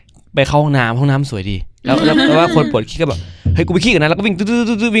วิ่งไปเข้าห้องน้ำสวยดีแล้วว่าคนปวดขี้ก็แบบเฮ้ยกูไปขี้กันนะแล้วก็วิ่ง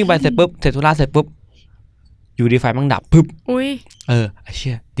วิ่งไปเสร็จปุ๊บเสร็จธุระเสร็จปุ๊บอยู่ดีไฟมันดับปึ๊บไอ้เ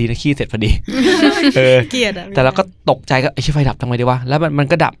ชี่ยดีนะขี้เสร็จพอดีเกลียดแต่เราก็ตกใจก็ไอ้เชี่ยไฟดับทำไมดีวะแล้วมัน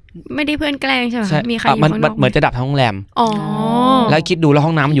ก็ดับไม่ได้เพื่อนแกล้งใช่ไหมมีใครอยู่มันเหมือนจะดับทั้งโรงแรมแล้วคิดดูแล้วห้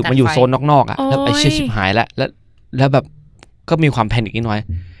องน้ำมันอยู่โซนนอกๆอ่ะแล้วไอ้เชี่ยชิบหายแล้วแบบก็มีความแพนิคนิดหน่อย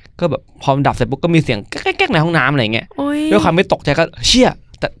ก็แบบพอมันดับเสร็จปุ๊บก็มีเสียงแก๊กๆในห้องน้ำอะไรเงี้ยด้วยความไม่ตกใจก็เชี่ย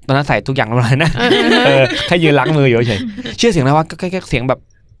แต่ตอนนั้นใส่ทุกอย่างลงเลยนะแค่ยืนล้างมืออยู่เฉยเชื่อเสียงแล้วว่าก็แค่เสียงแบบ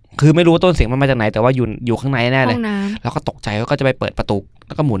คือไม่รู้ต้นเสียงมันมาจากไหนแต่ว่าอยู่ข้างในแน่เลยแล้วก็ตกใจก็จะไปเปิดประตูแ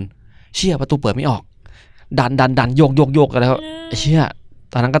ล้วก็หมุนเชี่ยประตูเปิดไม่ออกดันโยกแล้วเชี่ย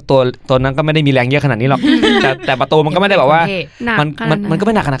ตอนนั้นก็ตัวนั้นก็ไม่ได้มีแรงเยอะขนาดนี้หรอกแต่ประตูมันก็ไม่ได้แบบว่ามันก็ไ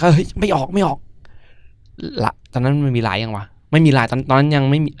ม่หนักขนาดก็เฮ้ยไม่ออกละตอนนั้นมันมีไลน์ยังวะไม่มีไลน์ตอนนั้นยัง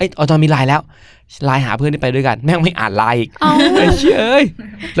ไม่มีตอนมีไลน์แล้วไลน์หาเพื่อนที่ไปด้วยกันแม่งไม่อ่านไลน์อีกเอ้ย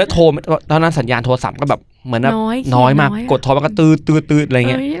แล้วโทรตอนนั้นสัญญาณโทรศัพท์ก็แบบเหมือนแบบน้อยมากกดโทรมันก็ตืดอะไร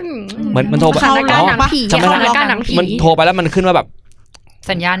เงี้ยเหมือนมันโทรแบบจำไม่ได้มันโทรไปแล้วมันขึ้นว่าแบบ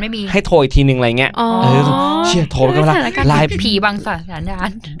สัญญาณไม่มีให้โทรอีกทีนึงอะไรเงี้ยเชี่ยโทรไปก็ว่าไลน์ผีบางสัญญาณ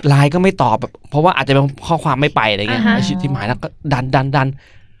ไลน์ก็ไม่ตอบแบบเพราะว่าอาจจะเป็นข้อความไม่ไปอะไรเงี้ยที่หมายแล้วก็ดัน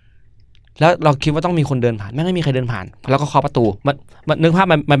แล้วเราคิดว่าต้องมีคนเดินผ่านไม่มีใครเดินผ่านแล้วก็เคาะประตูมันนึกภาพ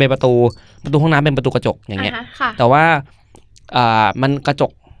มันเป็นประตูห้องน้ำเป็นประตูกระจกอย่างเงี้ยแต่ว่ามันกระจ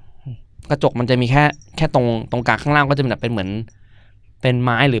กมันจะมีแค่ตรงกลางข้างล่างก็จะเป็นเหมือนเป็นไ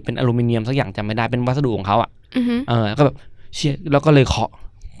ม้หรือเป็นอลูมิเนียมสักอย่างจำไม่ได้เป็นวัสดุของเขาอ่ะก็แบบเชี่ยแล้วก็เลยเคาะ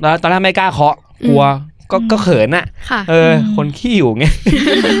แล้วตอนแรกไม่กล้าเคาะกลัวก็เขินอ่ะคนขี้อยู่เงี้ย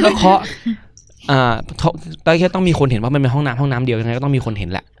แล้วเคาะตอนแค่ต้องมีคนเห็นว่ามันเป็นห้องน้ำเดียวยังไงก็ต้องมีคนเห็น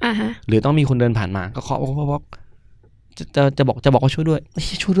แหละหรือต้องมีคนเดินผ่านมาก็เคาะจะบอกว่าช่วยด้วย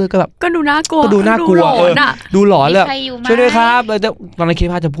ก็แบบก็ดูน่ากลัวดูหลอนเลยช่วยด้วยครับแล้วตอนนั้นคิด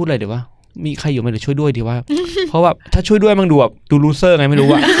ว่าจะพูดอะไรเดี๋ยวว่ามีใครอยู่ไหมหรือช่วยด้วยดีว่าเพราะว่าถ้าช่วยด้วยมันดูแบบดูลูเซอร์ไงไม่รู้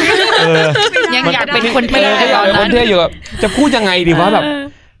อะยังอยากเป็นคนเท่อยู่จะพูดยังไงดีว่าแบบ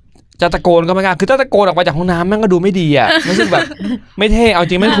จะตะโกนก็ไม่กล้าคือถ้าตะโกนออกมาจากห้องน้ำแม่งก็ดูไม่ดีอ่ะรู้สึกแบบไม่เท่เอา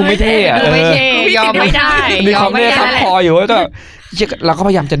จริงไม่คุ้มไม่เท่อ่ะยอมไม่ได้มีความไม่ซับคออยู่ก็แบบเราก็พ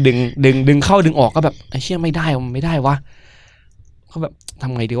ยายามจะดึงเข้าดึงออกก็แบบไอ้เชี่ยไม่ได้วะก็แบบท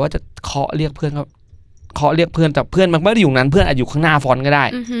ำไงดีว่าจะเคาะเรียกเพื่อนก็เคาะเรียกเพื่อนแต่เพื่อนมันไม่ได้อยู่นั้นเพื่อนอาจอยู่ข้างหน้าฟอนก็ได้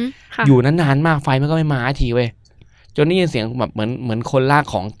อยู่นานๆมากไฟมันก็ไม่มาทีเว้ยจนนี่ยินเสียงแบบเหมือนคนลาก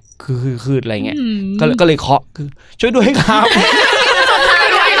ของคืออะไรเงี้ยก็เลยเคาะคือช่วยด้วยครับ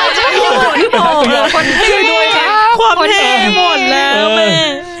คนเท่ด้วยความเท่หมดแล้วแม่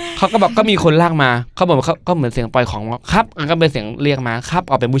เขาก็แบบก็มีคนลากมาเขาบอกก็เหมือนเสียงปล่อยของครับก็เป็นเสียงเรียกมาครับ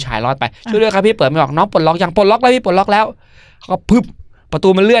เอาเป็นผู้ชายรอดไปช่วยด้วยครับพี่เปิดไม่ออกน้องปลดล็อกยังปลดล็อกแล้วพี่ปลดล็อกแล้วเขาก็พึบประตู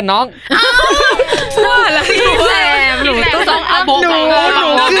มันเลื่อนน้องว่าแล้วหนูต้องเอาห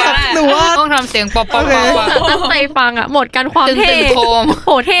นูต้องทำเสียงป๊อปตั้งใจฟังอ่ะหมดกันความเท่โ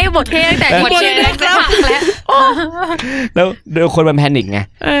หเท่ตั้งแต่หมดเท่แล้ว แล้วเดี๋ยวคนมันแพนิคไง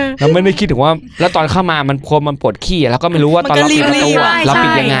เราไม่ได้คิดถึงว่าแล้วตอนเข้ามามันคนมันปวดขี้แล้วก็ไม่รู้ว่าตอนเราปิดประตูเราปิด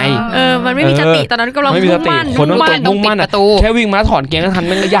ยังไงมันไม่มีสติตอนนั้นก็เราไม่มีสติคนต้องมุ่งมั่นอ่ะแค่วิ่งมาถอนเกงแล้วทัน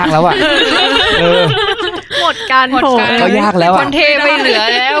มันก็ยากแล้วอ่ะหมดการก็ยากแล้วอ่ะคนเทไม่เหลือ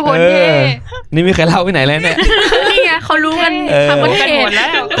แล้วคนเทนี่ไม่เคยเล่าไปไหนเลยเนี่ยนี่ไงเขารู้กันทำกันหมดแล้ว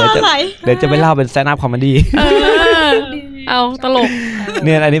เดี๋ยวจะไปเล่าเป็นแซนด์อัพคอมเมดี้เอาตลกเ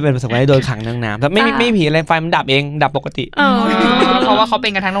นี่ยอันนี้เป็นประสบการณ์โดนขังในน้ำแต่ไม่ผีอะไรไฟมันดับเองดับปกติเพราะว่าเขาเป็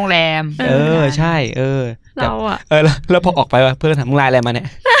นกันทั้งโรงแรมใช่เราอ่ะแล้วพอออกไปเพื่อนถามมึงไลน์อะไรมาเนี่ย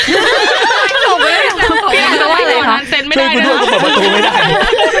ช่วยกูด้วยกูเปิดประตูไม่ได้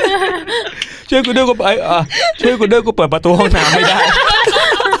ช่วยกูด้วยกูช่วยกูด้วยกูเปิดประตูห้องน้ำไม่ได้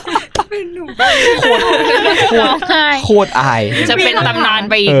โคตรอายจะเป็นตำนาน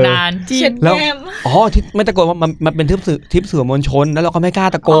ไปอีกนานแล้วที่ไม่ตะโกนว่ามันเป็นทิปสื่อมวลชนแล้วเราก็ไม่กล้า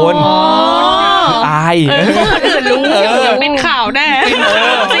ตะโกนอายคนอื่นรู้เป็นข่าวแน่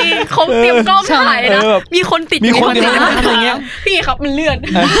เขาเตรียมกล้องถ่ายนะมีคนติดมีคนติดอย่างเงี้ยพี่ครับมันเลื่อน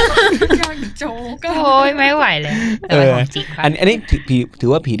โจก็โอ้ยไม่ไหวเลยอันนี้ถือ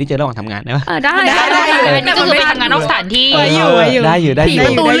ว่าผีที่เจอระหว่างทำงานได้ปะได้นี่ก็คือไปทำงานนอกสถานที่ได้อยู่ผีปร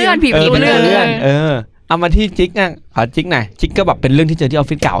ะตูเลื่อนผีประตูเลื่อนเอามาที่จิ๊กอ่ะขอจิ๊กหน่อยจิ๊กก็แบบเป็นเรื่องที่เจอที่ออฟ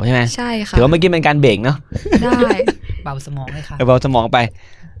ฟิศเก่าใช่ไหมใช่ค่ะถือว่าเมื่อกี้เป็นการเบรกเนาะได้เบาสมองเลยค่ะเบาสมองไป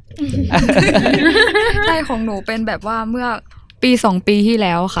ใช่ของหนูเป็นแบบว่าเมื่อปี2 ปีที่แ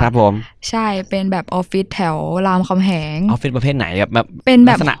ล้วค่ะครับผมใช่เป็นแบบออฟฟิศแถวรามคำแหงออฟฟิศประเภทไหนแบบเป็นแ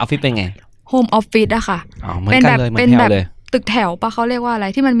บบลักษณะออฟฟิศเป็นไงโฮมออฟฟิศอะค่ะเป็นแบบตึกแถวปะเขาเรียกว่าอะไร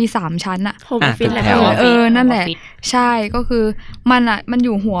ที่มันมี3 ชั้นอะโฮมออฟฟิศแหละนั่นแหละใช่ก็คือมันอ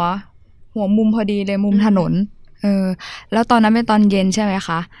ยู่หัวมุมพอดีเลยมุมถนนแล้วตอนนั้นเป็นตอนเย็นใช่ไหมค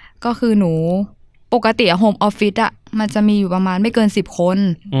ะก็คือหนูปกติโฮมออฟฟิศอะมันจะมีอยู่ประมาณไม่เกิน10 คน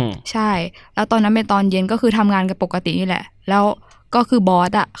ใช่แล้วตอนนั้นเป็นตอนเย็นก็คือทำงานกันปกตินี่แหละแล้วก็คือบอ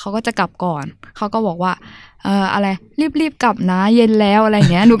สอะเขาก็จะกลับก่อนเขาก็บอกว่าอะไรรีบกลับนะเย็นแล้วอะไร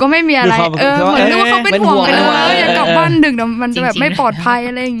เงี้ยหนูก็ไม่มีอะไรเหมือนว่าเขาเป็นห่วงกันว่าอย่ากลับบ้านดึกนะมันจะแบบไม่ปลอดภัย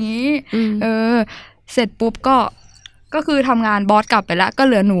อะไรอย่างงี้เสร็จปุ๊บก็คือทำงานบอสกลับไปแล้วก็เ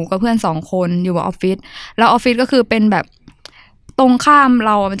หลือหนูกับเพื่อน2 คนอยู่บนออฟฟิศแล้วออฟฟิศก็คือเป็นแบบตรงข้ามเ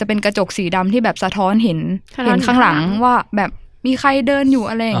รามันจะเป็นกระจกสีดำที่แบบสะท้อนเห็นข้างหลังว่าแบบมีใครเดินอยู่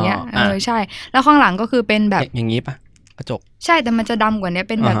อะไรอย่างเงี้ยใช่แล้วข้างหลังก็คือเป็นแบบอย่างงี้ปะกระจกใช่แต่มันจะดำกว่านี้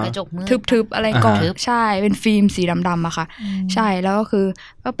เป็นแบบกระจกมืดทึบๆอะไรก่อนใช่เป็นฟิล์มสีดำๆอะค่ะใช่แล้วก็คือ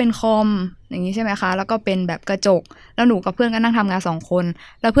ก็เป็นคอมอย่างนี้ใช่ไหมคะแล้วก็เป็นแบบกระจกแล้วหนูกับเพื่อนก็นั่งทำงาน2 คน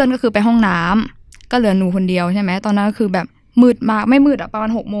แล้วเพื่อนก็คือไปห้องน้ำก็เหลือหนูคนเดียวใช่ไหมตอนนั้นก็คือแบบมืดมากไม่มืดอะประมา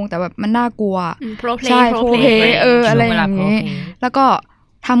ณ6 โมงแต่แบบมันน่ากลัวใช่โพเพอะไรอย่างนี้แล้วก็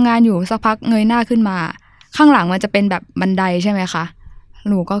ทำงานอยู่สักพักเงยหน้าขึ้นมาข้างหลังมันจะเป็นแบบบันไดใช่ไหมคะ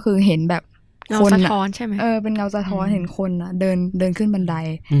หนูก็คือเห็นแบบคนสะท้อนใช่ไหมเป็นเงาสะท้อนเห็นคนนะเดินขึ้นบันได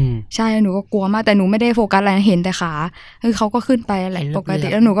ใช่หนูก็กลัวมากแต่หนูไม่ได้โฟกัสอะไรเห็นแต่ขาคือเขาก็ขึ้นไปอะไรปกติ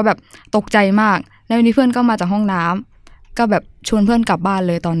แล้วหนูก็แบบตกใจมากแล้ววันนี้เพื่อนก็มาจากห้องน้ำก็แบบชวนเพื่อนกลับบ้าน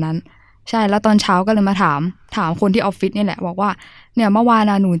เลยตอนนั้นใช่แล้วตอนเช้าก็เลยมาถามคนที่ออฟฟิศนี่แหละบอกว่าเนี่ยเมื่อวาน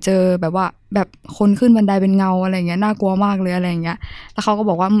หนูเจอแบบว่าแบบคนขึ้นบันไดเป็นเงาอะไรเงี้ยน่ากลัวมากเลยอะไรเงี้ยแล้วเขาก็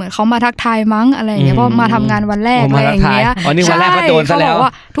บอกว่าเหมือนเขามาทักทายมั้งอะไรเงี้ยเพราะมาทำงานวันแรกอะไรอย่างเงี้ยนี่วันแรกก็โดนซะแล้วว่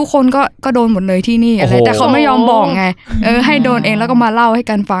าทุกคนก็โดนหมดเลยที่นี่อะไรแต่เขาไม่ยอมบอกไงให้โดนเองแล้วก็มาเล่าให้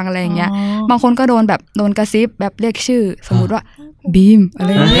กันฟังอะไรอย่างเงี้ยบางคนก็โดนแบบโดนกระซิบแบบเรียกชื่อสมมติว่าบีมอะไร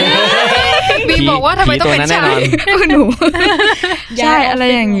อย่างเงี้ยบีมบอกว่าทำไมต้องเป็นชายหนูใช่อะไร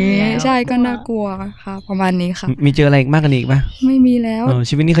อย่างงี้ใช่ก็น่ากลัวค่ะประมาณนี้ค่ะมีเจออะไรมากกันอีกปะไม่มีแล้ว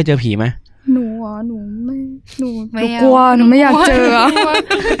ชีวิตนี้เคยเจอผีไหมหนูกลัวหนูไม่อยากเจอ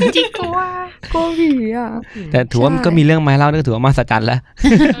จิ๊กกลัวผีอ่ะแต่ถือว่าก็มีเรื่องไม้เล่าก็ถือว่ามหัศจรรย์แล้ว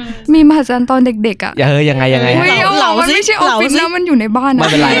มีมหัศจรรย์ตอนเด็กๆอ่ะยังไงเหล่ามันไม่ใช่ออฟฟิศแล้วมันอยู่ในบ้านไม่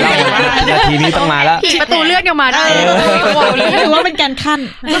เป็นไรเล่านาทีนี้ต้องมาแล้วประตูเลื่อนยังมาได้ถือว่าเป็นการขั้น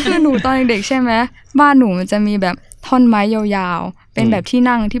ก็คือหนูตอนเด็กๆใช่ไหมบ้านหนูมันจะมีแบบท่อนไม้ยาวๆเป็นแบบที่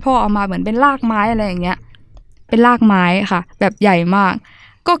นั่งที่พ่อเอามาเหมือนเป็นรากไม้อะไรอย่างเงี้ยเป็นรากไม้ค่ะแบบใหญ่มาก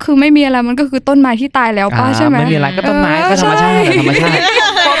ก็คือไม่มีอะไรมันก็คือต้นไม้ที่ตายแล้วป้าใช่ไหมไม่มีอะไรก็ต้นไม้ก็ธรรมชาติ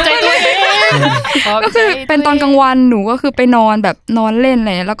ปลอบใจตัวเองก็คือเป็นตอนกลางวันหนูก็คือไปนอนแบบนอนเล่นอะไ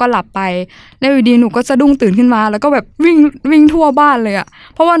รแล้วก็หลับไปแล้วอยู่ดีหนูก็สะดุ้งตื่นขึ้นมาแล้วก็แบบวิ่งทั่วบ้านเลยอ่ะ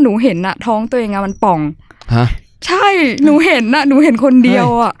เพราะว่าหนูเห็นอะท้องตัวเองอะมันป่องใช่หนูเห็นคนเดียว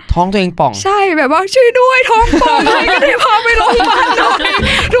อ่ะท้องตัวเองป่องใช่แบบว่าช่วยด้วยท้องป่องเลยก็ได้พาไปโรงพยาบาลหน่อย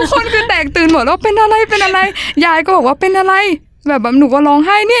ทุกคนคือแตกตื่นหมดแล้วเป็นอะไรยายก็บอกว่าเป็นอะไรแบบหนูก็ร้องไ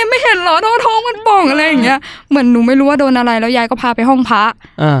ห้เนี่ยไม่เห็นเหรอท้องมันป่องอะไรอย่างเงี้ยเหมือนหนูไม่รู้ว่าโดนอะไรแล้วยายก็พาไปห้องพระ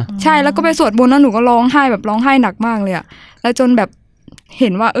ใช่แล้วก็ไปสวดมนต์แล้วหนูก็ร้องไห้แบบร้องไห้หนักมากเลยอ่ะแล้วจนแบบ เห็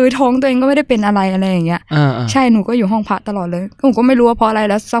นว่าท้องตัวเองก็ไม่ได้เป็นอะไรอย่างเงี้ยใช่หนูก็อยู่ห้องพระตลอดเลยหนูก็ไม่รู้ว่าเพราะอะไร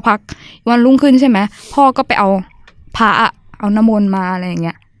แล้วสักพักวันรุ่งขึ้นใช่ไหมพ่อก็ไปเอาพระเอาน้ำมนต์มาอะไรอย่างเ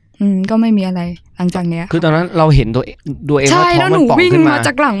งี้ยก็ไม่มีอะไรหลังจากเนี้ยคือตอนนั้นเราเห็นตัวเองใช่ ว่าท้อง แล้วห มั นู นป่อง วิ่ง ขึ้น มา มา จ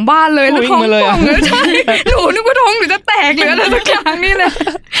ากหลังบ้านเลยแล้วท้องป่องเลยใช่หนูนึกว่าท้องหนูจะแตกหรืออะไรสักอย่างนี่เลย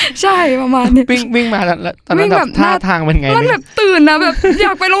ใช่ประมาณนี้วิ่งมาแล้วตอนนั้นแบบท่าทางเป็นไงมันแบบตื่นนะแบบอย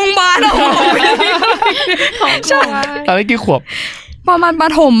ากไปโรงพยาบาลอะใช่ตอนนี้กี่ขวบประมาณป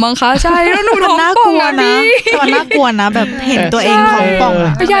ฐมมั้งคะใช่แล้วหนูท้องป่องนะตอนน่ากลัวนะแบบเห็นตัวเองท้องป่อง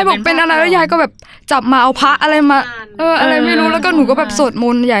ยายบอกเป็นอะไรแล้วยายก็แบบจับมาเอาพระอะไรมาอะไรไม่รู้แล้วก็หนูก็แบบสวดม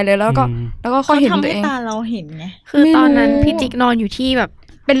นต์ใหญ่เลยแล้วก็ค่อยเห็นตัวเองตาเราเห็นไงคือตอนนั้นพี่จิ๊กนอนอยู่ที่แบบ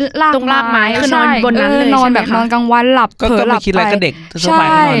เป็นตรงรากไม้คือนอนบนนั้นเลยนอนแบบนอนกลางวันหลับเผลอหลับ ไปก็ไม่คิดอะไรก็เด็กทั่วไป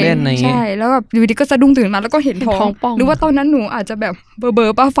นอนเล่นอะไรอย่างเงี้ยใช่แล้วแบบอยู่ดีก็สะดุ้งตื่นมาแล้วก็เห็นท้องหรือว่าตอนนั้นหนูอาจจะแบบเบ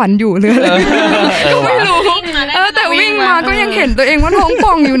อป้าฝันอยู่หรืออะไรก็ไม่รู้แต่วิ่งมาก็ยังเห็นตัวเองว่าท้อง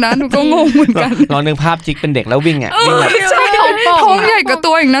ป่องอยู่นะหนูก็งงเหมือนกันลองนึกภาพจิ๊กเป็นเด็กแล้ววิ่งใช่ท้องใหญ่กว่า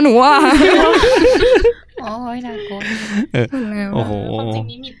ตัวอีกนะหนูว่าโอ้ยน่ากลัวโอ้โหจริง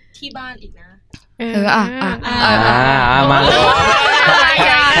นี้มีที่บ้านอีกนะมา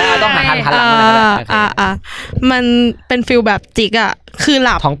ต้องหันหลังมันเป็นฟิลแบบจิกอ่ะคือห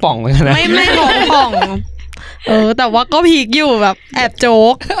ลับท้องป่องเลยนะไม่ท้องป่องแต่ว่าก็พีคอยู่แบบแอบโจ๊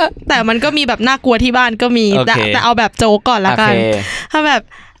กแต่มันก็มีแบบน่ากลัวที่บ้านก็มีแต่เอาแบบโจ๊กก่อนละกันถ้าแ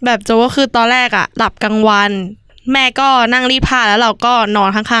บบโจ๊กก็คือตอนแรกอ่ะหลับกลางวันแม่ก็นั่งรีดผ้าแล้วเราก็นอน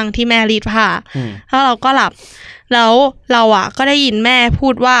ข้างๆที่แม่รีดผ้าแล้วเราก็หลับแล้วเราอ่ะก็ได้ยินแม่พู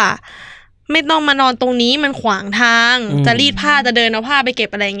ดว่าไม่ต้องมานอนตรงนี้มันขวางทางจะรีดผ้าจะเดินเอาผ้าไปเก็บ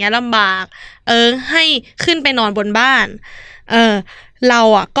อะไรอย่างเงี้ยลำบากให้ขึ้นไปนอนบนบ้านเรา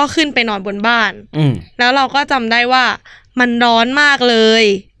อ่ะก็ขึ้นไปนอนบนบ้านแล้วเราก็จำได้ว่ามันร้อนมากเลย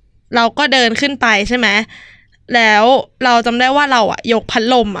เราก็เดินขึ้นไปใช่ไหมแล้วเราจำได้ว่าเราอ่ะยกพัด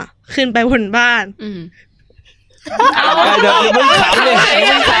ลมอ่ะขึ้นไปบนบ้านเดี๋ยวมึงขำเลย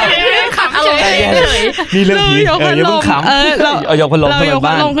มีเรื่องผีอย่าเพิ่งขำเอายกพัดลมขึ้นไป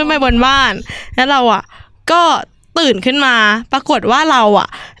บ้านขึ้นไปบนบ้านแล้วเราอ่ะก็ตื่นขึ้นมาปรากฏว่าเราอ่ะ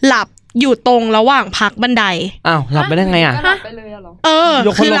หลับอยู่ตรงระหว่างพักบันไดอ้าวหลับไปได้ไงอ่ะ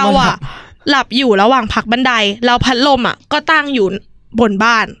คือเราอ่ะหลับอยู่ระหว่างพักบันไดเราพัดลมอ่ะก็ตั้งอยู่บน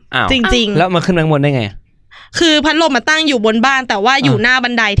บ้านจริงๆแล้วมาขึ้นไปข้างบนได้ไงคือพัดลมมาตั้งอยู่บนบ้านแต่ว่าอยู่หน้าบั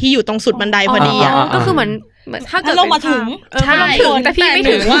นไดที่อยู่ตรงสุดบันไดพอดีอ่ะก็คือเหมือนถ้าเกิดลงมาถึงใช่แต่พี่ไม่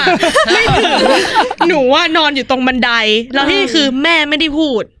ถึงว่าไม่ถึงหนูว่านอนอยู่ตรงบันไดแล้วที่คือแม่ไม่ได้พู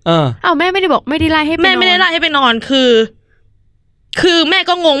ดแม่ไม่ได้บอกไม่ได้ไล่ให้แม่ไม่ได้ไล่ให้ไปนอนคือแม่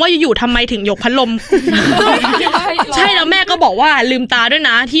ก็งงว่าอยู่ทำไมถึงยกพัดลมใช่แล้วแม่ก็บอกว่าลืมตาด้วย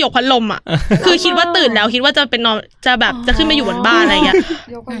นะที่ยกพัดลมอ่ะคือคิดว่าตื่นแล้วคิดว่าจะเป็นนอนจะแบบจะขึ้นไปอยู่บนบ้านอะไรอย่างเงี้ย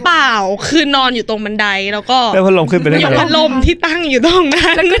เปล่าคือนอนอยู่ตรงบันไดแล้วก็พัดลมขึ้นไปได้ไงยกพัดลมที่ตั้งอยู่ตรง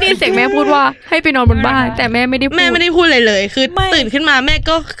นั้นแล้วก็ได้ยินเสียงแม่พูดว่าให้ไปนอนบนบ้านแต่แม่ไม่ได้พูดเลยคือตื่นขึ้นมาแม่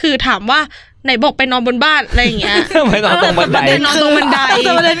ก็คือถามว่าไหนบอกไปนอนบนบ้านอะไรอย่างเงี้ยไม่นอนตรงบันไดนอนตรงบันไดแ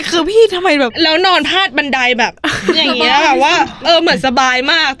ต่ประเด็นคือพี่ทำไมแบบแล้วนอนพาดบันไดแบบอย่างเงี้ยแบบว่าเหมือนสบาย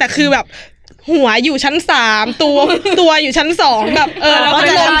มากแต่คือแบบหัวอยู่ชั้น3ตัวอยู่ชั้น2แบบแล้วก็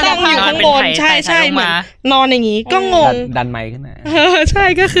ลมตั้งอยู่ข้างบนใช่เหมือนนอนอย่างงี้ก็งงดันไมค์ขึ้นมาใช่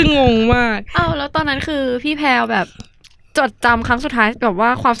ก็คืองงมากแล้วตอนนั้นคือพี่แพรวแบบจดจำครั้งสุดท้ายแบบว่า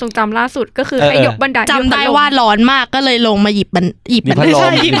ความทรงจำล่าสุดก็คือให้ยกบันไดจำได้ว่าร้อนมากก็เลยลงมาหยิบบันไดหยิบ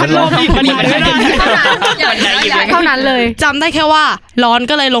พัดลมเท่านั้นเลยจำได้แค่ว่าร้อน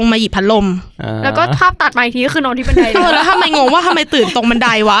ก็เลยลงมาหยิบพัดลมแล้วก็ภาพตัดมาอีกทีก็คือนอนที่บันไดแล้วทำไมงงว่าทำไมตื่นตรงบันได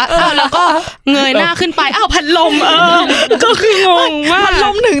วะแล้วก็เงยหน้าขึ้นไปพัดลมก็คืองงมากพัดล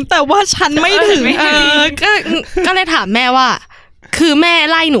มถึงแต่ว่าฉันไม่ถึงก็เลยถามแม่ว่าคือแม่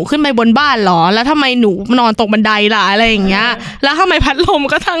ไล่หนูขึ้นไปบนบ้านหรอแล้วทำไมหนูนอนตรงบันไดล่ะอะไรอย่างเงี้ยแล้วทำไมพัดลม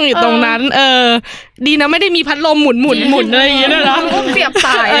ก็ตั้งอยู่ตรงนั้นดีนะไม่ได้มีพัดลมหมุนอะไรอย่างเงี้ยนะเสียบส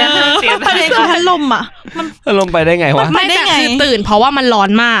ายเสียบประเด็นคือพัดลมอ่ะพัดลมไปได้ไงวะไม่ได้คือตื่นเพราะว่ามันร้อน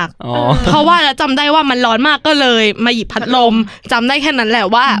มากเพราะว่าแล้วจำได้ว่ามันร้อนมากก็เลยมาหยิบพัดลมจำได้แค่นั้นแหละ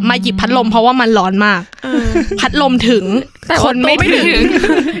ว่ามาหยิบพัดลมเพราะว่ามันร้อนมากพัดลมถึงคนไม่ถึง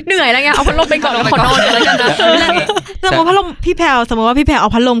เหนื่อยแล้วไงเอาพัดลมไปก่อนแล้วขอนอนอะไรกันนะสมมติพัดลมพี่แพรสมมติว่าพี่แพรเอา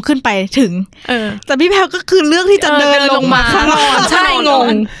พัดลมขึ้นไปถึงแต่พี่แพรก็คือเลือกที่จะเดินลงมาข้างล่างใช่งง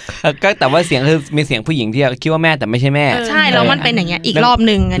ก็แต่ว่าเสียงคือมีเสียงผู้หญิงที่คิดว่าแม่แต่ไม่ใช่แม่ใช่แล้วมันเป็นอย่างเงี้ยอีกรอบ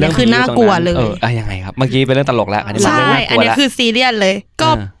นึงอันนี้คือน่ากลัวเลยยังไงครับเมื่อกี้เป็นเรื่องตลกแล้วใช่อันนี้คือซีเรียสเลยก็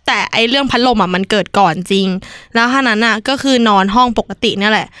แต่ไอเรื่องพัดลมมันเกิดก่อนจริงแล้วท่านั้นก็คือนอนห้องปกติ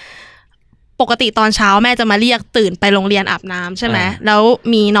นี่แหละปกติตอนเช้าแม่จะมาเรียกตื่นไปโรงเรียนอาบน้ำใช่ไหมแล้ว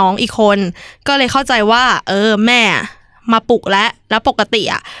มีน้องอีกคนก็เลยเข้าใจว่าแม่มาปลุกแล้วปกติ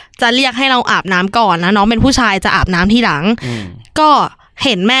จะเรียกให้เราอาบน้ำก่อนนะน้องเป็นผู้ชายจะอาบน้ำทีหลังก็ เ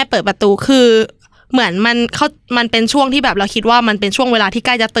ห็นแม่เปิดประตูคือเหมือนมันเป็นช่วงที่แบบเราคิดว่ามันเป็นช่วงเวลาที่ใก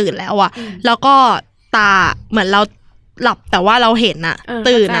ล้จะตื่นแล้วอะแล้วก็ตาเหมือนเราหลับแต่ว่าเราเห็นอะ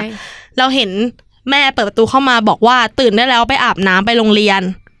ตื่นอะเราเห็นแม่เปิดประตูเข้ามาบอกว่าตื่นได้แล้วไปอาบน้ำไปโรงเรียน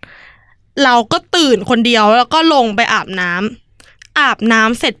เราก็ตื่นคนเดียวแล้วก็ลงไปอาบน้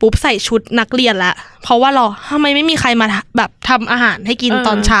ำเสร็จปุ๊บใส่ชุดนักเรียนละเพราะว่าเราทำไมไม่มีใครมาแบบทำอาหารให้กินต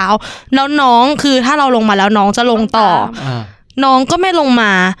อนเช้าแล้วน้องคือถ้าเราลงมาแล้วน้องจะลงต่อน้องก็ไม่ลงม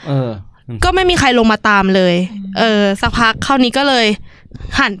าก็ไม่มีใครลงมาตามเลยสักพักคราวนี้ก็เลย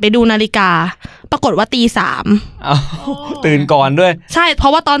หันไปดูนาฬิกาปรากฏว่า 3:00 ตื่นก่อนด้วยใช่เพรา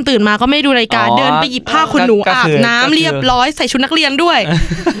ะว่าตอนตื่นมาก็ไม่ดูนาฬิกาเดินไปหยิบผ้าคุณหนูอาบน้ำเรียบร้อยใส่ชุดนักเรียนด้วย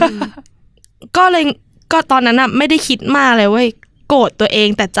ก็ตอนนั้นน่ะไม่ได้คิดมากเลยเว้ยโกรธตัวเอง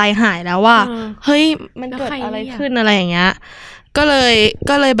แต่ใจหายแล้วว่าเฮ้ยมันเกิดอะไรขึ้นอะไรอย่างเงี้ยก็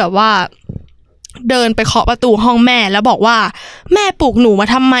เลยแบบว่าเดินไปเคาะประตูห้องแม่แล้วบอกว่าแม่ปลุกหนูมา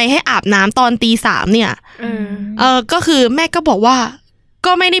ทำไมให้อาบน้ำตอน 3:00 เนี่ยก็คือแม่ก็บอกว่า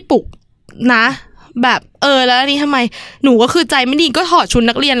ก็ไม่ได้ปลุกนะแบบแล้วนี่ทำไมหนูก็คือใจไม่ดีก็ถอดชุด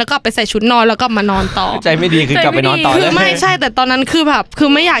นักเรียนแล้วก็ไปใส่ชุดนอนแล้วก็มานอนต่อใจไม่ดีคือกลับไปนอนต่อคือไม่ใช่แต่ตอนนั้นคือแบบคือ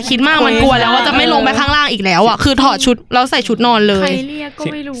ไม่อยากคิดมากมันกลัวแล้วว่าจะไม่ลงไปข้างล่างอีกแล้วอ่ะคือถอดชุดแล้วใส่ชุดนอนเลยใครเรียกก็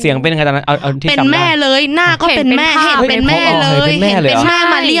ไม่รู้เสียงเป็นยังไงตอนนั้นเอาที่จำได้เป็นแม่เลยหน้าก็เป็นแม่เห็นเป็นแม่เลยเป็นแม่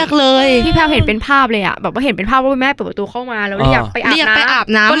มาเรียกเลยพี่แพรเห็นเป็นภาพเลยอ่ะแบบว่าเห็นเป็นภาพว่าแม่เปิดประตูเข้ามาแล้วเรียกไปอาบ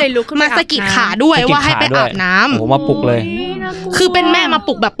น้ำก็เลยลุกขึ้นมาสะกิดขาด้วยว่าให้ไปอาบน้ำโอ้มาปลุกเลยคือเป็นแม่มาป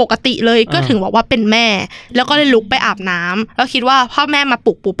ลุกแบบปกติเลยก็ถึงบอกว่าเป็นแม่แล้วก็เลยลุกไปอาบน้ำแล้วคิดว่าพ่อแม่มาป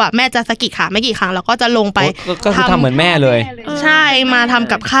ลุกปุ๊บอะแม่จะสะกิดขาไม่กี่ครั้งแล้วก็จะลงไปก็คือทำเหมือนแม่เลยใช่มาท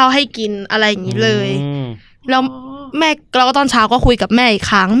ำกับข้าวให้กินอะไรอย่างนี้เลยแล้วแม่เราก็ตอนเช้าก็คุยกับแม่อีก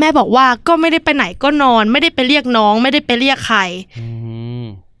ครั้งแม่บอกว่าก็ไม่ได้ไปไหนก็นอนไม่ได้ไปเรียกน้องไม่ได้ไปเรียกใคร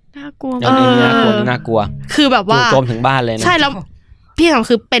น่ากลัวน่ากลัวคือแบบว่าโจมถึงบ้านเลยนะใช่แล้วพี่ถาม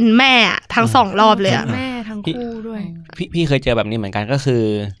คือเป็นแม่ทั้ง2 รอบเลยอะแม่ทั้งคู่ด้วยพี่เคยเจอแบบนี้เหมือนกันก็คือ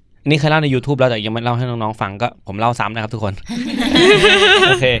นี่เคยเล่าใน YouTube แล้วแต่ยังไม่เล่าให้น้องๆฟังก็ผมเล่าซ้ำนะครับทุกคน โ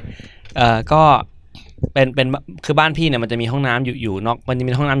อเคก็เป็นคือบ้านพี่เนี่ยมันจะมีห้องน้ำอยู่นอกมันจะ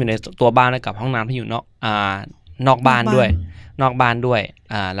มีห้องน้ำอยู่ในตัวบ้านแล้วกับห้องน้ำที่อยู่นอกบ้านด้วย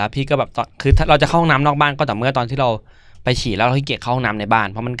แล้วพี่ก็แบบคือถ้าเราจะเข้าห้องน้ำนอกบ้านก็แต่เมื่อตอนที่เราไปฉี่แล้วเราขี้เกียจเข้าห้องน้ำในบ้าน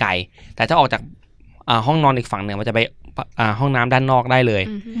เพราะมันไกลแต่ถ้าออกจากห้องนอนอีกฝั่งหนึ่งมันจะไปห้องน้ำด้านนอกได้เลย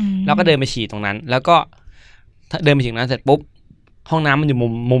แล้วก็เดินไปฉี่ตรงนั้นแล้วก็ถ้าเดินไปถึงนั้นเสร็จปุ๊บห้องน้ำมันอยู่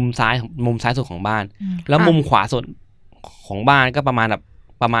มุมซ้ายสุดของบ้านแล้วมุมขวาสุดของบ้านก็ประมาณ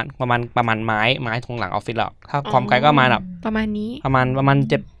ไม้ตรงหลังออฟฟิศเราถ้าความไกลก็ประมาณแบบประมาณนี้ประมาณ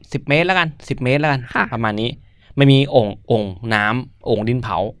10 เมตรแล้วกัน10 เมตรแล้วกันประมาณนี้ไม่มีโอ่งน้ำโอ่งดินเผ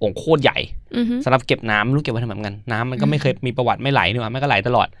าโอ่งโคตรใหญ่สำหรับเก็บน้ำไม่รู้เก็บไว้ทำไมเหมือนกันน้ำมันก็ไม่เคยมีประวัติไม่ไหลนี่หว่ามันก็ไหลต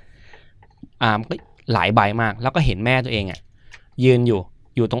ลอดมันก็หลายใบมากแล้วก็เห็นแม่ตัวเองยืนอ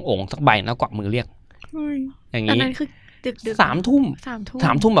ยู่ตรงโอ่งสักใบแล้วกวักมือเรียกอย่างนี้3 ทุ่ม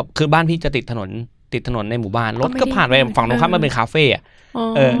แบบคือบ้านพี่จะติดถนนในหมู่บ้านรถก็ผ่านไปฝั่งตรงข้ามมันเป็นคาเฟ่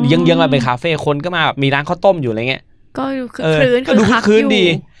ยังมาเป็นคาเฟ่คนก็มามีร้านข้าวต้มอยู่อะไรเงี้ยก็ดูคืนดี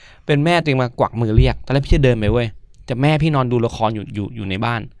เป็นแม่ตัวเองมากวักมือเรียกตอนแรกพี่จะเดินไปเว้ยแต่แม่พี่นอนดูละครอยู่ใน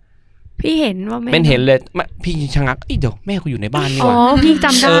บ้านพี่เห็นว่าแม่เป็นเห็นเลยพี่ชะงักเดี๋ยวแม่กูอยู่ในบ้านนี่หว่าพี่จ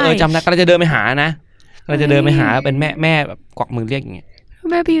ำได้จำได้ก็เลยจะเดินไปหานะเราจะเดินไปหาเป็นแม่แบบกวักมือเรียกอย่างเงี้ย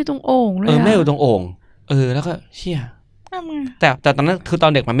แม่พี่อยู่ตรงโอ่งเลยแม่อยู่ตรงโอ่งแล้วก็เชี่ยแต่ตอนนั้นคือตอ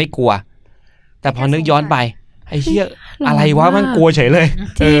นเด็กมันไม่กลัวแต่พอนึกย้อนไปไอ้เชี่ยอะไรวะมันกลัวเฉยเลย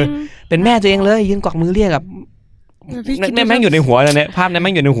เป็นแม่ตัวเองเลยยืนกวักมือเรียกกับแม่งอยู่ในหัวเลยเนี่ยภาพนั้นแ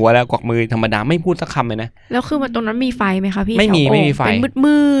ม่งอยู่ในหัวแล้วกวักมือธรรมดาไม่พูดสักคำเลยนะแล้วคือมันตรงนั้นมีไฟไหมคะพี่ไม่มีไฟเป็น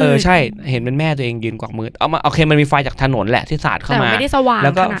มืดใช่เห็นเป็นแม่ตัวเองยืนกวักมือโอเคมันมีไฟจากถนนแหละที่สาดเข้ามาแต่ไม่ได้สว่างแ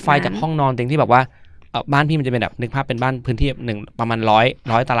ล้วก็ไฟจากห้องนอนเต็งที่แบบว่าบ้านพี่มันจะเป็นแบบนึกภาพเป็นบ้านพื้นที่1ประมาณ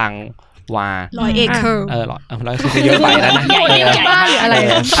100ตารางวา100 เอเคอร์100คือเยอะไปแล้วนะบ้านหรืออะไร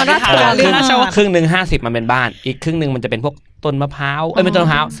ครึ่งนึง50มันเป็นบ้านอีกครึ่งนึงมันจะเป็นพวกต้นมะพร้าวไม่ต้นมะ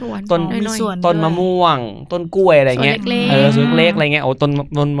พร้าวต้นมะม่วงต้นกล้วยอะไรเงี้ยสวนเล็กอะไรเงี้ยต้น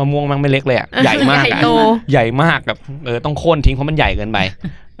มะม่วงมันไม่เล็กเลยใหญ่มากใหญ่มากแบบต้องโค่นทิ้งเพราะมันใหญ่เกินไป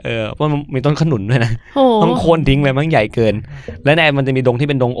เพราะมันมีต้นขนุนด้วยนะต้องโค่นทิ้งเลยมันใหญ่เกินแล้วในมันจะมีดงที่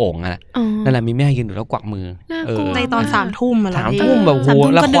เป็นดงโอ่งนั่นแหละมีแม่ยืนอยู่แล้วกวักมือในตอน3 ทุ่มอะไร3 ทุ่มแบบโห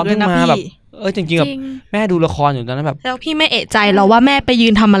ละครขึ้นมาแบบจริงๆแบบแม่ดูละครอยู่ตอนนั้นแบบแล้วพี่ไม่เอะใจหรอว่าแม่ไปยื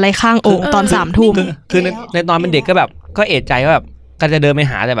นทำอะไรข้างโอ่งตอน3 ทุ่มคือในตอนเป็นเด็กก็แบบก็เอะใจว่าแบบก็จะเดินไป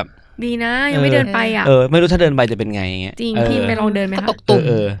หาแต่แบบ ดีนะยังไม่เดินไปอ่ะไม่รู้ถ้าเดินไปจะเป็นไงอย่างเงี้ยจริงพี่ไปลองเดินไหมคะตกตุ่ม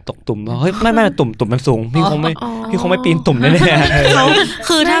ตกตุ่มเฮ้ยไม่ตุ่มมันสูงพี่คงไม่ปีนตุ่มแน่ๆเขา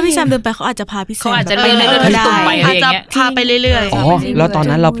คือถ้าพี่แซมเดินไปเขาอาจจะพาพี่แซมเขาอาจจะเดินตุ่มไปอะไรอย่างเงี้ยพาไปเรื่อยๆอ๋อแล้วตอน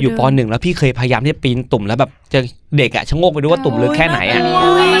นั้นเราอยู่ป.1แล้วพี่เคยพยายามที่จะปีนตุ่มแล้วแบบจะเด็กอ่ะชะโงกไปดูว่าตุ่มลึกแค่ไหนอ่ะ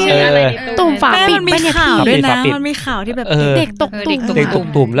ตุ่มฝาปิด มันมีข่าวด้วยนะมันมีข่าวที่แบบเด็กตก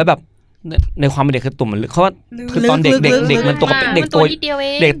ตุ่มแล้วแบบในความเป็นเด็กคือตุ่มมันลึกเพราะว่าคือตอนเด็กมันตัวเด็ก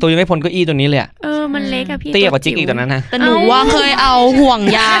ตัวยังไม่พ้นเก้าอี้ตัวนี้เลยมันเล็กอะพี่เตี้ยกว่าจิ๊กอีกตอนนั้นนะแต่หนูว่าเคยเอาห่วง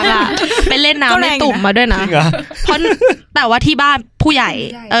ยางอะไปเล่นน้ำในตุ่มมาด้วยนะเพราะแต่ว่าที่บ้านผู้ใหญ่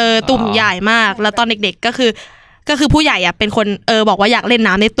ตุ่มใหญ่มากแล้วตอนเด็กๆก็คือผู้ใหญ่อะเป็นคนบอกว่าอยากเล่น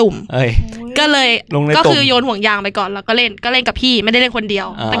น้ำในตุ่มก็เลยก็คือโยนห่วงยางไปก่อนแล้วก็เล่นกับพี่ไม่ได้เล่นคนเดียว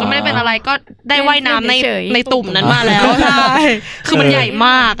แต่ก็ไม่ได้เป็นอะไรก็ได้ว่ายน้ำในตุ่มนั้นมาแล้วใช่คือมันใหญ่ม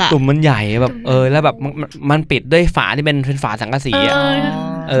ากอะตุ่มมันใหญ่แบบแล้วแบบมันปิดด้วยฝาที่เป็นฝาสังกะสีอะ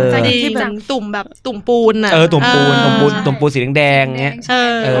ที่แบบตุ่มแบบตุ่มปูนอะตุ่มปูนสีแดงๆเงี้ย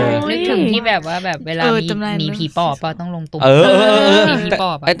นึกถึงที่แบบว่าแบบเวลามีผีปอบต้องลงตุ่มมีผีป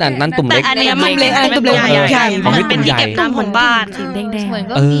อบแต่นั้นตุ่มเล็กอันนี้มันเล็กตุ่มเล็กใหญ่มันเป็นที่เก็บน้ำของบ้านสีแดงๆเหมือน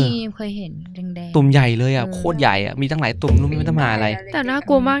ก็มีเคยเห็นแดงๆตุ่มใหญ่เลยอ่ะโคตรใหญ่อ่ะมีตั้งหลายตุ่มรู้ไม่ต้องมาอะไรแต่น่าก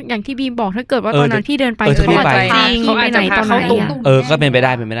ลัวมากอย่างที่บีมบอกถ้าเกิดว่าตอนนั้นพี่เดินไปเขาอาจจะพาเข้าตุ่มก็เป็นไปไ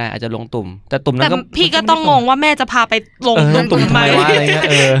ด้อาจจะลงตุ่มแต่ตุ่มนั้นก็พี่ก็ต้องงงว่าแม่จะพาไปลงตุ่มทำไมวะอะไรเงี้ย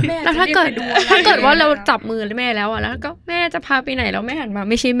แล้วถ้าเกิดว่าเราจับมือแม่แล้วอ่ะแล้วก็แม่จะพาไปไหนแล้วแม่หันมา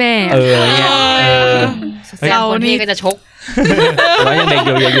ไม่ใช่แม่เรานี่ก็จะชกเรายังเด็กอ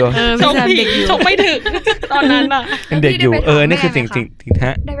ยู่ชกไม่ถึงตอนนั้นอ่ะยังเด็กอยู่นี่คือสิ่งฮ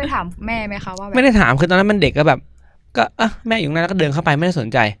ะได้ไปถามแม่ไหมคะว่าไม่ได้ถามคือตอนนั้นมันเด็กก็แบบก็แม่อยู่นั่นแล้วก็เดินเข้าไปไม่ได้สน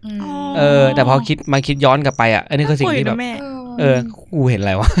ใจแต่พอคิดย้อนกลับไปอ่ะอันนี้คือสิ่งที่แบบกูเห็นอะไ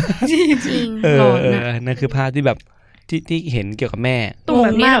รวะจริงนั่นคือภาพที่แบบที่เห็นเกี่ยวกับแม่ตุ่มแบ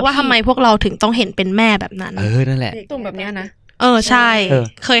บนี้ว่าทำไมพวกเราถึงต้องเห็นเป็นแม่แบบนั้นนั่นแหละตุ่มแบบนี้นะใช่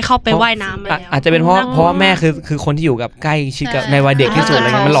เคยเข้าไปว่ายน้ำแล้วอาจจะเป็นเพราะว่าแม่คือคนที่อยู่กับใกล้ชิดกับในวัยเด็กที่สุดอะไรเ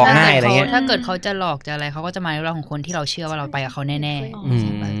งี้ยมันหลอกง่ายอะไรเงี้ยถ้าเกิดเขาจะหลอกจะอะไรเขาก็จะมาในเรื่องของคนที่เราเชื่อว่าเราไปกับเขาแน่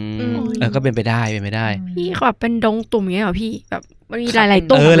ๆก็เป็นไปได้พี่แบบเป็นดงตุ่มเงี้ยเหรอพี่แบบมีหลายๆ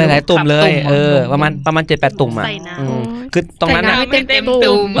ตุ่มหลายๆตุ่มเลยประมาณ 7-8 ตุ่มอ่ะคือตรงนั้นน่ะเต็ม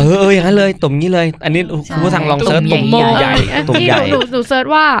ตุ่มอย่างนั้นเลยตุ่มนี้เลยอันนี้คุณผู้ฟังลองเสิร์ชตุ่มใหญ่ตุ่มใหญ่หนูเสิร์ช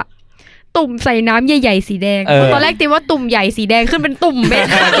ว่าตุ่มใส่น้ำใหญ่ๆสีแดงตอนแรกตีว่าตุ่มใหญ่สีแดงขึ้นเป็นตุ่มเม็ด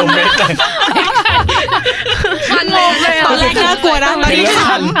คันเลยตอนแรกน่ากลัวนะ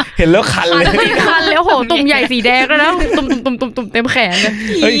เห็นแล้วคันเลยคันแล้วโหตุ่มใหญ่สีแดงแล้วนะตุ่มเต็มแขนเลย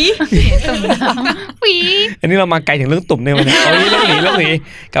ผีอันนี้เรามาไกลถึงเรื่องตุ่มเนี่ยวันนี้เอาเรื่องผี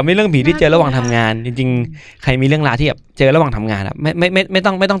กับไม่เรื่องผีที่เจอระหว่างทำงานจริงๆใครมีเรื่องราวที่แบบเจอระหว่างทำงานอ่ะไม่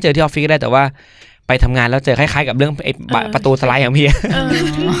ต้องเจอที่ออฟฟิศก็ได้แต่ว่าไปทำงานแล้วเจอคล้ายๆกับเรื่องไอ้ประตูสไลด์ของพี่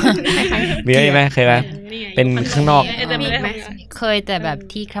มีไหมเคยไหมเป็นข้างนอกเคยแต่แบบ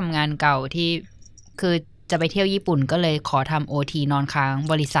ที่ทำงานเก่าที่คือจะไปเที่ยวญี่ปุ่นก็เลยขอทำ OT นอนค้าง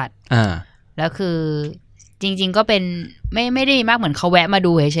บริษัทแล้วคือจริงๆก็เป็นไม่ได้มากเหมือนเขาแวะมา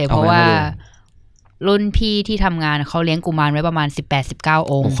ดูเฉยๆเพราะว่ารุ่นพี่ที่ทำงานเขาเลี้ยงกุมารไว้ประมาณ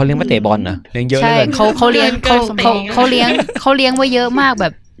 18-19 องค์เขาเลี้ยงมาเตะบอลนะเลี้ยงเยอะใช่เขาเลี้ยงไว้เยอะมากแบ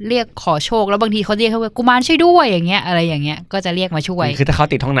บเรียกขอโชคแล้วบางทีเขาเรียกเขาว่ากุมารช่วยด้วยอย่างเงี้ยอะไรอย่างเงี้ยก็จะเรียกมาช่วยคือถ้าเขา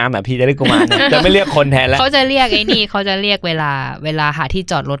ติดห้องน้ำแบบพี่จะเรียกกุมารจะไม่เรียกคนแทนแล้วเขาจะเรียกไอ้นี่เขาจะเรียกเวลาหาที่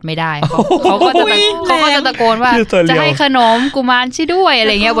จอดรถไม่ได้เขาก็จะตะโกนว่าจะให้ขนมกุมารช่วยด้วยอะไ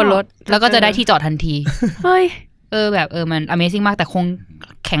รเงี้ยบนรถแล้วก็จะได้ที่จอดทันทีเฮ้ยแบบมัน Amazing มากแต่คง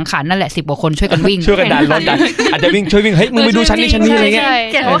แข่งขันนั่นแหละ10 กว่าคนช่วยกันวิ่งช่วยกันดันรถดันอาจจะวิ่งช่วยวิ่งเฮ้ยมึงไปดูชั้นนี้อะไรเงี้ย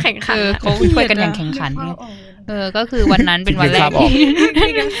เขาแข่งขันเขาช่วยกันอย่างแข่งขันก็คือวันนั้นเป็นวันแรก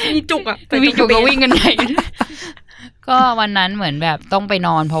มีจุกอ่ะมีจุกก็วิ่งกันใหญ่ก็วันนั้นเหมือนแบบต้องไปน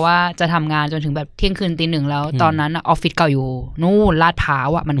อนเพราะว่าจะทำงานจนถึงแบบเที่ยงคืนตี 1แล้วตอนนั้นออฟฟิศเก่าอยู่นู่นลาดพร้าว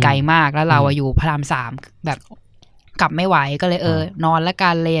อ่ะมันไกลมากแล้วเราอยู่พระราม 3แบบกลับไม่ไหวก็เลยนอนละกั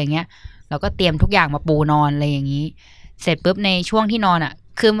นเลยอย่างเงี้ยเราก็เตรียมทุกอย่างมาปูนอนอะไรอย่างนี้เสร็จปุ๊บในช่วงที่นอนอ่ะ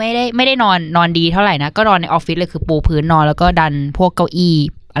คือไม่ได้นอนดีเท่าไหร่นะก็นอนในออฟฟิศเลยคือปูพื้นนอนแล้วก็ดันพวกเก้าอี้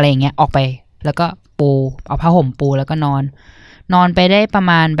อะไรอย่างเงี้ยออกไปแล้วก็ปูเอาผ้าห่มปูแล้วก็นอนไปได้ประ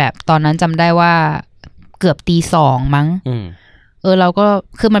มาณแบบตอนนั้นจำได้ว่าเกือบตี 2มั้งเราก็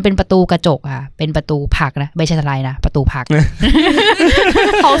คือมันเป็นประตูกระจกอ่ะเป็นประตูผลักนะไม่ใช่สไลด์นะประตูผลัก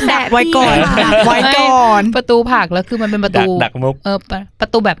เขาแสบไว้ก่อนประตูผลักแล้วคือมันเป็นประตูประ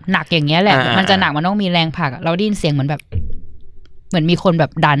ตูแบบหนักอย่างเงี้ยแหละมันจะหนักมันต้องมีแรงผลักเราได้ยินเสียงเหมือนแบบเหมือนมีคนแบ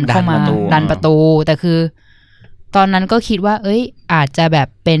บดันเข้ามาดันประตูแต่คือตอนนั้นก็คิดว่าอาจจะแบบ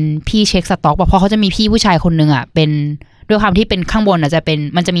เป็นพี่เช็คสต็อกเพราะเขาจะมีพี่ผู้ชายคนนึงอ่ะเป็นด้วยความที่เป็นข้างบนอ่ะ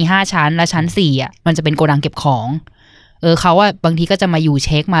มันจะมี5 ชั้นและชั้น4อ่ะมันจะเป็นโกดังเก็บของ เขาว่าบางทีก็จะมาอยู่เ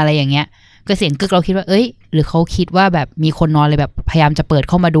ช็คมาอะไรอย่างเงี้ยก็เสียงกึกเราคิดว่าเอ้ยหรือเขาคิดว่าแบบมีคนนอนเลยแบบพยายามจะเปิด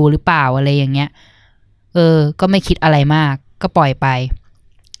เข้ามาดูหรือเปล่าอะไรอย่างเงี้ยก็ไม่คิดอะไรมากก็ปล่อยไป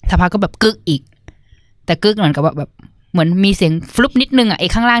สักพักก็แบบกึกอีกแต่กึกเหมือนกับว่าแบบเหมือนมีเสียงฟลุปนิดนึงอ่ะไอ้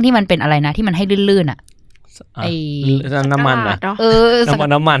ข้างล่างที่มันเป็นอะไรนะที่มันให้ลื่นๆอ่ะไอ้น้ำมันอ่ะ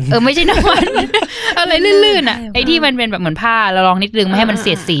น้ำมันไม่ใช่น้ำมัน อะไรลื่นๆอ่ะไอ้ที่มันเป็นแบบเหมือนผ้าเราลองนิดนึงไม่ให้มันเ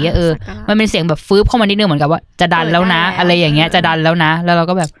สียดสีมันเป็นเสียงแบบฟืบเข้ามานิดนึงเหมือนกับว่าจะดันแล้วนะอะไรอย่างเงี้ยจะดันแล้วนะแล้วเรา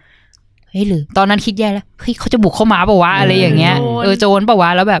ก็แบบเฮ้ยหรือตอนนั้นคิดแย่แล้วเฮ้ยเขาจะบุกเข้ามาเปล่าวะอะไรอย่างเงี้ยโจรเปล่าวะ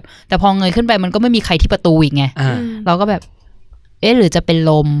แล้วแบบแต่พอเงยขึ้นไปมันก็ไม่มีใครที่ประตูอีกไงเราก็แบบหรือจะเป็น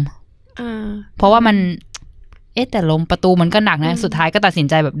ลมเพราะว่ามันแต่ลมประตูมันก็หนักนะสุดท้ายก็ตัดสิน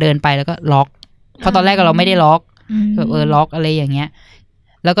ใจแบบเดินไปแล้วก็ล็อกเพราะตอนแรกเราไม่ได้ล็อกแบบล็อกอะไรอย่างเงี้ย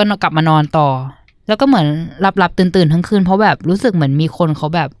แล้วก็กลับมานอนต่อแล้วก็เหมือนหลับตื่นทั้งคืนเพราะแบบรู้สึกเหมือนมีคนเขา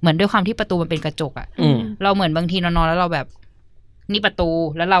แบบเหมือนด้วยความที่ประตูมันเป็นกระจกอ่ะเราเหมือนบางทีนอนแล้วเราแบบนี่ประตู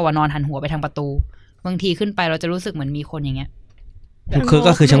แล้วเรานอนหันหัวไปทางประตูบางทีขึ้นไปเราจะรู้สึกเหมือนมีคนอย่างเงี้ย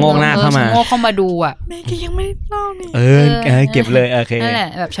ก็คือชะโงกหน้าเข้ามาชะโงกเข้ามาดูอ่ะแม่ก็ยังไม่เล่านี่เก็บเลยโอเคนั่นแหละ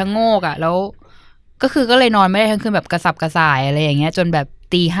แบบชะโงกอ่ะแล้วก็คือก็เลยนอนไม่ได้ทั้งคืนแบบกระสับกระส่ายอะไรอย่างเงี้ยจนแบบ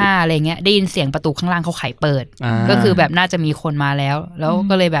ตี 5อะไรเงี้ยได้ยินเสียงประตูข้างล่างเขาไขเปิดก็คือแบบน่าจะมีคนมาแล้ว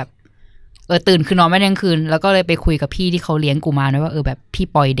ก็เลยแบบตื่นคือนอนไม่ได้ทั้งคืนแล้วก็เลยไปคุยกับพี่ที่เขาเลี้ยงกูมานะว่าแบบพี่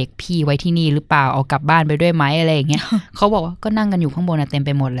ปล่อยเด็กพี่ไว้ที่นี่หรือเปล่าเอากลับบ้านไปด้วยไหมอะไรอย่างเงี้ยเขาบอกว่าก็นั่งกันอยู่ข้างบนเต็มไป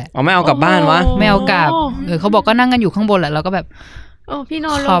หมดแหละไม่เอากลับบ้านวะไม่เอากลับเขาบอกก็นั่งกันอยู่ข้างบนแหละเราก็แบบพี่น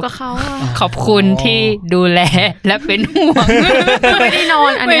อนลงกับเขาขอบคุณที่ดูแลและเป็นห่วงไม่ได้นอ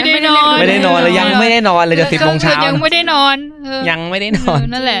นอันนี้ไม่ได้นอนเลยยังไม่ได้นอนเลยจะ10 โมงเช้ายังไม่ได้นอนยังไม่ได้นอน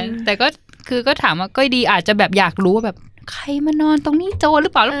นั่นแหละแต่ก็คือก็ถามว่าก็ดีอาจจะแบบอยากรู้ว่าแบบใครมานอนตรงนี้โจรหรื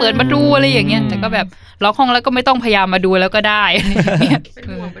อเปล่าแล้วเปิดมาดูอะไรอย่างเงี้ยแต่ก็แบบล็อกห้องแล้วก็ไม่ต้องพยายามมาดูแล้วก็ได้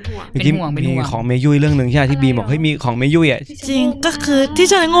เป็นห่วงมีของเมยุ้ยเรื่องนึงใช่ที่บีบอกเฮ้ยมีของเมยุ้ยอ่ะจริงก็คือที่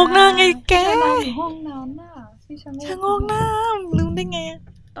ชะโงกหน้าไงแกห้องน้ำน่ะชะโงกหน้ารู้ได้ไง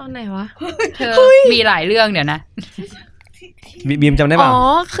ตอนไหนวะเธอมีหลายเรื่องเดี๋ยวนะบีมจำได้ป่ะ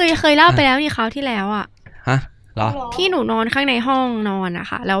เคยเล่าไปแล้วนี่คราวที่แล้วอ่ะฮะเหรอที่หนูนอนข้างในห้องนอนนะ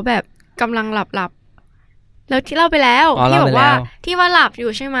คะแล้วแบบกำลังหลับแล้วที่เล่าไปแล้วที่บอกว่าที่ว่าหลับอ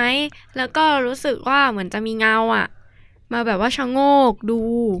ยู่ใช่ไหมแล้วก็รู้สึกว่าเหมือนจะมีเงาอ่ะมาแบบว่าชะโงกดู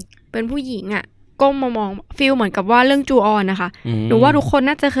เป็นผู้หญิงอ่ะก้มมามองฟีลเหมือนกับว่าเรื่องจูออนนะคะหนูว่าทุกคน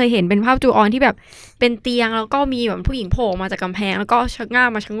น่าจะเคยเห็นเป็นภาพจูออนที่แบบเป็นเตียงแล้วก็มีแบบผู้หญิงโผล่มาจากกำแพงแล้วก็ชะง่า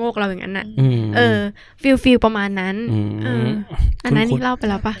มาชะโงกเราอย่างนั้นน่ะฟีลประมาณนั้นอันนั้นนี่เล่าไป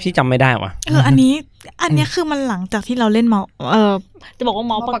แล้วปะพี่จำไม่ได้ว่ะอันนี้คือมันหลังจากที่เราเล่นเมาจะบอกว่า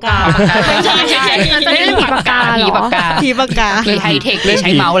เมาปากกาเล่นผีปากกาผีปากกาไฮเทคใ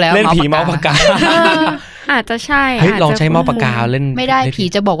ช้เมาส์แล้วเล่นผีเมาส์ปากกาอาจจะใช่เฮ้ยลองใช้เมาส์ปากกาเล่นไม่ได้ผี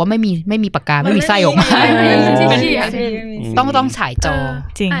จะบอกว่าไม่มีปากกาไม่มีไส้ออกมาต้องฉายจอ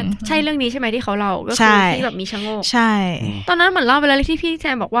จริงใช่เรื่องนี้ใช่ไหมที่เขาเล่าก็คือที่แบบมีชะโงกใช่ตอนนั้นเหมือนเล่าไปแล้วที่พี่แจ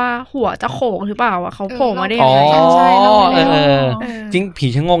มบอกว่าหัวจะโขกหรือเปล่าอ่ะเขาโผล่มาได้ยังไงใช่จริงผี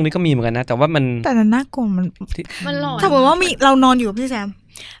ชะโงกนี่ก็มีเหมือนกันนะแต่ว่ามันแต่น่ากลัวมันหลอนถ้าบอกว่ามีเรานอนอยู่กับพี่แซม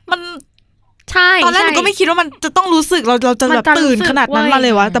มันใช่ตอนแรกหนูก็ไม่คิดว่ามันจะต้องรู้สึกเราจะแบบตื่นขนาดนั้นมาเล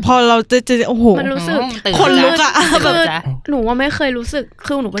ยวะแต่พอเราจะโอ้โหมันรู้สึกคนลุกอะแบบหนูว่าไม่เคยรู้สึก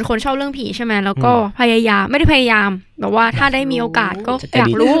คือหนูเป็นคนชอบเรื่องผีใช่ไหมแล้วก็พยายามไม่ได้พยายามแบบว่าถ้าได้มีโอกาสก็อยา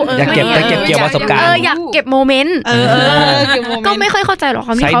กรู้อยากเก็บเกี่ยวประสบการณ์อยากเก็บโมเมนต์ก็ไม่ค่อยเข้าใจหรอกค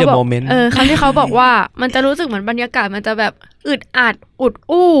ำที่เขาบอกคำที่เขาบอกว่ามันจะรู้สึกเหมือนบรรยากาศมันจะแบบอึดอัดอุด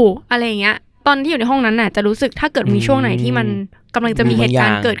อู้อะไรอย่างเงี้ยตอนที่อยู่ในห้องนั้นน่ะจะรู้สึกถ้าเกิดมีช่วงไหนที่มันกำลังจะมีเหตุการ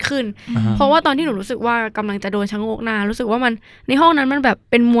ณ์เกิดขึ้นเพราะว่าตอนที่หนูรู้สึกว่ากำลังจะโดนชะโงกหน้ารู้สึกว่ามันในห้องนั้นมันแบบ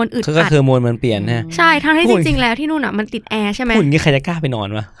เป็นมวลอึดอัดก็คือมวลมันเปลี่ยนฮะใช่ทั้งที่จริงๆแล้วที่นู่นอ่ะมันติดแอร์ใช่ไหมหุ่นนี่ใครจะกล้าไปนอน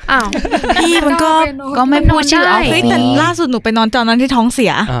วะอ้าวพี่มันก็ไม่พูดชื่อเอาแต่ล่าสุดหนูไปนอนตอนนั้นที่ท้องเสี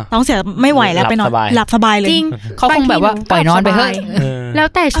ยไม่ไหวแล้วไปนอนหลับสบายเลยจริงเขาคงแบบว่าปล่อยนอนไปเถอะแล้ว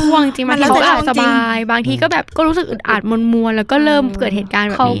แต่ช่วงจริงมันเขาหลับสบายบางทีก็แบบก็รู้สึกอึดอัดมวลแล้วก็เริ่มเกิดเหตุการณ์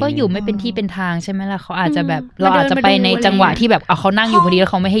แบบนี้เขาก็อยู่ไม่เป็นที่เป็นทางใช่ไหมล่ะเขาอาจจะแบบเราอาจจะไปในจังหวะที่แบบเขานั่งอยู่พอดีแล้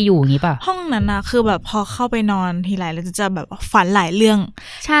วเขาไม่ให้อยู่อย่างนี้ป่ะห้องนั้นนะคือแบบพอเข้าไปนอนทีไรเราจะแบบฝันหลายเรื่อง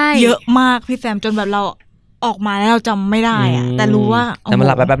ใช่เยอะมากพี่แซมจนแบบเราออกมาแล้วเราจำไม่ได้อะแต่รู้ว่าแต่มันห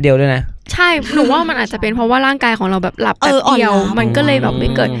ลับแป๊บเดียวด้วยนะใช่หนูว่ามันอาจจะเป็นเพราะว่าร่างกายของเราแบบหลับแป๊บเดียวมันก็เลยแบบไม่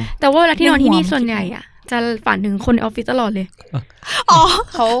เกิดแต่ว่าเวลาที่นอนที่นี่ส่วนใหญ่อะจะฝันถึงคนในออฟฟิศตลอดเลย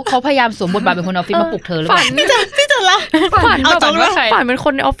เขาพยายามสวมบทบาทเป็นคนออฟฟิศมาปลุกเธอหรือเปล่าพี่จะละฝันเป็นค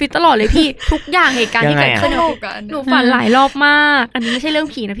นในออฟฟิศตลอดเลยพี่ทุกอย่างเหตุการณ์ที่เกิดขึ้นหนูฝันหลายรอบมากอันนี้ไม่ใช่เรื่อง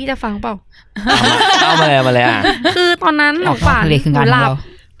ผีนะพี่จะฟังเปล่าเอามาเลยอ่ะคือตอนนั้นหนูฝันหนูหลับ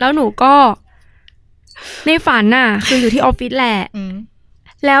แล้วหนูก็ในฝันน่ะคืออยู่ที่ออฟฟิศแหละ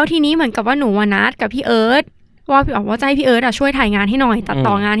แล้วทีนี้เหมือนกับว่าหนูนัดกับพี่เอิร์ธ ว่าจะให้พี่เอิร์ธช่วยถ่ายงานให้หน่อยตัด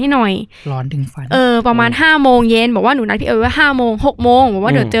ต่องานให้หน่อย ร้อนถึงฟันประมาณ5 โมงเย็นบอกว่าหนูนัดพี่เอิร์ธว่า5 โมง6 โมงบอกว่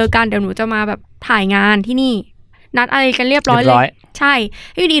าเดี๋ยวเจอกันเดี๋ยวหนูจะมาแบบถ่ายงานที่นี่นัดอะไรกันเรียบร้อยเลยใช่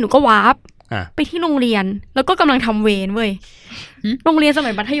อยู่ดีหนูก็วาร์ปไปที่โรงเรียนแล้วก็กำลังทำเวรเว้ยโรงเรียนสมั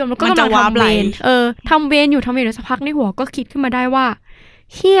ยมัธยมแล้วก็กำลังทำเวรทำเวรอยู่สักพักในหัวก็คิดขึ้นมาได้ว่า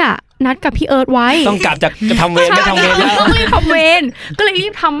เฮียนัดกับพี่เอิร์ธไว้ต้องกลับจากจะทำเวรไม่ทำเวรแล้วต้องรีบทำเวรก็เลยรี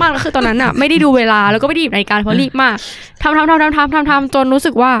บทำมากแล้วคือตอนนั้นไม่ได้ดูเวลาแล้วก็ไม่ได้หยิบนาฬิกาเพราะรีบมากทำจนรู้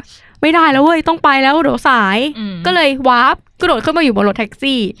สึกว่าไม่ได้แล้วเว้ยต้องไปแล้วเดี๋ยวสายก็เลยวาร์ปกระโดดขึ้นมาอยู่บนรถแท็ก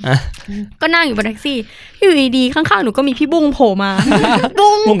ซี่ก็นั่งอยู่บนแท็กซี่อยู่ดีๆข้างๆหนูก็มีพี่บุ้งโผล่มา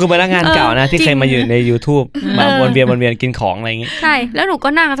บุ้งคือพนักงานเก่านะที่เคยมาอยู่ใน YouTube มาวนเวียนกินของอะไรอย่างงี้ใช่แล้วหนูก็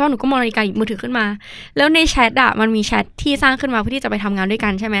นั่งแล้วหนูก็มองนาฬิกาหยิบมือถือขึ้นมาแล้วในแชทมันมีแชทที่สร้างขึ้นมาเพื่อที่จะไปทำงานด้วยกั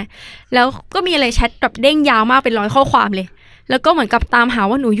นใช่ไหมแล้วก็มีอะไรแชทแบบเด้งยาวมากเป็น100 ข้อความเลยแล้วก็เหมือนกับตามหา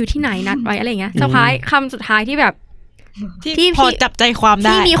ว่าหนูอยู่ที่ไหนนัดไว้อะไรเงี้ยสุดท้ายคำสุดท้ายที่แบบที่พอจับใจความไ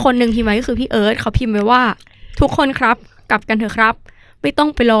ด้ที่มีคนนึงพิมพ์ไว้ก็คือพี่เอิร์ธเขาพิมพ์ไว้ว่าทุกคนครับกลับกันเถอะครับไม่ต้อง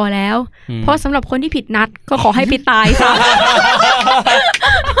ไปรอแล้วเพราะสำหรับคนที่ผิดนัดก็ขอให้ไปตายซะ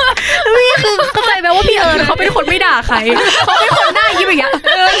นี่คือเข้าใจไหมว่าพี่เอิร์ธเขาเป็นคนไม่ด่าใครเขาเป็นคนหน้ายิ้มอย่างเงี้ย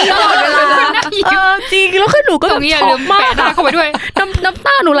ตลอดเวลาจริงแล้วคือหนูก็แบบช็อกมากเข้าไปด้วยน้ำต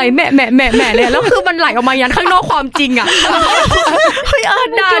าหนูไหลแม่เลยแล้วคือมันไหลออกมายันข้างนอกความจริงอ่ะพี่เอิร์ธ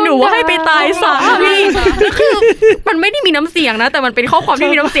ด่าหนูว่าให้ไปตายซะพี่แล้วคือมันไม่ได้มีน้ำเสียงนะแต่มันเป็นข้อความที่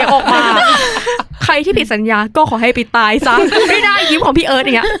มีน้ำเสียงออกมาใครที่ผิดสัญญาก็ขอให้ไปตายซะไม่ได้ยิ้มของพี่เอิร์ธอ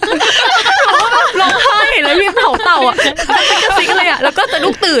ย่างเงี้ยร้องไห้เลยพี่เผาเต่าอ่ะเป็นกระซิกเลยอ่ะแล้วก็จะลุ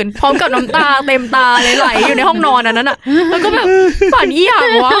กตื่นพร้อมกับน้ำตาเต็มตาไหลอยู่ในห้องนอนนั้นน่ะแล้วก็แบบฝันอีหยัง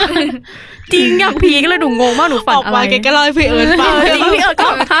วะจริงอย่างพีก็เลยหนูงงมากหนูฝันอะไรแกก็เล่าให้พี่เอิร์ธฟังจริงพี่เอิร์ธก็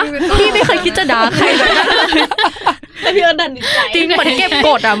ฮะพี่ไม่เคยคิดจะด่าใครเลยแต่พี่เอิร์ธดันใจจริงเหมือนเก็บก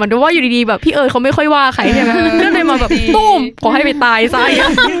ดอ่ะเหมือนว่าอยู่ดีๆแบบพี่เอิร์ธเขาไม่ค่อยว่าใครใช่ไหมก็เลยมาแบบตุ้มขอให้ไปตายซะ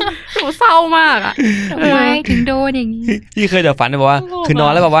หนูเศร้ามากอ่ะทำไมถึงโดนอย่างนี้พี่เคยแต่ฝันแบบว่าคือนอ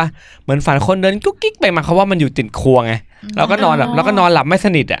นแล้วแบบว่าเหมือนฝันคนเดินกุ๊กกิ๊กไปมาเขาว่ามันอยู่ติดครัวไงเราก็นอนแบบเราก็นอนหลับไม่ส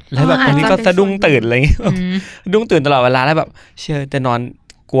นิทอ่ะแล้วแบบบางทีก็สะดุ้งตื่นอะไรเงี้ยสะดุ้งตื่นตลอดเวลาแล้วแบบเชื่อแต่นอน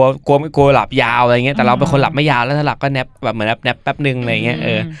กลัวหลับยาวอะไรเงี้ยแต่เราเป็นคนหลับไม่ยาวแล้วถ้าหลับก็แนบแบบเหมือนแนบแป๊บนึงอะไรเงี้ย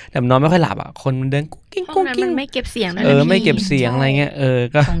แต่นอนไม่ค่อยหลับอ่ะคนเดินกุ๊กกิ๊กมันไม่เก็บเสียงไม่เก็บเสียงอะไรเงี้ย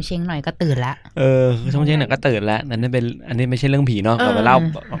ก็ชงเชงหน่อยก็ตื่นละชงเชงหน่อยก็ตื่นแล้วนั่นเป็นอันนี้ไม่ใช่เรื่องผีเนาะก็มาเล่า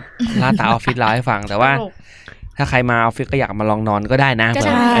ตาออฟฟิศเล่าให้ฟังแต่ว่าถ้าใครมาออฟฟิศก็อยากมาลองนอนก็ได้นะ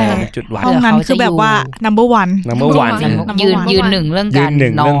จุดวัดห้องนั้นคือแบบว่า number one ยืนหนึ่งเรื่องการ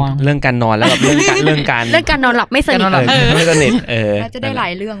นอนเรื่องการนอนแล้วแบบเรื่องการนอนหลับไม่สนิทไม่สนิทจะได้หลา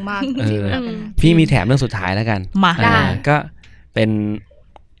ยเรื่องมากพี่มีแถมเรื่องสุดท้ายแล้วกันมาก็เป็น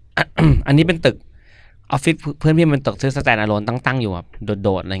อันนี้เป็นตึกออฟฟิศเพื่อนพี่มันตึกสแตนด์อะโลนตั้งอยู่แบบโด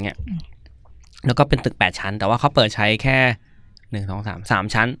ดๆอะไรเงี้ยแล้วก็เป็นตึก8 ชั้นแต่ว่าเขาเปิดใช้แค่1 2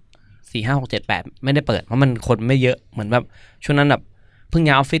 3 ชั้น4 5 6 7 8ไม่ได้เปิดเพราะมันคนไม่เยอะเหมือนแบบช่วงนั้นแบบเพิ่ง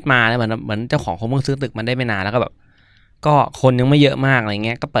ย้ายออฟฟิศมาแล้วเหมือนเจ้าของเขาเพิ่งซื้อตึกมันได้ไม่นานแล้วก็แบบก็คนยังไม่เยอะมากอะไรเ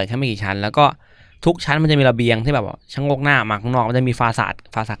งี้ยก็เปิดแค่ไม่กี่ชั้นแล้วก็ทุกชั้นมันจะมีระเบียงที่แบบชะโงกหน้ามาข้างนอกมันจะมีฟาสาด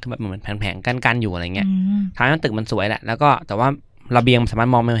แบบเหมือนแผงกั้นอยู่อะไรเงี้ยทางนั้นตึกมันสวยแหละแล้วก็แต่ว่าระเบียงสามารถ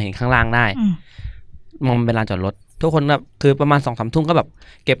มองไปเห็นข้างล่างได้มองเป็นลานจอดรถทุกคนแบบคือประมาณ 2-3 ทุ่มก็แบบ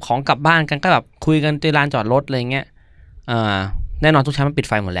เก็บของกลับบ้านกันก็แบบคุยกันที่ลานจอดรถอะไรเงี้ยแน่นอนทุกชั้นมันปิด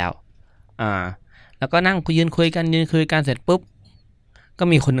ไฟหมดแล้วแล้วก็นั่งยืนคุยกันเสร็จปุ๊บก็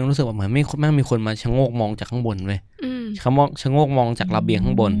มีคนนึงรู้สึกว่าเหมือนไม่มีคนมาชะโงกมองจากข้างบนเว้ยชะโงกมองจากระเบียง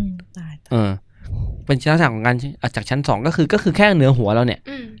ข้างบนเป็นลักษณะของการจากชั้น2ก็คือแค่เหนือหัวเราเนี่ย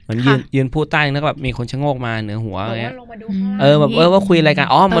เหมือนยืนพูดใต้แล้วก็แบบมีคนชะโงกมาเหนือหัวอะไรเงี้ยแบบว่าคุยอะไรกัน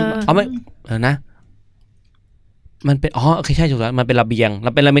มันไม่นะมันเป็นโอเคใช่ถูกแล้วมันเป็นระเบียง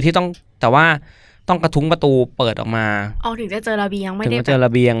ที่ต้องแต่ว่าต้องกระทุ้งประตูเปิดออกมาถึงจะเจอระเบียงไม่ได้ถึงจะเจอร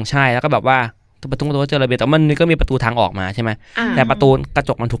ะเบียงใช่แล้วก็แบบว่าประตูเจอระเบียงแต่มันก็มีประตูทางออกมาใช่ไหมแต่ประตูกระจ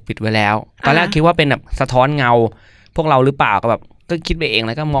กมันถูกปิดไว้แล้วตอนแรกคิดว่าเป็นแบบสะท้อนเงาพวกเราหรือเปล่าก็แบบก็คิดไปเองแ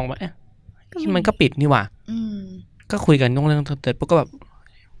ล้วก็มองว่ามันก็ปิดนี่หว่าก็คุยกันเรื่องเสร็จปุ๊บก็แบบ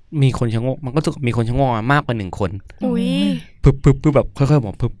มีคนชะโงกมันก็ถูกมีคนชะโงกมากกว่า1 คนปึ๊บแบบค่อยๆบ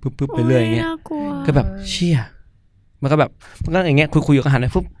อกปึ๊บไปเรื่อยอย่างเงี้ยก็แบบเชี่ยมันก็อย่างเงี้ยคุยอยู่ก็หันไป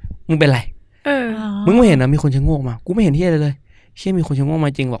ปุ๊บมึงเป็นไรมึงไม่เห็นนะมีคนชะโงกมากูไม่เห็นที่อะไรเลยเชี่ยมีคนชะโงกมา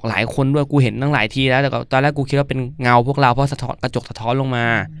จริงบอกหลายคนด้วยกูเห็นตั้งหลายทีแล้วแต่ตอนแรกกูคิดว่าเป็นเงาพวกเราเพราะสะท้อนกระจกสะท้อนลงมา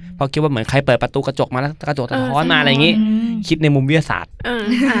เพราะคิดว่าเหมือนใครเปิดประตูกระจกมาแล้วกระจกสะท้อนมาอะไรอย่างงี้คิดในมุมวิทยาศาสตร์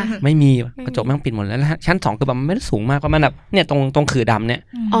ไม่มีกระจกแม่งปิดหมดแล้วชั้น2คือแบบมันไม่ได้สูงมากก็มันแบบเนี่ยตรงขื่อดำเนี่ย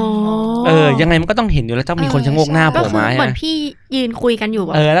ยังไงมันก็ต้องเห็นอยู่แล้วต้องมีคนชะโงกหน้าโผล่มาเหมือนพี่ยืนคุยกันอยู่แบ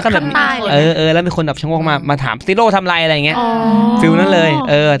บแล้วก็แบบแล้วมีคนแบบชะโงกมาถามซิโร่ทำไรอะไรอย่างเงี้ยฟิลนั้นเลย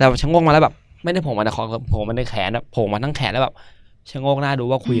แต่ชะโงกมาแล้วแบบ ไม่ได้โผล่มาแต่คอโผล่มาในแขนแบบโผล่มาทั้งแขนแล้วแบบชะโงกหน้าดู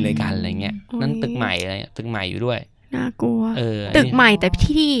ว่าคุยอะไรกันอะไรเงี้ยนั่นตึกใหม่อะไรตึกใหม่อยู่ด้วยน่ากลัว ตึกใหม่แต่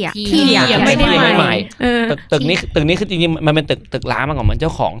ที่อ่ะไม่ได้ใหม่ตึกนี้คือจริงๆมันเป็นตึกล้างมาก่อนเหมือนเจ้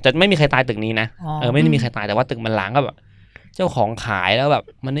าของจะไม่มีใครตายตึกนี้นะไม่ได้มีใครตายแต่ว่าตึกมันล้างก็แบบเจ้าของขายแล้วแบบ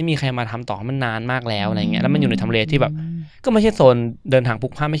มันไม่มีใครมาทำต่อมันนานมากแล้วอะไรเงี้ยแล้วมันอยู่ในทำเลที่แบบก็ไม่ใช่โซนเดินทางพลุ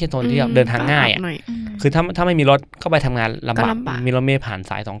กพล่านไม่ใช่โซนที่เดินทางง่ายอ่ะคือถ้าไม่มีรถเข้าไปทำงานลำบากมีรถเมล์ผ่าน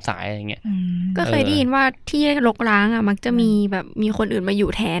สาย2 สายอะไรเงี้ยก็เคยได้ยินว่าที่รกร้างอ่ะมักจะมีแบบมีคนอื่นมาอยู่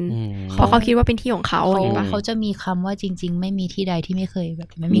แทนเพราะเขาคิดว่าเป็นที่ของเขาเขาจะมีคำว่าจริงๆไม่มีที่ใดที่ไม่เคยแบบ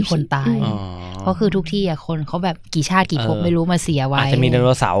ไม่มีคนตายก็คือทุกที่อ่ะคนเขาแบบกี่ชาติกี่ภพไม่รู้มาเสียไว้อาจจะมีไดโน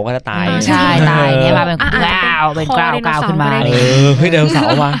เสาร์ก็จะตายใช่ตายเนี่ยมาเป็นกล้าวเป็นกล้าวขึ้นมาเฮ้ยไดโนเสาร์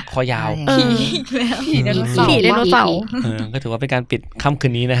มาคอยาวผีไดโนเสาร์ก็ถือว่าเป็นการปิดค่ำคื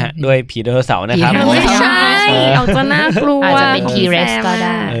นนี้นะฮะด้วยผีไดโนเสาร์นะครับไม่ใช่เอาจะน่ากลัวอาจจะเป็นทีเร็กซ์ก็ไ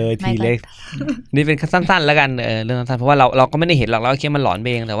ด้ทีเร็กซ์นี่เป็นสั้นๆแล้วกันเรื่องสั้นเพราะว่าเราก็ไม่ได้เห็นหรอกเราแค่มันหลอน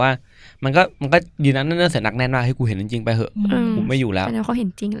เองแต่ว่ามันก็ยืนนั่นเสียหนักแน่นว่าให้กูเห็นจริงๆไปเหอะกูไม่อยู่แล้วแต่เขาเห็น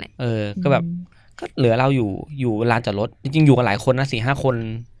จริงแหละก็แบบก็เหลือเราอยู่ลานจอดรถจริงๆอยู่กันหลายคนนะ 4-5 คน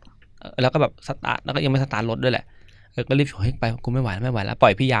แล้วก็แบบสตาร์ทแล้วก็ยังไม่สตาร์ทรถด้วยแหละก็รีบชวนให้ไปกูไม่ไหวแล้วปล่อ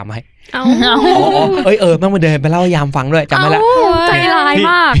ยพี่ยามมาให้แม่งมาเดินไปเล่ายามฟังด้วยจำได้ละใจร้าย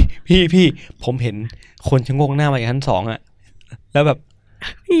มากพี่ผมเห็นคนชะโงกหน้ามาจากชั้น2อ่ะแล้วแบบ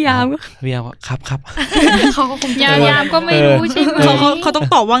พี่ยามครับเขาก็คงยามก็ไม่รู้ใช่ไหมเขาต้อง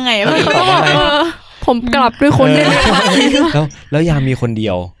ตอบว่าไงผมกลับด้วยคนเดียวแล้วยามมีคนเดี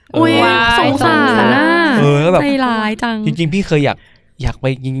ยวสงสารแล้วแบบใจร้ายจังจริงๆพี่เคยอยากไป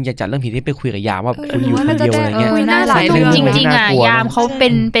จริงๆอยากจัดเรื่องผีที่ไปคุยกับยามว่าคุณอยู่คนเดียวอะไรเงี้ยน่าหลายเรื่องจริงๆอ่ะยามเขาเ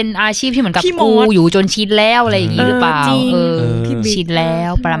ป็นอาชีพที่เหมือนกับกูอยู่จนชินแล้วอะไรอย่างงี้หรือเปล่าชินแล้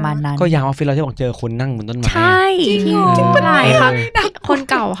วประมาณนั้นก็ยามออฟฟิศเราที่บอกเจอคนนั่งบนต้นไม้ใช่จริงหลายครับคน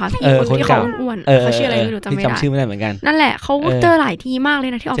เก่าค่ะคนที่เขาอ้วนเขาชื่ออะไรไม่รู้จำไม่ได้จำชื่อไม่ได้เหมือนกันนั่นแหละเขาเจอหลายที่มากเลย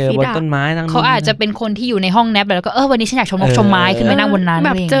นะที่ออฟฟิศเจอบนต้นไม้นั่งเขาอาจจะเป็นคนที่อยู่ในห้องแนปแล้วก็วันนี้ฉันอยากชมไม้ขึ้นไปนั่งบนนั้นแ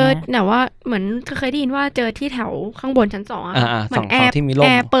บบเจอแต่ว่าเหมือนเคยได้ยินว่าเจอที่แถวข้างบนชั้น2อ่ะเหมือนแอ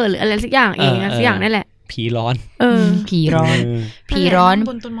ร์เปิดหรืออะไรสักอย่างสักอย่างนั่นแหละผีร้อนผีร้อน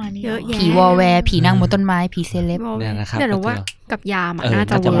บนต้นไม้เยอะแยะผีวอลแวร์ผีนั่งบนต้นไม้ผีเซเลบเนี่ยนะครับแต่ว่ากับยามน่า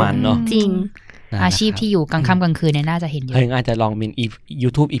จะมันเนาะจริงอาชีพที่อยู่กลางค่ำกลางคืนเนี่ยน่าจะเห็นเยอะอาจจะลองเป็น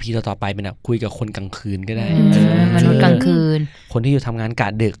YouTube EP ต่อไปเป็นแบบคุยกับคนกลางคืนก็ได้มนุษย์กลางคืนคนที่อยู่ทำงานกะ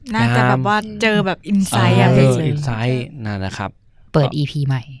ดึกน่าจะแบบว่าเจอแบบอินไซต์อินไซต์นั่นนะครับเปิด EP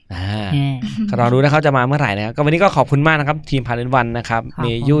ใหม่รอดูนะเขาจะมาเมื่อไหร่นะครับก็วันนี้ก็ขอบคุณมากนะครับทีมพาเลนวันนะครับเม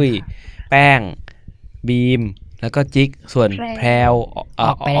ย์ยุ้ยแป้งบีมแล้วก็จิ๊กส่วนแพรวอ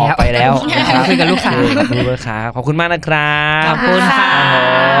อกไปแล้วคุยกับลูกค้าขอบคุณมากนะครับขอบคุณค่ะ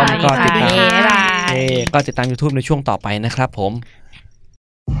ก็ติดตาม YouTube ในช่วงต่อไปนะครับผม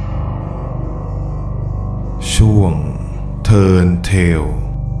ช่วง Turn Tail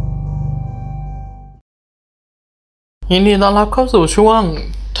ยินดีต้อนรับเข้าสู่ช่วง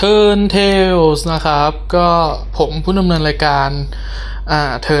Turn Tales นะครับก็ผมผู้ดำเนินรายการ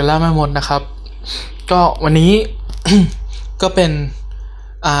เธอล่าแม่มดนะครับก็วันนี้ ก็เป็น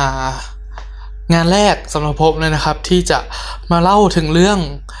งานแรกสำหรับผมเลยนะครับที่จะมาเล่าถึงเรื่อง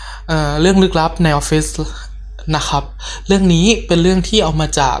ลึกลับในออฟฟิศนะครับเรื่องนี้เป็นเรื่องที่เอามา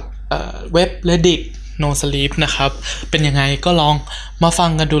จากเว็บ Reddit No Sleep นะครับเป็นยังไงก็ลองมาฟั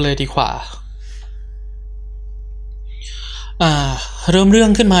งกันดูเลยดีกว่าเริ่มเรื่อ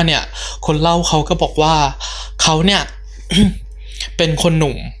งขึ้นมาเนี่ยคนเล่าเขาก็บอกว่าเขาเนี่ย เป็นคนห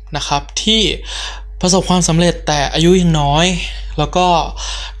นุ่มนะครับที่ประสบความสำเร็จแต่อายุยังน้อยแล้วก็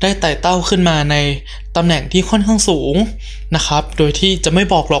ได้ไต่เต้าขึ้นมาในตำแหน่งที่ค่อนข้างสูงนะครับโดยที่จะไม่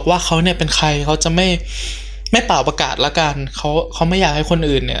บอกหรอกว่าเขาเนี่ยเป็นใครเขาจะไม่เป่าประกาศละกันเขาไม่อยากให้คน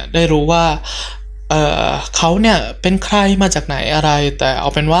อื่นเนี่ยได้รู้ว่าเขาเนี่ยเป็นใครมาจากไหนอะไรแต่เอา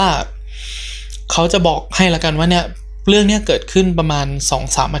เป็นว่าเขาจะบอกให้ละกันว่าเนี่ยเรื่องนี้เกิดขึ้นประมาณ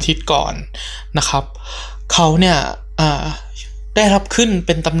 2-3 อาทิตย์ก่อนนะครับเขาเนี่ยได้รับขึ้นเ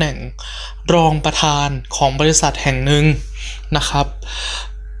ป็นตำแหน่งรองประธานของบริษัทแห่งหนึ่งนะครับ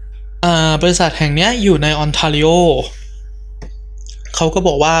บริษัทแห่งนี้อยู่ในออนทาริโอเขาก็บ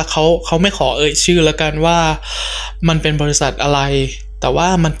อกว่าเขาไม่ขอเอ่ยชื่อละกันว่ามันเป็นบริษัทอะไรแต่ว่า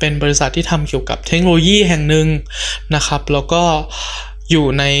มันเป็นบริษัทที่ทำเกี่ยวกับเทคโนโลยีแห่งหนึ่งนะครับแล้วก็อยู่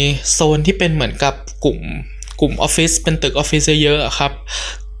ในโซนที่เป็นเหมือนกับกลุ่มออฟฟิศเป็นตึกออฟฟิศเยอะๆครับ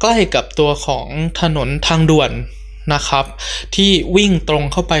ใกล้กับตัวของถนนทางด่วนนะครับที่วิ่งตรง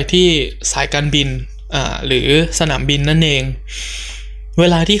เข้าไปที่สายการบินหรือสนามบินนั่นเองเว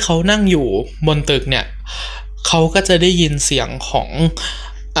ลาที่เขานั่งอยู่บนตึกเนี่ยเขาก็จะได้ยินเสียงของ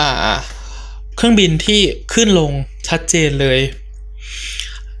เครื่องบินที่ขึ้นลงชัดเจนเลย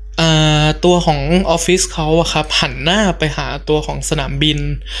ตัวของออฟฟิศเขาอะครับหันหน้าไปหาตัวของสนามบิน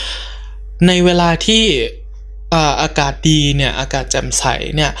ในเวลาที่อากาศดีเนี่ยอากาศแจ่มใส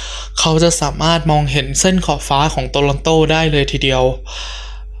เนี่ยเขาจะสามารถมองเห็นเส้นขอบฟ้าของโตรอนโตได้เลยทีเดียว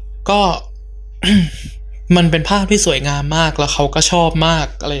ก็ มันเป็นภาพที่สวยงามมากแล้วเขาก็ชอบมาก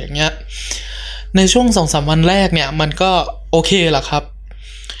อะไรอย่างเงี้ยในช่วง 2-3 วันแรกเนี่ยมันก็โอเคแหละครับ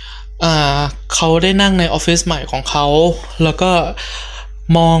เขาได้นั่งในออฟฟิศใหม่ของเขาแล้วก็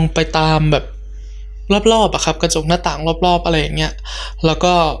มองไปตามแบบรอบๆอะครับกระจกหน้าต่างรอบๆอะไรอย่างเงี้ยแล้ว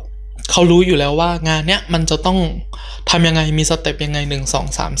ก็เขารู้อยู่แล้วว่างานเนี้ยมันจะต้องทำยังไงมีสเต็ปยังไง1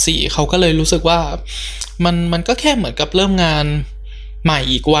 2 3 4เขาก็เลยรู้สึกว่ามันก็แค่เหมือนกับเริ่มงานใหม่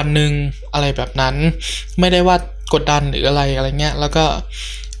อีกวันนึงอะไรแบบนั้นไม่ได้ว่ากดดันหรืออะไรเงี้ยแล้วก็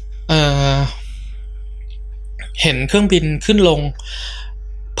เห็นเครื่องบินขึ้นลง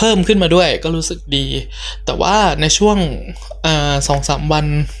เพิ่มขึ้นมาด้วยก็รู้สึกดีแต่ว่าในช่วง2-3 วัน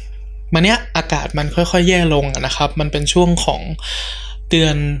มาเนี้ยอากาศมันค่อยๆแย่ลงนะครับมันเป็นช่วงของเดือ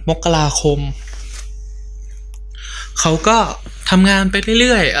นมกราคมเขาก็ทำงานไปเ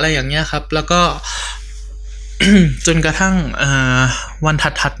รื่อยๆอะไรอย่างเงี้ยครับแล้วก็ จนกระทั่งวัน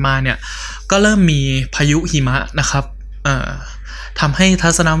ถัดๆมาเนี่ยก็เริ่มมีพายุหิมะนะครับทำให้ทั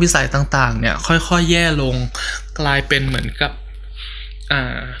ศนวิสัยต่างๆเนี่ยค่อยๆแย่ลงกลายเป็นเหมือนกับ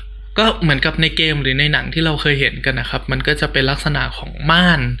ก็เหมือนกับในเกมหรือในหนังที่เราเคยเห็นกันนะครับมันก็จะเป็นลักษณะของม่า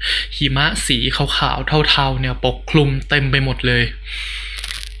นหิมะสีขาวๆเทาๆเนี่ยปกคลุมเต็มไปหมดเลย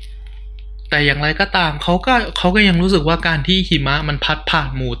แต่อย่างไรก็ตามเขาก็ยังรู้สึกว่าการที่หิมะมันพัดผ่าน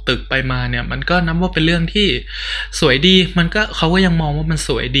หมู่ตึกไปมาเนี่ยมันก็นับว่าเป็นเรื่องที่สวยดีเขาก็ยังมองว่ามันส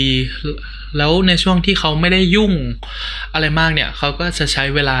วยดีแล้วในช่วงที่เขาไม่ได้ยุ่งอะไรมากเนี่ยเขาก็จะใช้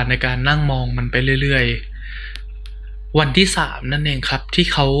เวลาในการนั่งมองมันไปเรื่อยๆวันที่3นั่นเองครับที่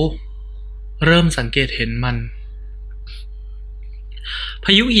เขาเริ่มสังเกตเห็นมันพ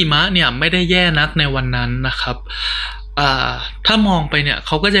ายุหิมะเนี่ยไม่ได้แย่นักในวันนั้นนะครับถ้ามองไปเนี่ยเข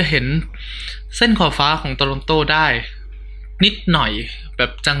าก็จะเห็นเส้นขอบฟ้าของโตรอนโตได้นิดหน่อยแบ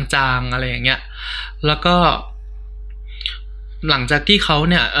บจางๆอะไรอย่างเงี้ยแล้วก็หลังจากที่เขา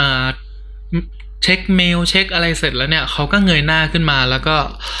เนี่ยเช็คเมลเช็คอะไรเสร็จแล้วเนี่ยเขาก็เงยหน้าขึ้นมาแล้วก็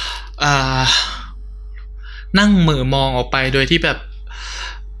นั่งเหม่อมองออกไปโดยที่แบบ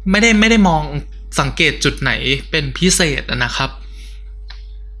ไม่ได้มองสังเกตจุดไหนเป็นพิเศษนะครับ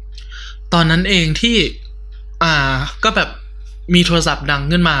ตอนนั้นเองที่ก็แบบมีโทรศัพท์ดัง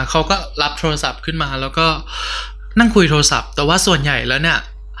ขึ้นมาเขาก็รับโทรศัพท์ขึ้นมาแล้วก็นั่งคุยโทรศัพท์แต่ว่าส่วนใหญ่แล้วเนี่ย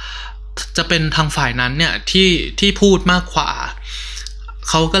จะเป็นทางฝ่ายนั้นเนี่ยที่พูดมากกว่า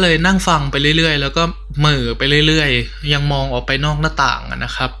เขาก็เลยนั่งฟังไปเรื่อยๆแล้วก็เหม่อไปเรื่อยๆยังมองออกไปนอกหน้าต่างน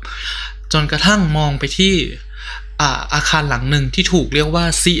ะครับจนกระทั่งมองไปที่อาคารหลังหนึ่งที่ถูกเรียกว่า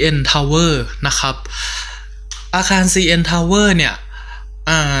CN Tower นะครับอาคาร CN Tower เนี่ย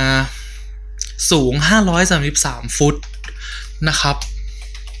สูง533ฟุตนะครับ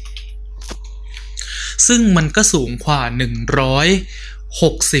ซึ่งมันก็สูงกว่า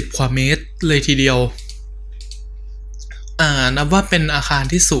160กว่าเมตรเลยทีเดียวนับว่าเป็นอาคาร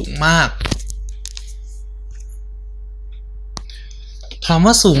ที่สูงมากถาม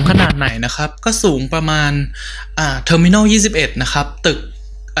ว่าสูงขนาดไหนนะครับก็สูงประมาณTerminal 21นะครับตึก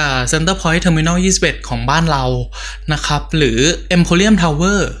Center Point Terminal 21ของบ้านเรานะครับหรือ Emporium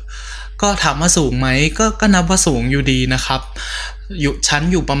Towerก็ถามว่าสูงไหมก็นับว่าสูงอยู่ดีนะครับอยู่ชั้น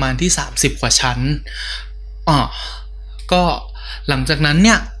อยู่ประมาณที่30กว่าชั้นก็หลังจากนั้นเ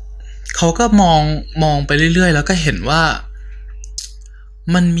นี่ยเขาก็มองไปเรื่อยๆแล้วก็เห็นว่า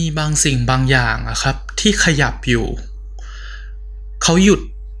มันมีบางสิ่งบางอย่างอะครับที่ขยับอยู่เขาหยุ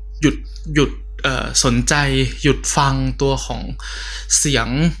ดสนใจหยุดฟังตัวของเสียง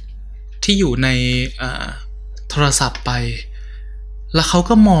ที่อยู่ในโทรศัพท์ไปแล้วเขา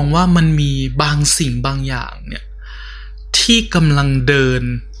ก็มองว่ามันมีบางสิ่งบางอย่างเนี่ยที่กำลังเดิน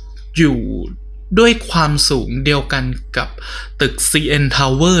อยู่ด้วยความสูงเดียวกันกับตึก CN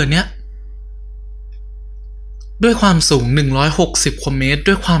Tower เนี่ยด้วยความสูง160กว่าเมตร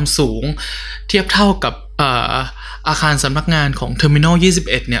ด้วยความสูงเทียบเท่ากับอาคารสำนักงานของ Terminal 21เ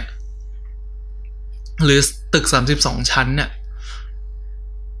นี่ยหรือตึก32ชั้นเนี่ย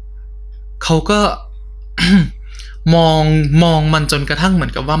เขาก็ มองมันจนกระทั่งเหมือ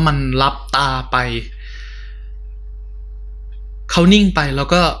นกับว่ามันลับตาไปเขานิ่งไปแล้ว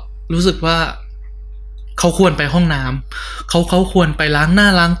ก็รู้สึกว่าเขาควรไปห้องน้ำเขาควรไปล้างหน้า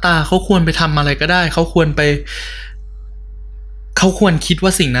ล้างตาเขาควรไปทำอะไรก็ได้เขาควรคิดว่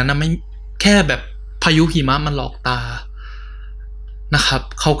าสิ่งนั้นนะไม่แค่แบบพายุหิมะมันหลอกตานะครับ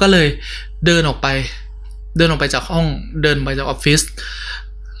เขาก็เลยเดินออกไปจากห้องเดินไปจากออฟฟิศ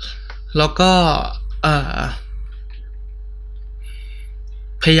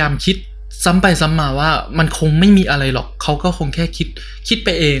พยายามคิดซ้ำไปซ้ำมาว่ามันคงไม่มีอะไรหรอกเขาก็คงแค่คิดไป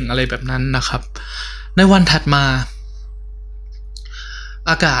เองอะไรแบบนั้นนะครับในวันถัดมา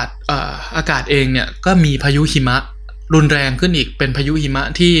อากาศเองเนี่ยก็มีพายุหิมะรุนแรงขึ้นอีกเป็นพายุหิมะ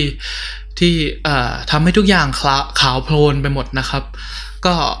ที่ทำให้ทุกอย่างขาวโพลนไปหมดนะครับ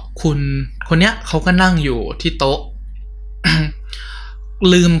ก็คนเนี้ยเขาก็นั่งอยู่ที่โต๊ะ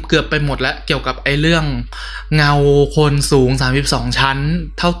ลืมเกือบไปหมดแล้วเกี่ยวกับไอ้เรื่องเงาคนสูง32ชั้น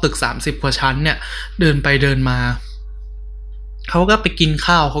เท่าตึก30กว่าชั้นเนี่ยเดินไปเดินมาเขาก็ไปกิน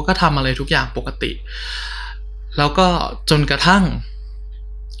ข้าวเขาก็ทำอะไรทุกอย่างปกติแล้วก็จนกระทั่ง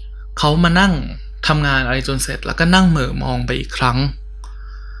เขามานั่งทำงานอะไรจนเสร็จแล้วก็นั่งเหม่อมองไปอีกครั้ง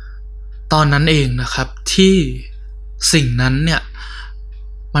ตอนนั้นเองนะครับที่สิ่งนั้นเนี่ย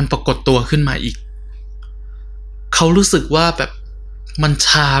มันปรากฏตัวขึ้นมาอีกเขารู้สึกว่าแบบมันช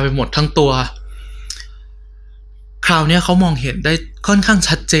าไปหมดทั้งตัวคราวนี้เขามองเห็นได้ค่อนข้าง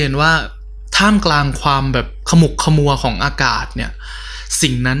ชัดเจนว่าท่ามกลางความแบบขมุกขมัวของอากาศเนี่ย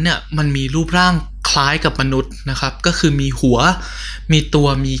สิ่งนั้นเนี่ยมันมีรูปร่างคล้ายกับมนุษย์นะครับก็คือมีหัวมีตัว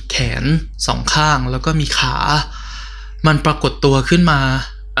มีแขนสองข้างแล้วก็มีขามันปรากฏตัวขึ้นมา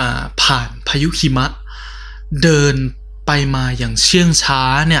ผ่านพายุหิมะเดินไปมาอย่างเชื่องช้า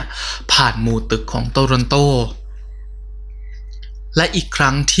เนี่ยผ่านหมู่ตึกของโตรอนโตและอีกค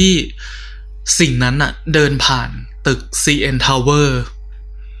รั้งที่สิ่งนั้นเดินผ่านตึก CN Tower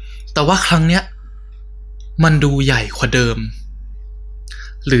แต่ว่าครั้งเนี้ยมันดูใหญ่กว่าเดิม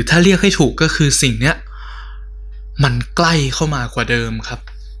หรือถ้าเรียกให้ถูกก็คือสิ่งเนี้ยมันใกล้เข้ามากว่าเดิมครับ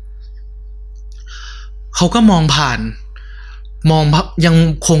เขาก็มองผ่านยัง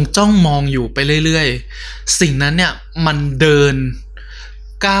คงจ้องมองอยู่ไปเรื่อยๆสิ่งนั้นเนี่ยมันเดิน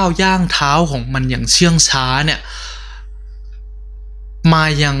ก้าวย่างเท้าของมันอย่างเชื่องช้าเนี่ยมา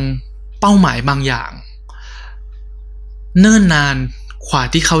ยังเป้าหมายบางอย่างเนิ่นนานกว่า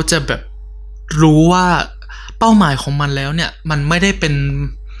ที่เขาจะแบบรู้ว่าเป้าหมายของมันแล้วเนี่ยมันไม่ได้เป็น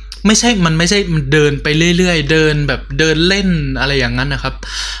มันเดินไปเรื่อยๆเดินแบบเดินเล่นอะไรอย่างนั้นนะครับ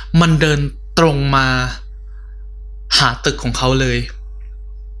มันเดินตรงมาหาตึกของเขาเลย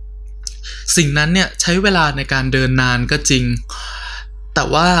สิ่งนั้นเนี่ยใช้เวลาในการเดินนานก็จริงแต่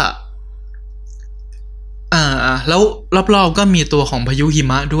ว่าแล้วรอบๆก็มีตัวของพายุหิ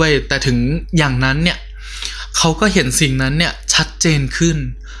มะด้วยแต่ถึงอย่างนั้นเนี่ยเขาก็เห็นสิ่งนั้นเนี่ยชัดเจนขึ้น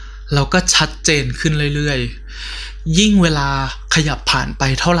แล้วก็ชัดเจนขึ้นเรื่อยๆยิ่งเวลาขยับผ่านไป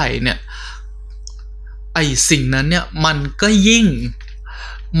เท่าไหร่เนี่ยไอ้สิ่งนั้นเนี่ยมันก็ยิ่ง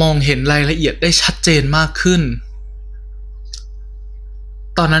มองเห็นรายละเอียดได้ชัดเจนมากขึ้น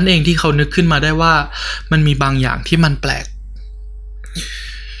ตอนนั้นเองที่เขานึกขึ้นมาได้ว่ามันมีบางอย่างที่มันแปลก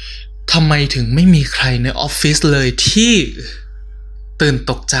ทำไมถึงไม่มีใครในออฟฟิศเลยที่ตื่น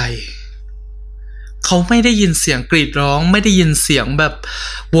ตกใจเขาไม่ได้ยินเสียงกรีดร้องไม่ได้ยินเสียงแบบ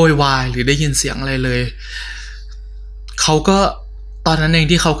โวยวายหรือได้ยินเสียงอะไรเลยเขาก็ตอนนั้นเอง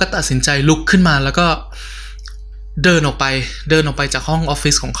ที่เขาก็ตัดสินใจลุกขึ้นมาแล้วก็เดินออกไปจากห้องออฟฟิ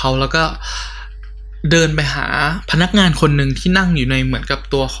ศของเขาแล้วก็เดินไปหาพนักงานคนหนึ่งที่นั่งอยู่ในเหมือนกับ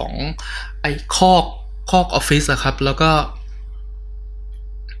ตัวของไอ้คอกออฟฟิศอะครับแล้วก็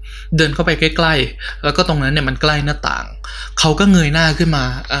เดินเข้าไปใกล้ๆแล้วก็ตรงนั้นเนี่ยมันใกล้หน้าต่างเขาก็เงยหน้าขึ้นมา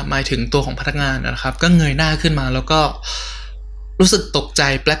หมายถึงตัวของพนักงานนะครับก็เงยหน้าขึ้นมาแล้วก็รู้สึกตกใจ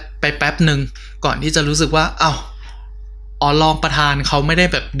ไปแป๊บนึงก่อนที่จะรู้สึกว่าอ้าวรองประธานเขาไม่ได้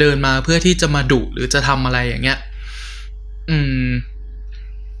แบบเดินมาเพื่อที่จะมาดุหรือจะทำอะไรอย่างเงี้ย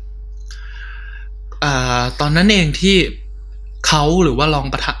ตอนนั้นเองที่เขาหรือว่ารอง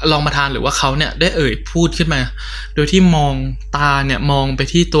ประธานหรือว่าเขาเนี่ยได้พูดขึ้นมาโดยที่มองตาเนี่ยมองไป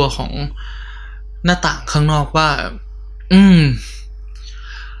ที่ตัวของหน้าต่างข้างนอกว่า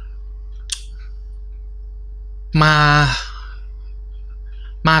ม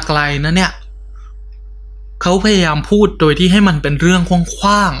าไกลนะเนี่ยเขาพยายามพูดโดยที่ให้มันเป็นเรื่องก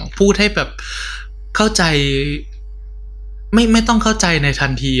ว้างๆพูดให้แบบเข้าใจไม่ต้องเข้าใจในทั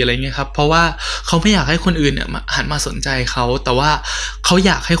นทีอะไรเงี้ยครับเพราะว่าเขาไม่อยากให้คนอื่นเนี่ยหันมาสนใจเขาแต่ว่าเขาอ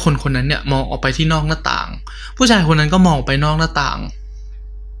ยากให้คนนั้นเนี่ยมองออกไปที่นอกหน้าต่างผู้ชายคนนั้นก็มองไปนอกหน้าต่าง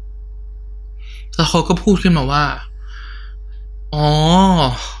แล้วเขาก็พูดขึ้นมาว่า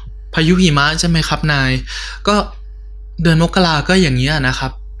พายุหิมะใช่ไหมครับนายก็เดือนมกราก็อย่างนี้นะครั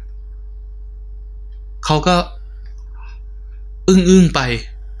บเขาก็อึ้งไป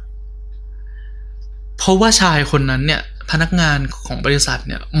เพราะว่าชายคนนั้นเนี่ยพนักงานของบริษัท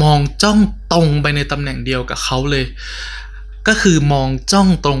เนี่ยมองจ้องตรงไปในตำแหน่งเดียวกับเขาเลยก็คือมองจ้อง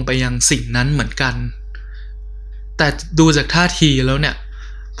ตรงไปยังสิ่งนั้นเหมือนกันแต่ดูจากท่าทีแล้วเนี่ย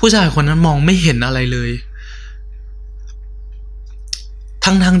ผู้ชายคนนั้นมองไม่เห็นอะไรเลย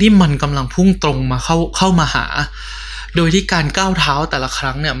ทั้งที่มันกำลังพุ่งตรงมาเข้ามาหา โดยที่การก้าวเท้าแต่ละค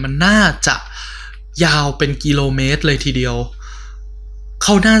รั้งเนี่ยมันน่าจะยาวเป็นกิโลเมตรเลยทีเดียวเข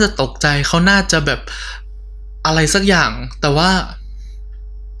าน่าจะตกใจเขาน่าจะแบบอะไรสักอย่างแต่ว่า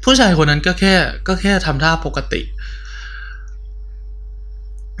ผู้ชายคนนั้นก็แค่ทำท่าปกติ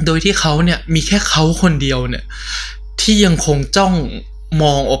โดยที่เขาเนี่ยมีแค่เขาคนเดียวเนี่ยที่ยังคงจ้องม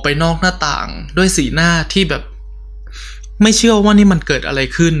องออกไปนอกหน้าต่างด้วยสีหน้าที่แบบไม่เชื่อว่านี่มันเกิดอะไร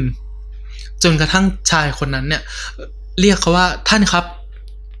ขึ้นจนกระทั่งชายคนนั้นเนี่ยเรียกเขาว่าท่านครับ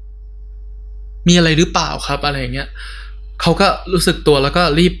มีอะไรหรือเปล่าครับอะไรอย่างเงี้ยเขาก็รู้สึกตัวแล้วก็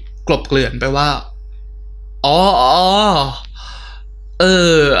รีบกลบเกลื่อนไปว่าอ๋อ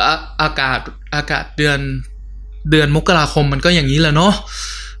อากาศเดือนมกราคมมันก็อย่างนี้แหละเนาะ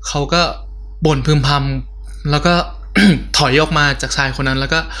เขาก็บ่นพึมพำแล้วก็ ถอยออกมาจากชายคนนั้นแล้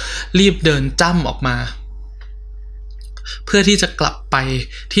วก็รีบเดินจ้ำออกมาเพื่อที่จะกลับไป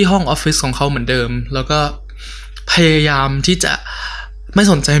ที่ห้องออฟฟิศของเขาเหมือนเดิมแล้วก็พยายามที่จะไม่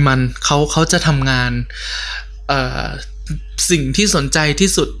สนใจมันเขาจะทำงานสิ่งที่สนใจที่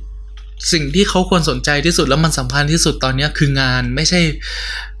สุดสิ่งที่เขาควรสนใจที่สุดแล้วมันสำคัญที่สุดตอนนี้คืองานไม่ใช่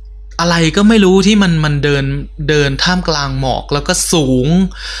อะไรก็ไม่รู้ที่มันเดินท่ามกลางหมอกแล้วก็สูง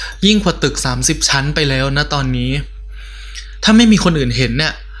ยิ่งกว่าตึก30ชั้นไปแล้วนะตอนนี้ถ้าไม่มีคนอื่นเห็นเนี่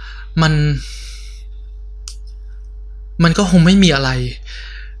ยมันก็คงไม่มีอะไร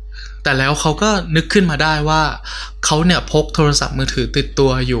แต่แล้วเขาก็นึกขึ้นมาได้ว่าเขาเนี่ยพกโทรศัพท์มือถือติดตั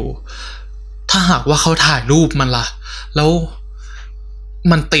วอยู่ถ้าหากว่าเขาถ่ายรูปมันล่ะแล้ว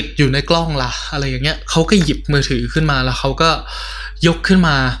มันติดอยู่ในกล้องล่ะอะไรอย่างเงี้ยเขาก็หยิบมือถือขึ้นมาแล้วเขาก็ยกขึ้นม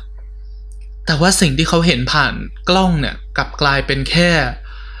าแต่ว่าสิ่งที่เขาเห็นผ่านกล้องเนี่ยกลับกลายเป็นแค่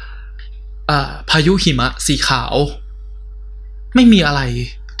พายุหิมะสีขาวไม่มีอะไร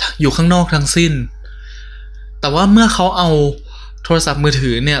อยู่ข้างนอกทั้งสิ้นแต่ว่าเมื่อเขาเอาโทรศัพท์มือถื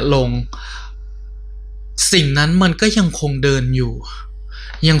อเนี่ยลงสิ่งนั้นมันก็ยังคงเดินอยู่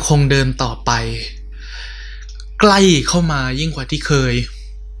ยังคงเดินต่อไปใกล้เข้ามายิ่งกว่าที่เคย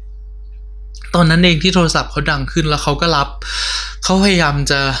ตอนนั้นเองที่โทรศัพท์เขาดังขึ้นแล้วเขาก็รับเขาพยายาม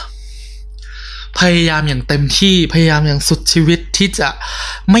อย่างเต็มที่พยายามอย่างสุดชีวิตที่จะ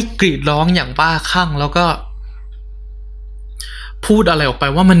ไม่กรีดร้องอย่างบ้าคลั่งแล้วก็พูดอะไรออกไป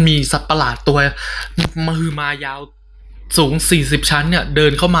ว่ามันมีสัตว์ประหลาดตัวมายาวสูง40ชั้นเนี่ยเดิ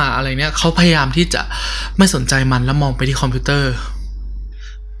นเข้ามาอะไรเนี่ยเขาพยายามที่จะไม่สนใจมันแล้วมองไปที่คอมพิวเตอร์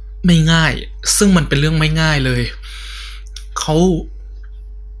ไม่ง่ายซึ่งมันเป็นเรื่องไม่ง่ายเลยเขา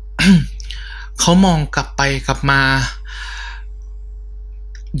เขามองกลับไปกลับมา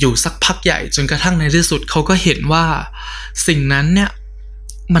อยู่สักพักใหญ่จนกระทั่งในที่สุดเขาก็เห็นว่าสิ่งนั้นเนี่ย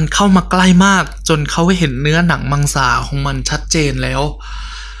มันเข้ามาใกล้มากจนเขาเห็นเนื้อหนังมังสาของมันชัดเจนแล้ว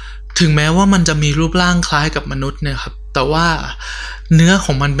ถึงแม้ว่ามันจะมีรูปร่างคล้ายกับมนุษย์เนี่ยครับแต่ว่าเนื้อข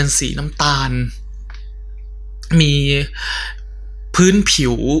องมันเป็นสีน้ำตาลมีพื้นผิ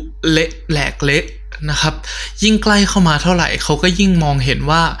วเละแหลกเละนะครับยิ่งใกล้เข้ามาเท่าไหร่เขาก็ยิ่งมองเห็น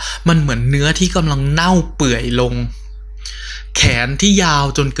ว่ามันเหมือนเนื้อที่กำลังเน่าเปื่อยลงแขนที่ยาว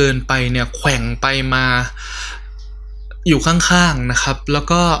จนเกินไปเนี่ยแขว่งไปมาอยู่ข้างๆนะครับแล้ว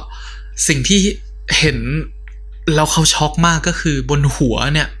ก็สิ่งที่เห็นแล้วเขาช็อกมากก็คือบนหัว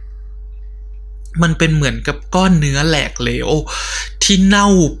เนี่ยมันเป็นเหมือนกับก้อนเนื้อแหลกเหลวที่เน่า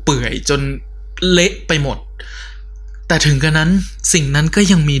เปื่อยจนเละไปหมดแต่ถึงกระนั้นสิ่งนั้นก็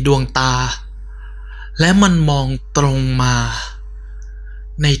ยังมีดวงตาและมันมองตรงมา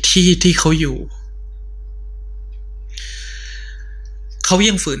ในที่ที่เขาอยู่เขา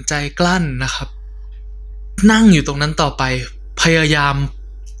ยังฝืนใจกลั้นนะครับนั่งอยู่ตรงนั้นต่อไปพยายาม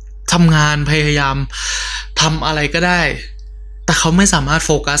ทำงานพยายามทำอะไรก็ได้แต่เขาไม่สามารถโ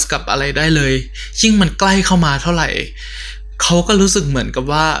ฟกัสกับอะไรได้เลยยิ่งมันใกล้เข้ามาเท่าไหร่เขาก็รู้สึกเหมือนกับ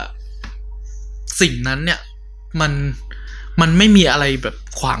ว่าสิ่งนั้นเนี่ยมันไม่มีอะไรแบบ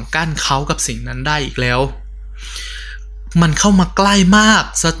ขวางกั้นเขากับสิ่งนั้นได้อีกแล้วมันเข้ามาใกล้มาก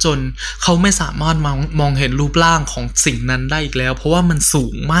ซะจนเขาไม่สามารถมองเห็นรูปร่างของสิ่งนั้นได้อีกแล้วเพราะว่ามันสู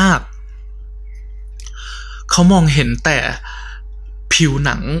งมากเขามองเห็นแต่ผิวห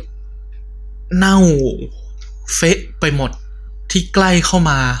นังเน่าเฟะไปหมดที่ใกล้เข้า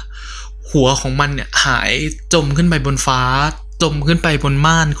มาหัวของมันเนี่ยหายจมขึ้นไปบนฟ้าจมขึ้นไปบน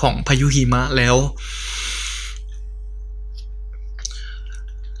ม่านของพายุหิมะแล้ว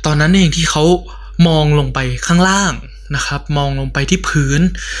ตอนนั้นเองที่เขามองลงไปข้างล่างนะครับมองลงไปที่พื้น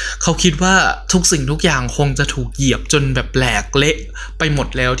เขาคิดว่าทุกสิ่งทุกอย่างคงจะถูกเหยียบจนแบบแหลกเละไปหมด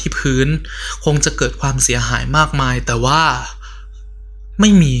แล้วที่พื้นคงจะเกิดความเสียหายมากมายแต่ว่าไ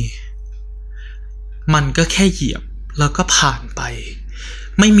ม่มีมันก็แค่เหยียบแล้วก็ผ่านไป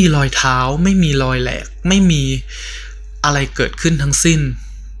ไม่มีรอยเท้าไม่มีรอยแหลกไม่มีอะไรเกิดขึ้นทั้งสิ้น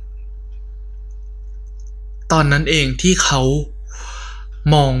ตอนนั้นเองที่เขา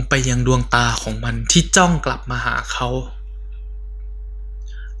มองไปยังดวงตาของมันที่จ้องกลับมาหาเขา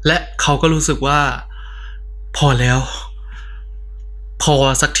และเขาก็รู้สึกว่าพอแล้วพอ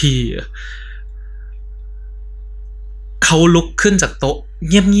สักทีเขาลุกขึ้นจากโต๊ะ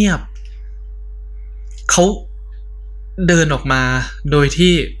เงียบๆเขาเดินออกมาโดย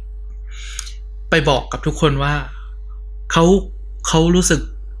ที่ไปบอกกับทุกคนว่าเขารู้สึก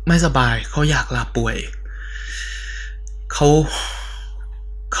ไม่สบายเขาอยากลาป่วยเข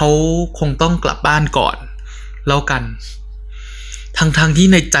าคงต้องกลับบ้านก่อนแล้วกันทั้งที่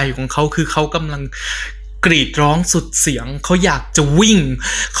ในใจของเขาคือเขากำลังกรีดร้องสุดเสียงเขาอยากจะวิ่ง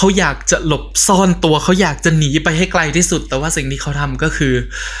เขาอยากจะหลบซ่อนตัวเขาอยากจะหนีไปให้ไกลที่สุดแต่ว่าสิ่งที่เขาทำก็คือ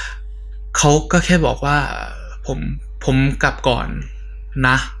เขาก็แค่บอกว่าผมกลับก่อนน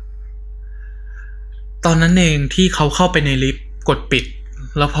ะตอนนั้นเองที่เขาเข้าไปในลิฟต์กดปิด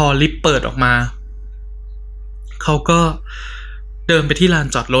แล้วพอลิฟต์เปิดออกมาเขาก็เดินไปที่ลาน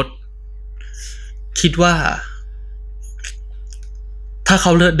จอดรถคิดว่าถ้าเข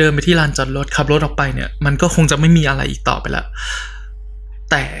าเดินไปที่ลานจอดรถขับรถออกไปเนี่ยมันก็คงจะไม่มีอะไรอีกต่อไปแล้ว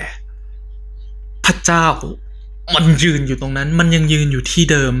แต่พระเจ้ามันยืนอยู่ตรงนั้นมันยังยืนอยู่ที่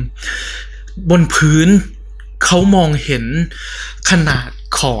เดิมบนพื้นเขามองเห็นขนาด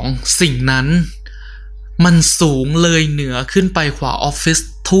ของสิ่งนั้นมันสูงเลยเหนือขึ้นไปกว่าออฟฟิศ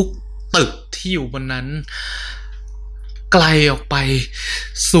ทุกตึกที่อยู่บนนั้นไกลออกไป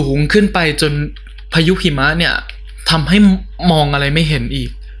สูงขึ้นไปจนพายุหิมะเนี่ยทำให้มองอะไรไม่เห็นอี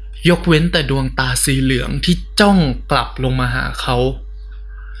กยกเว้นแต่ดวงตาสีเหลืองที่จ้องกลับลงมาหาเขา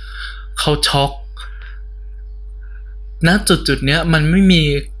ช็อกณจุดเนี้ยมันไม่มี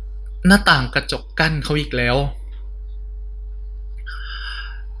หน้าต่างกระจกกั้นเขาอีกแล้ว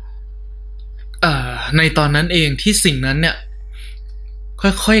ในตอนนั้นเองที่สิ่งนั้นเนี่ย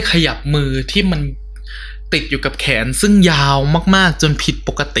ค่อยๆขยับมือที่มันติดอยู่กับแขนซึ่งยาวมากๆจนผิดป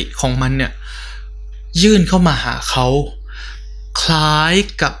กติของมันเนี่ยยื่นเข้ามาหาเขาคล้าย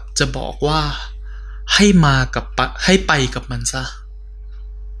กับจะบอกว่าให้ไปกับมันซะ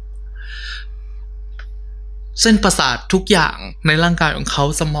เส้นประสาททุกอย่างในร่างกายของเขา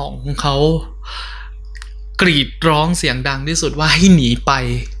สมองของเขากรีดร้องเสียงดังที่สุดว่าให้หนีไป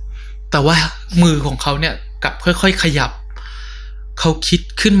แต่ว่ามือของเขาเนี่ยกลับค่อยๆขยับเขาคิด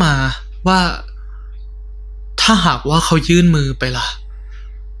ขึ้นมาว่าถ้าหากว่าเขายื่นมือไปล่ะ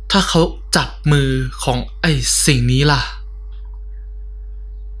ถ้าเขาจับมือของไอ้สิ่งนี้ล่ะ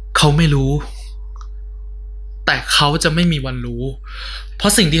เขาไม่รู้แต่เขาจะไม่มีวันรู้เพรา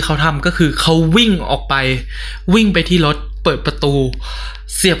ะสิ่งที่เขาทำก็คือเขาวิ่งออกไปวิ่งไปที่รถเปิดประตู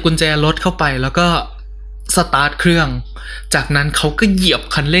เสียบกุญแจรถเข้าไปแล้วก็สตาร์ทเครื่องจากนั้นเขาก็เหยียบ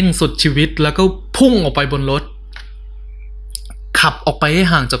คันเร่งสุดชีวิตแล้วก็พุ่งออกไปบนรถขับออกไปให้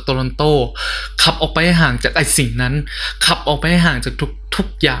ห่างจากโตรอนโตขับออกไปให้ห่างจากไอ้สิ่งนั้นขับออกไปให้ห่างจากทุก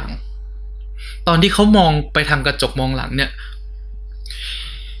อย่างตอนที่เขามองไปทางกระจกมองหลังเนี่ย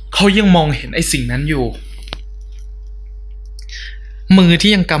เขายังมองเห็นไอ้สิ่งนั้นอยู่มือ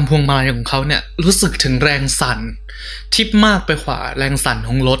ที่ยังกำพวงมาลัยของเขาเนี่ยรู้สึกถึงแรงสั่นที่มากไปกว่าแรงสั่นข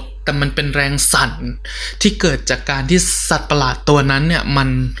องรถแต่มันเป็นแรงสั่นที่เกิดจากการที่สัตว์ประหลาดตัวนั้นเนี่ยมัน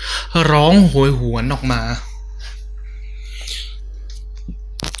ร้องโหยหวนออกมา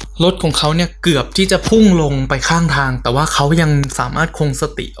รถของเขาเนี่ยเกือบที่จะพุ่งลงไปข้างทางแต่ว่าเขายังสามารถคงส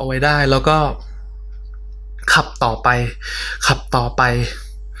ติเอาไว้ได้แล้วก็ขับต่อไป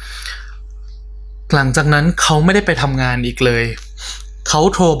หลังจากนั้นเขาไม่ได้ไปทำงานอีกเลยเขา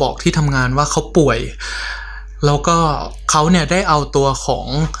โทรบอกที่ทำงานว่าเขาป่วยแล้วก็เขาเนี่ยได้เอาตัวของ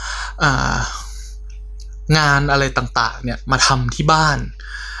งานอะไรต่างๆเนี่ยมาทำที่บ้าน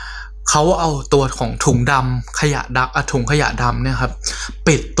เขาเอาตัวของถุงดำขยะถุงขยะดำเนี่ยครับ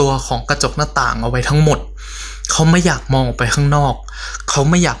ปิดตัวของกระจกหน้าต่างเอาไว้ทั้งหมดเขาไม่อยากมองออกไปข้างนอกเขา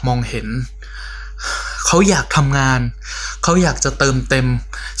ไม่อยากมองเห็นเขาอยากทำงานเขาอยากจะเติมเต็ม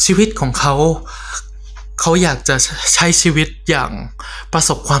ชีวิตของเขาอยากจะใช้ชีวิตอย่างประส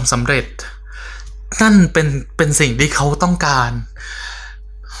บความสำเร็จนั่นเป็นสิ่งที่เขาต้องการ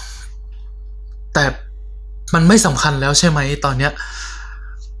แต่มันไม่สำคัญแล้วใช่ไหมตอนเนี้ย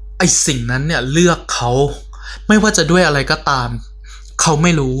ไอ้สิ่งนั้นเนี่ยเลือกเขาไม่ว่าจะด้วยอะไรก็ตามเขาไ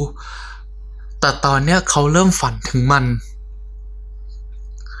ม่รู้แต่ตอนเนี้ยเขาเริ่มฝันถึงมัน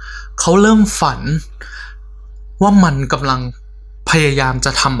เขาเริ่มฝันว่ามันกำลังพยายามจ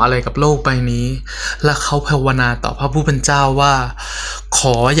ะทำอะไรกับโลกใบนี้และเขาภาวนาต่อพระผู้เป็นเจ้าว่าข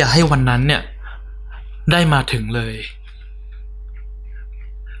ออย่าให้วันนั้นเนี่ยได้มาถึงเลย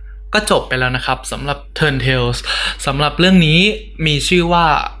ก็จบไปแล้วนะครับสำหรับ Turn Tales สำหรับเรื่องนี้มีชื่อว่า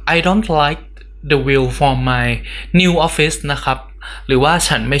I don't like the view from my new office นะครับ หรือว่า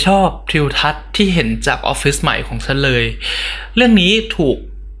ฉันไม่ชอบทิวทัศน์ที่เห็นจากออฟฟิศใหม่ของฉันเลยเรื่องนี้ถูก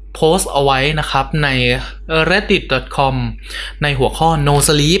โพสต์เอาไว้นะครับใน reddit.com ในหัวข้อ no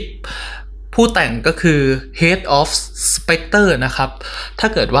sleep ผู้แต่งก็คือ Head of Spectre นะครับถ้า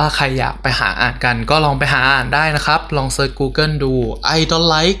เกิดว่าใครอยากไปหาอ่านกันก็ลองไปหาอ่านได้นะครับลองเซิร์ช Google ดู I don't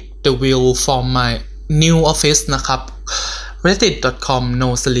like the view from my new office นะครับ reddit.com no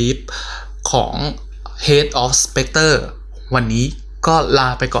sleep ของ Head of Spectre วันนี้ก็ลา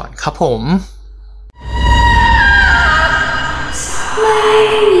ไปก่อนครับผม ไม่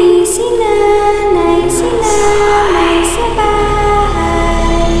มีสิ